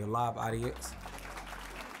and the live audience.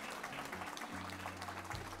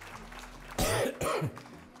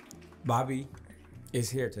 Bobby is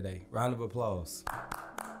here today. Round of applause.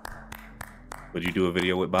 Would you do a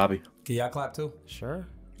video with Bobby? Can y'all clap too? Sure.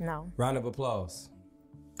 No. Round of applause.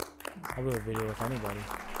 I'll do a video with anybody.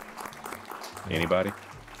 Anybody?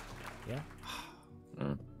 Yeah.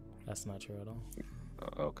 That's not true at all.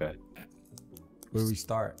 Okay. Where we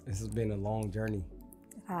start? This has been a long journey.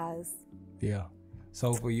 It has. Yeah.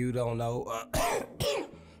 So for you don't know,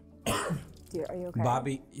 Are you okay?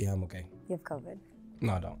 Bobby. Yeah, I'm okay. You have COVID.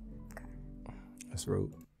 No, I don't. Okay. That's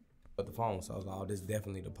rude. But the phone, so I was like, oh, this is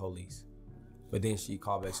definitely the police. But then she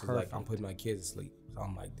called back. She's like, I'm putting my kids to sleep. So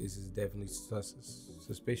I'm like, this is definitely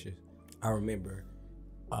suspicious. I remember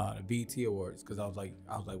the BET Awards because I was like,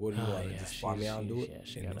 what do you want? Just fly me out and do it?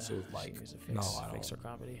 Yeah, And then she was like, no, I don't. Fix her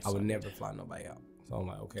comedy. I would never fly nobody out. So I'm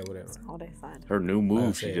like, okay, whatever. That's not what I said. Her new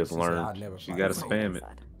move she just said, learned. I'd never She fly got to nobody spam it.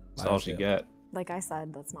 That's all she got. Like I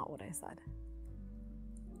said, that's not what I said.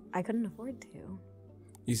 I couldn't afford to.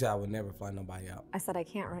 You said I would never fly nobody out. I said I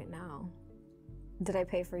can't right now. Did I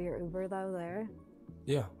pay for your Uber though there?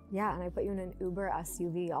 Yeah. Yeah, and I put you in an Uber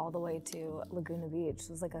SUV all the way to Laguna Beach. It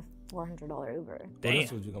was like a $400 Uber.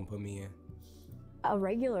 That's what you gonna put me in. A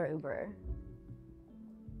regular Uber.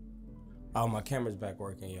 Oh, my camera's back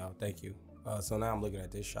working, y'all. Thank you. So now I'm looking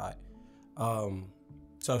at this shot.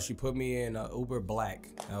 So she put me in a Uber Black.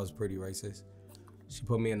 That was pretty racist. She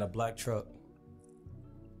put me in a black truck.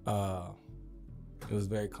 It was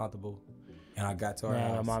very comfortable. And I got to her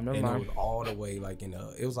house, Mom, and it was all the way like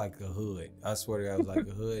it was like a hood. I swear to God, it was like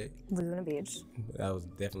a hood. Laguna Beach. That was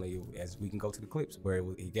definitely, as we can go to the clips, where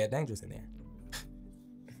it got dangerous in there.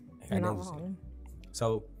 You're not wrong.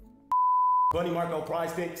 So, Bunny Marco,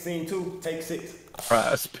 Prize Pick, Scene 2, Take 6.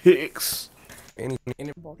 Prize Picks. Any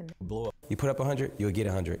blow up. You put up 100, you'll get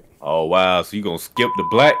 100. Oh wow, so you gonna skip the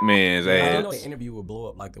black man's I didn't know ads? the interview would blow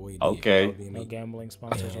up like the way it did. Okay. No gambling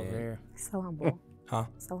sponsors over here. So humble. Huh?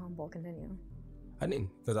 So humble. Continue. I didn't,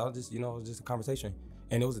 because I was just, it was just a conversation.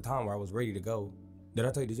 And it was a time where I was ready to go. Did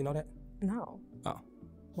I tell you, did you know that? No. Oh.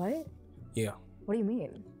 What? Yeah. What do you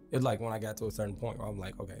mean? It's like when I got to a certain point where I'm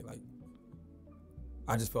like, okay, like,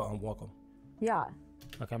 I just felt unwelcome. Yeah.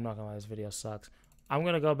 Okay, I'm not gonna lie, this video sucks. I'm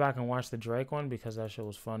gonna go back and watch the Drake one because that shit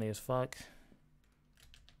was funny as fuck.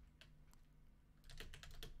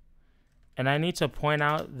 And I need to point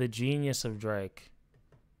out the genius of Drake.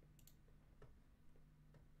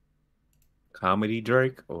 Comedy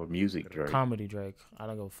Drake or music Drake? Comedy Drake. I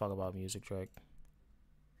don't give a fuck about music Drake.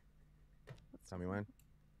 Tell me when.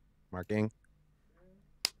 Marking.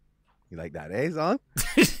 You like that, eh, son?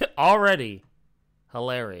 Already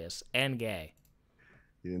hilarious and gay.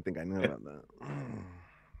 You didn't think I knew about that.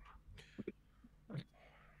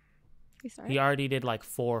 He already did like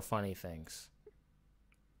 4 funny things.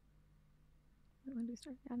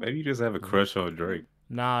 Maybe you just have a crush on Drake.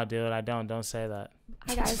 Nah, dude, I don't. Don't say that.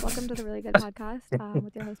 Hi guys, welcome to the Really Good Podcast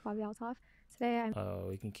with your host Bobby Altoff. Today I'm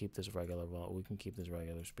We can keep this regular. Well, we can keep this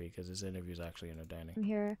regular speed because this interview is actually entertaining.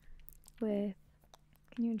 here with.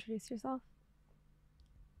 Can you introduce yourself?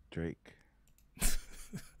 Drake.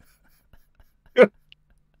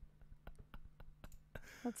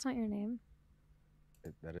 That's not your name.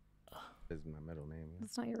 That is my middle name. Yeah.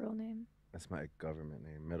 That's not your real name. That's my government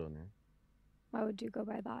name, middle name. Why would you go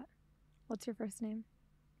by that? What's your first name?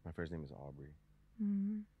 My first name is Aubrey.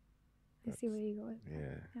 I see what you go with.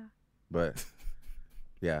 Yeah. Yeah. But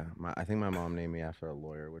yeah, I think my mom named me after a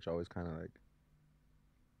lawyer, which always kind of like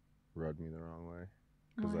rubbed me the wrong way.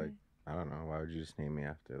 Because like, I don't know, why would you just name me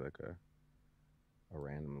after like a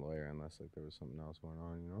random lawyer unless like there was something else going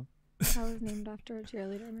on, you know? I was named after a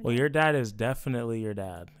cheerleader. Well, your dad is definitely your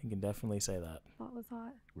dad. You can definitely say that. That was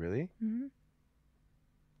hot. Really?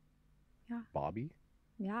 Yeah. Bobby?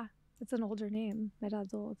 Yeah. It's an older name. My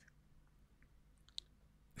dad's old.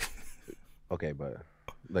 Okay, but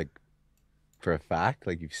like for a fact,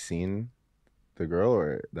 like you've seen the girl,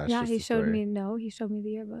 or that's yeah, just he a showed story? me. No, he showed me the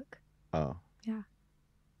yearbook. Oh. Yeah.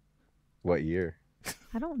 What year?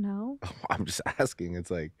 I don't know. I'm just asking.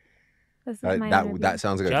 It's like This is my that interview. that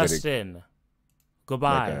sounds like Justin, like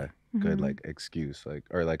goodbye. a good like excuse, like,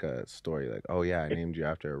 or like a story, like, oh yeah, I named you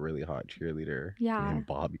after a really hot cheerleader Yeah. named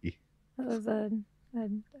Bobby. That was a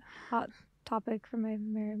hot topic for my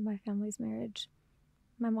family's marriage.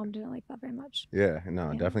 My mom didn't like that very much. Yeah,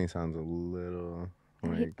 no, it definitely sounds a little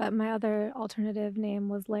like But my other alternative name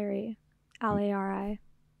was Larry, L-A-R-I.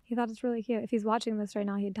 He thought it's really cute. If he's watching this right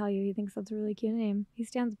now, he'd tell you he thinks that's a really cute name. He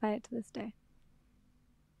stands by it to this day.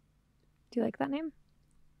 Do you like that name?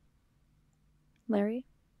 Larry?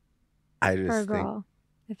 I just For a think girl.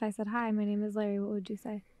 If I said, hi, my name is Larry, what would you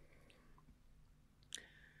say?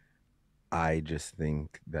 I just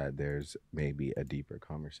think that there's maybe a deeper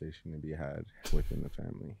conversation to be had within the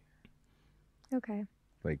family. Okay.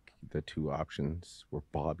 Like the two options were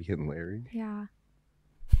Bobby and Larry, Yeah.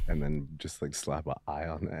 and then just like slap an I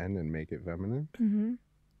on the end and make it feminine.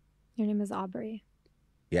 Your name is Aubrey.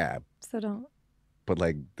 Yeah, So don't. but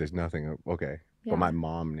like there's nothing. Okay, Yeah. but my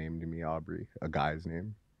mom named me Aubrey, a guy's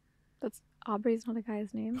name. That's Aubrey's not a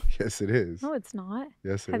guy's name. Yes, it is. No, it's not.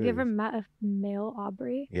 Yes, it Have you ever is. met a male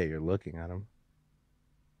Aubrey? Yeah, you're looking at him.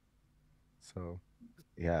 So,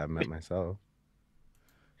 yeah, I met myself.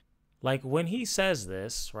 Like when he says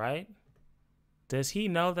this, right? Does he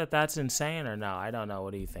know that that's insane or no? I don't know.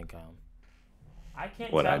 What do you think, I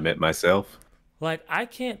can't. When tell. I met myself. Like I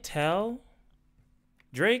can't tell.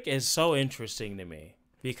 Drake is so interesting to me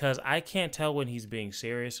because I can't tell when he's being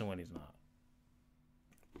serious and when he's not.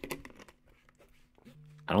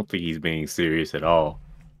 I don't think he's being serious at all.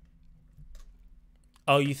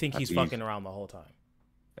 Oh, you think I he's think fucking around the whole time?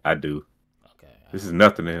 I do. Okay. This is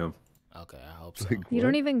nothing to him. Okay, I hope so. Like, You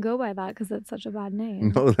don't even go by that because it's such a bad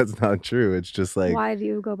name. No, that's not true. It's just like Why do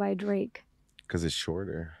you go by Drake? because it's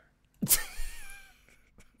shorter.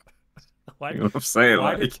 Why, You know what I'm saying?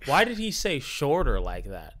 why did he say shorter like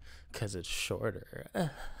that? Because it's shorter.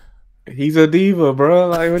 He's a diva, bro.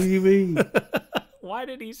 Like, what do you mean? Why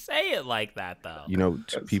did he say it like that, though? You know,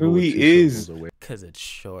 That's people who with he two is. syllables away. Because it's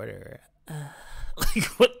shorter. Like,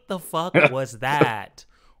 what the fuck was that?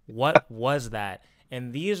 What was that?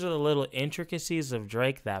 And these are the little intricacies of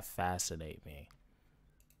Drake that fascinate me.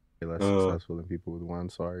 Less successful than people with one.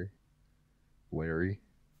 Sorry, Larry.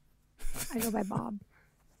 I go by Bob.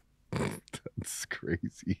 That's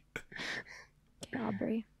crazy. Okay,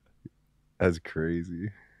 Aubrey. That's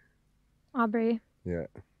crazy. Aubrey. Yeah.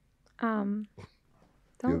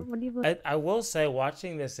 What do you look? I will say,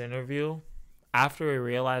 watching this interview, after we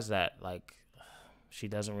realized that, like, she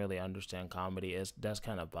doesn't really understand comedy, does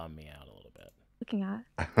kind of bum me out a little bit. Looking at?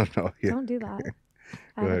 I don't know. Yeah. Don't do that.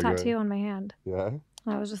 I Go have a ahead, go tattoo ahead. on my hand. Yeah. And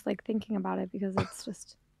I was just like thinking about it because it's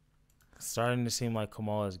just. Starting to seem like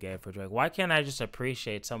Kamala's gay for Drake. Why can't I just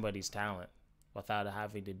appreciate somebody's talent without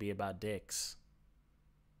having to be about dicks?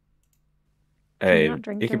 Hey, not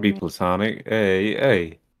drink it can be during it. platonic.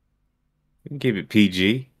 Hey. You can keep it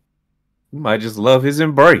PG. You might just love his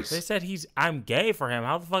embrace. They said I'm gay for him.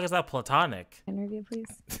 How the fuck is that platonic? Interview, please.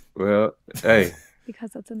 Well, hey.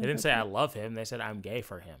 Because that's They an. didn't say I love him. They said I'm gay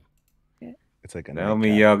for him. It's like a Now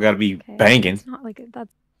me, y'all gotta be banging. It's not like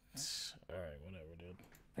that's. All right, whatever, dude.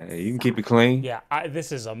 Hey, you can keep it clean. Yeah,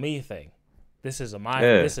 this is a me thing. This is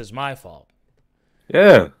Yeah. This is my fault.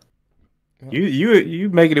 Yeah. You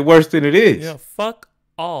making it worse than it is. You know, fuck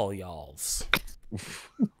all y'alls.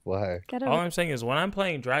 Why? All I'm saying is when I'm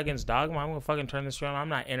playing Dragon's Dogma, I'm gonna fucking turn this around. I'm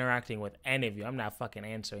not interacting with any of you. I'm not fucking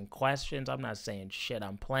answering questions. I'm not saying shit.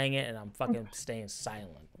 I'm playing it and I'm fucking staying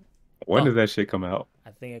silent. When does that shit come out? I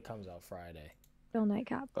think it comes out Friday. Bill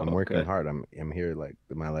Nightcap. I'm working hard. I'm here. Like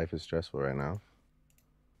my life is stressful right now.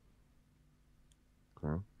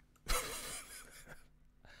 Okay.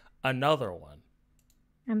 Another one.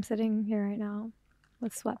 I'm sitting here right now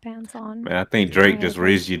with sweatpants on. Man, I think Drake just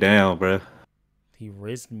rizzed you down, bro. He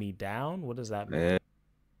rizzed me down? What does that mean? Yeah.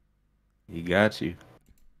 He got you.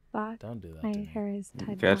 Fuck. Don't do that. My hair is He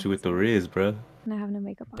tied got back, you with the so- Riz, bro. And I have no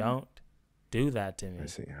makeup on. Don't do that to me. I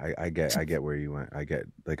see. I get where you went. I get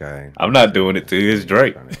like I. I'm not doing it to you. It's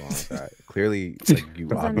Drake. Trying to go on with that. Clearly, like you Does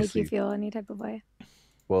that make obviously. you feel any type of way?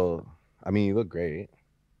 Well, I mean, you look great,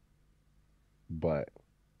 but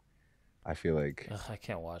I feel like Ugh, I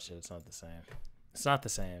can't watch it. It's not the same. It's not the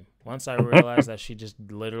same. Once I realized that she just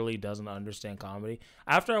literally doesn't understand comedy.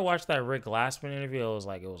 After I watched that Rick Glassman interview, it was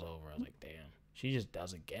over. I was like, damn, she just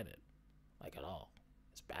doesn't get it, like at all.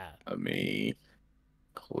 It's bad. I mean,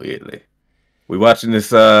 clearly. We watching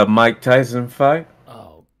this Mike Tyson fight?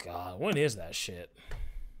 Oh God, when is that shit?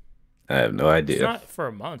 I have no idea. It's not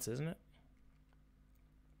for months, isn't it?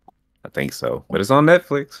 I think so, but it's on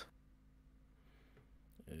Netflix.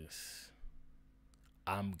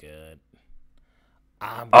 I'm good.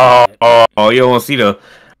 Oh, you don't want to see the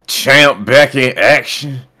champ back in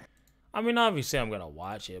action? I mean, obviously I'm gonna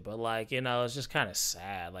watch it, but like, it's just kind of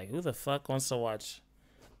sad. Like, who the fuck wants to watch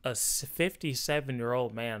a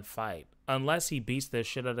 57-year-old man fight? Unless he beats the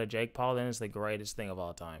shit out of Jake Paul, then it's the greatest thing of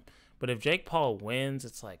all time. But if Jake Paul wins,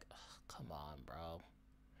 it's like, ugh, come on, bro.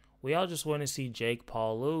 We all just want to see Jake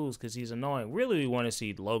Paul lose because he's annoying. Really, we want to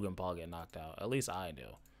see Logan Paul get knocked out. At least I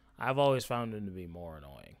do. I've always found him to be more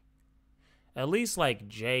annoying. At least, like,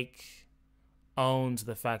 Jake owns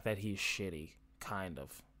the fact that he's shitty, kind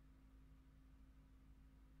of.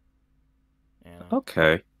 You know?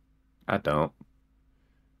 Okay. I don't.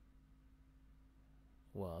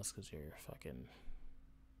 Well, it's because you're fucking...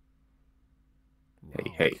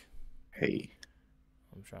 Hey.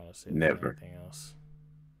 I'm trying to see if Never. there's anything else.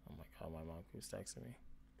 Oh my God, my mom keeps texting me.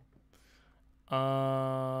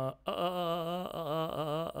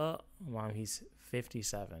 Mom, he's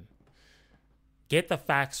 57. Get the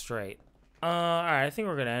facts straight. All right, I think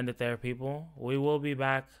we're gonna end it there, people. We will be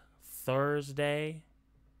back Thursday.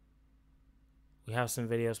 We have some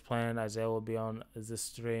videos planned. Isaiah will be on this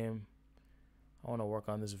stream. I want to work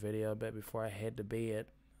on this video a bit before I head to bed.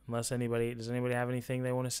 Does anybody have anything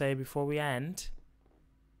they want to say before we end?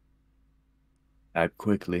 Act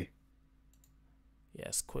quickly.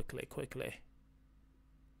 Yes, quickly.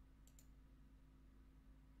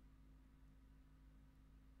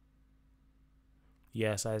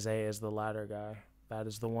 Yes, Isaiah is the latter guy. That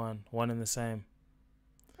is the one. One and the same.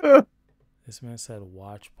 This man said,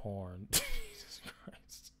 watch porn. Jesus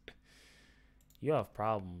Christ. You have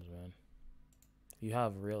problems, man. You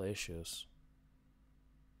have real issues.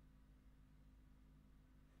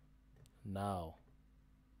 No.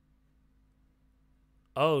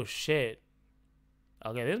 Oh, shit.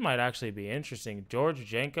 Okay, this might actually be interesting. George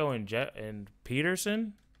Janko and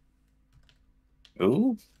Peterson?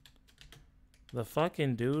 Ooh. The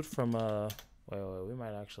fucking dude from, wait, we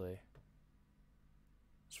might actually...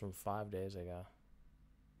 It's from 5 days ago.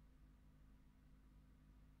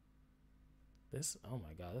 Oh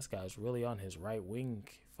my God, this guy's really on his right wing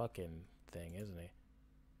fucking thing, isn't he?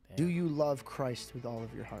 Do you love Christ with all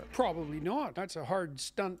of your heart? Probably not. That's a hard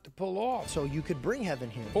stunt to pull off. So you could bring heaven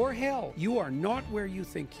here. Or hell. You are not where you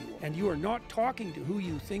think you are. And you are not talking to who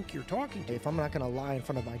you think you're talking to. If I'm not going to lie in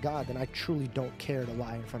front of my God, then I truly don't care to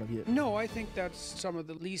lie in front of you. No, I think that's some of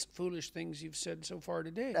the least foolish things you've said so far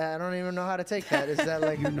today. I don't even know how to take that. Is that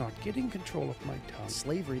like... You're not getting control of my tongue.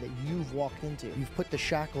 Slavery that you've walked into. You've put the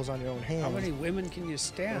shackles on your own hands. How many women can you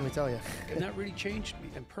stand? Let me tell you. And that really changed me,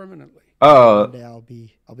 and permanently. One day I'll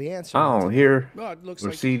be answering. I don't hear Well, it looks or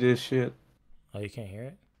like... see this shit. Oh, you can't hear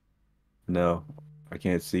it? No, I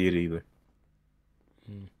can't see it either.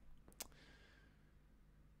 You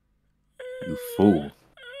fool.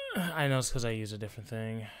 I know it's because I use a different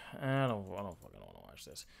thing. I don't fucking want to watch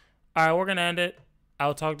this. All right, we're gonna end it.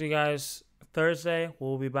 I'll talk to you guys Thursday.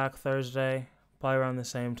 We'll be back Thursday, probably around the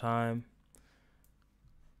same time.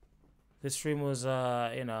 This stream was,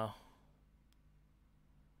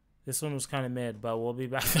 this one was kind of mid, but we'll be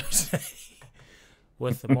back Thursday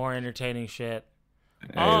with more entertaining shit. Hey,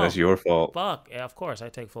 that's your fault. Fuck. Yeah, of course. I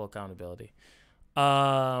take full accountability.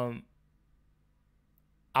 Also,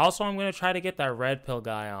 I'm going to try to get that red pill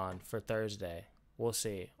guy on for Thursday. We'll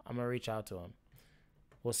see. I'm going to reach out to him.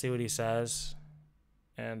 We'll see what he says.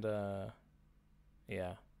 And,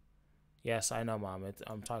 yeah. Yes, I know, Mom.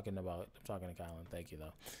 I'm talking to Kylan. Thank you,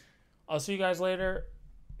 though. I'll see you guys later.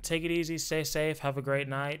 Take it easy. Stay safe. Have a great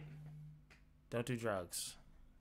night. Don't do drugs.